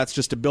thought that's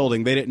just a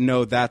building. They didn't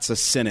know that's a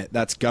senate,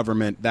 that's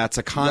government, that's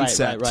a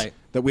concept right.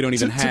 that we don't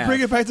even to have.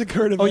 bring it back to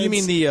current events. Oh, you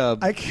mean the,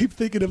 I keep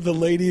thinking of the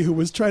lady who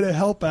was trying to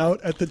help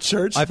out at the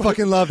church. I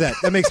fucking love that.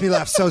 That makes me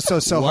laugh so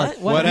hard.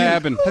 What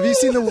happened? Have you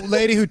seen the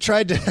lady who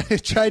tried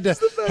to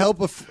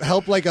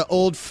help like an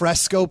old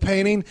fresco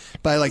painting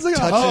by like It's like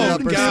touching a it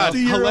up or God,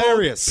 150-year-old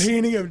hilarious.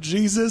 painting of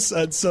Jesus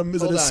at some.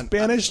 Is Hold it a on.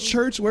 Spanish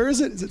church? Where is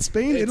it? Is it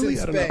Spain? It's Italy? in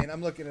I don't Spain. know.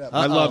 I'm looking it up.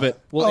 I love it.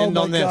 We'll Oh end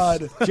my on this.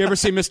 God. Did you ever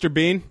see Mr.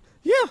 Bean?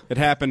 Yeah. It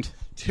happened.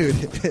 Dude,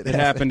 It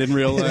happened in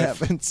real life. It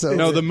happened so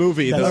No, the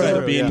movie, the That's Mr.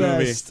 true, Bean yeah.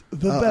 movie. Best.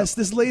 The best.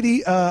 This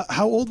lady, how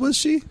old was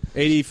she?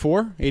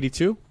 84,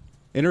 82,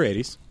 in her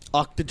 80s.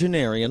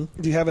 Octogenarian.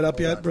 Do you have it up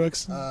yet,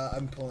 Brooks?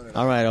 I'm pulling it up.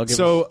 All right, I'll give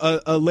So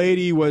a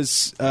lady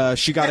was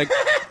she got a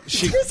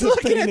she The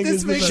painting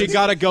is the she best.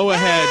 got to go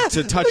ahead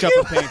to touch up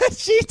a paint.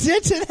 She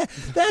did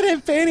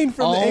that painting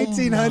from Oh the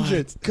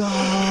 1800s.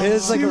 God. It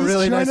is like She a was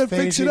really trying nice to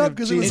fix it painting up of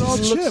 'cause it was Jesus. all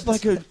It looks chipped.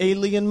 like an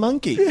alien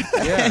monkey.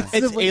 Yeah.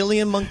 It's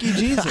alien monkey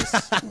Jesus.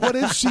 What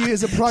if she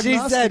is a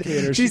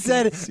prognosticator? She can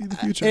said see the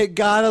future. it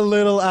got a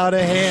little out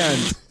of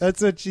hand.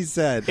 That's what she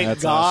said. It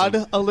That's God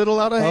awesome. a little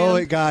out of hand. Oh,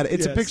 it got it.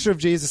 It's a Yes. picture of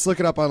Jesus. Look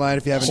it up online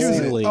if you haven't She was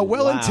seen it. Holy a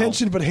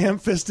well-intentioned wow. but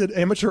ham-fisted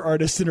amateur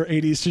artist in her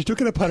 80s. She took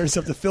it upon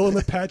herself to fill in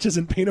the patches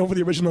and paint over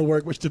the original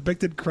work, which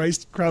depicted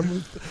Christ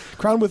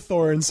crowned with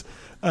thorns,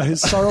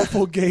 his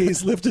sorrowful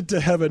gaze lifted to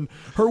heaven.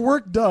 Her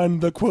work done,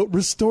 the, quote,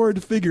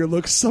 restored figure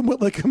looks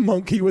somewhat like a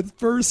monkey with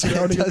fur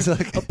surrounding does it,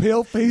 look- a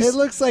pale face. It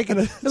looks like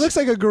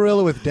a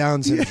gorilla with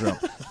Down syndrome.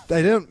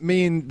 I don't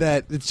mean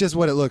that. It's just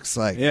what it looks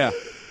like. Yeah.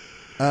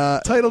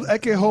 Titled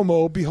Ecce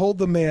Homo, Behold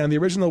the Man. The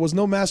original was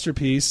no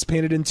masterpiece,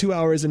 painted in 2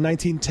 hours in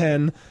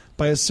 1910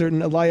 by a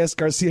certain Elias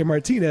Garcia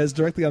Martinez,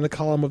 directly on the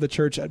column of the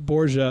church at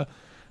Borja,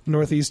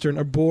 northeastern,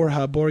 or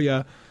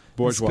Borja,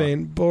 Bourgeois.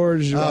 Spain.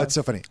 Bourgeois. Oh, it's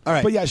so funny. All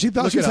right, But yeah, she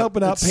thought Look she was it up.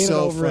 helping out, It's painted so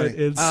over funny. it.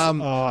 It's all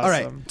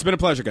right, awesome. It's been a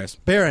pleasure, guys.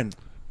 Baron,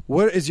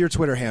 what is your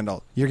Twitter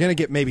handle? You're gonna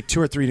get maybe 2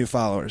 or 3 new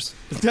followers.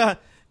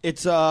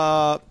 It's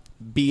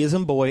B as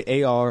in boy,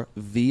 AR,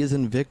 V as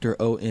in Victor,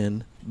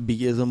 ON,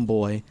 B as in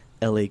boy,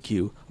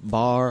 LAQ.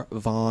 Bar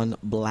Von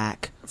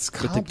Black It's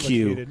with the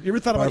Q. complicated. You ever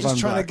thought about Bar just Von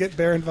trying Black. to get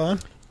Baron Vaughn?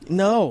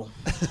 No.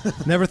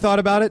 Never thought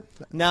about it.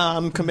 No,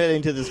 I'm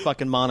committing to this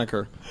fucking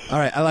moniker. All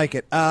right, I like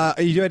it. Are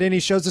you doing any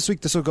shows this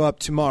week? This will go up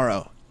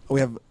tomorrow. We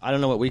have I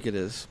don't know what week it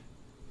is.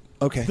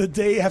 Okay. The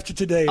day after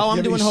today. Oh, if I'm you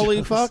have doing any Holy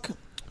shows. Fuck.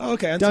 Oh,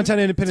 okay. Downtown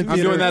Independent I'm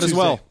Theater. doing that as Tuesday.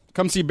 well.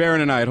 Come see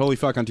Baron and I at Holy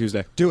Fuck on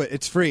Tuesday. Do it.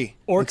 It's free.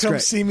 Or It's come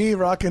great. see me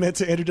rocking it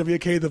to Andrew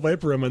WK, the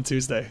Viper Room on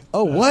Tuesday.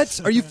 Oh, what?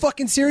 Are you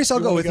fucking serious? I'll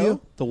You go wanna with go?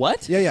 you. The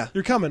what? Yeah.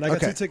 You're coming. I got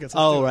Okay. 2 tickets.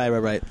 Oh,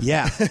 right.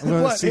 Yeah. I'm going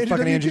to What, see Andrew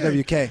fucking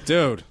Andrew WK.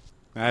 Dude,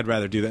 I'd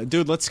rather do that.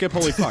 Dude, let's skip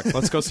Holy Fuck.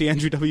 Let's go see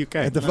Andrew WK.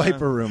 At the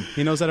Viper Room.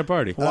 He knows how to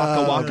party.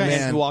 Waka Waka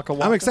Man. and Waka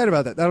Waka. I'm excited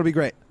about that. That'll be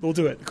great. We'll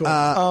do it. Cool.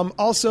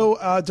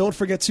 Also, don't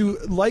forget to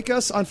like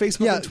us on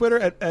Facebook Yeah. and Twitter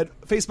at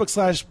Facebook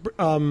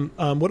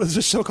 / what is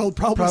this show called?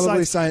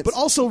 Probably Science. But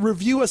also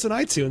review us on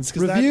iTunes.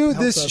 'cause that Review helps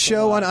this us a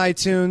show lot. on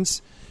iTunes.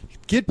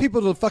 Get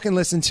people to fucking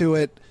listen to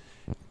it.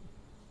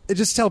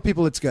 Just tell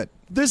people it's good.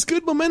 There's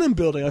good momentum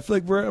building. I feel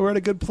like we're at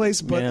a good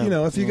place. But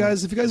Yeah. if you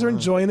guys are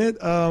enjoying it,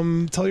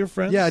 tell your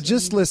friends. Yeah,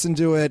 just listen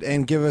to it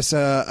and give us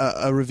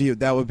a review.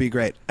 That would be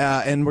great.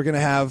 And we're going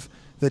to have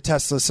the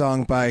Tesla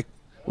song by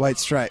White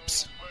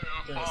Stripes.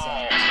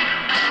 Oh.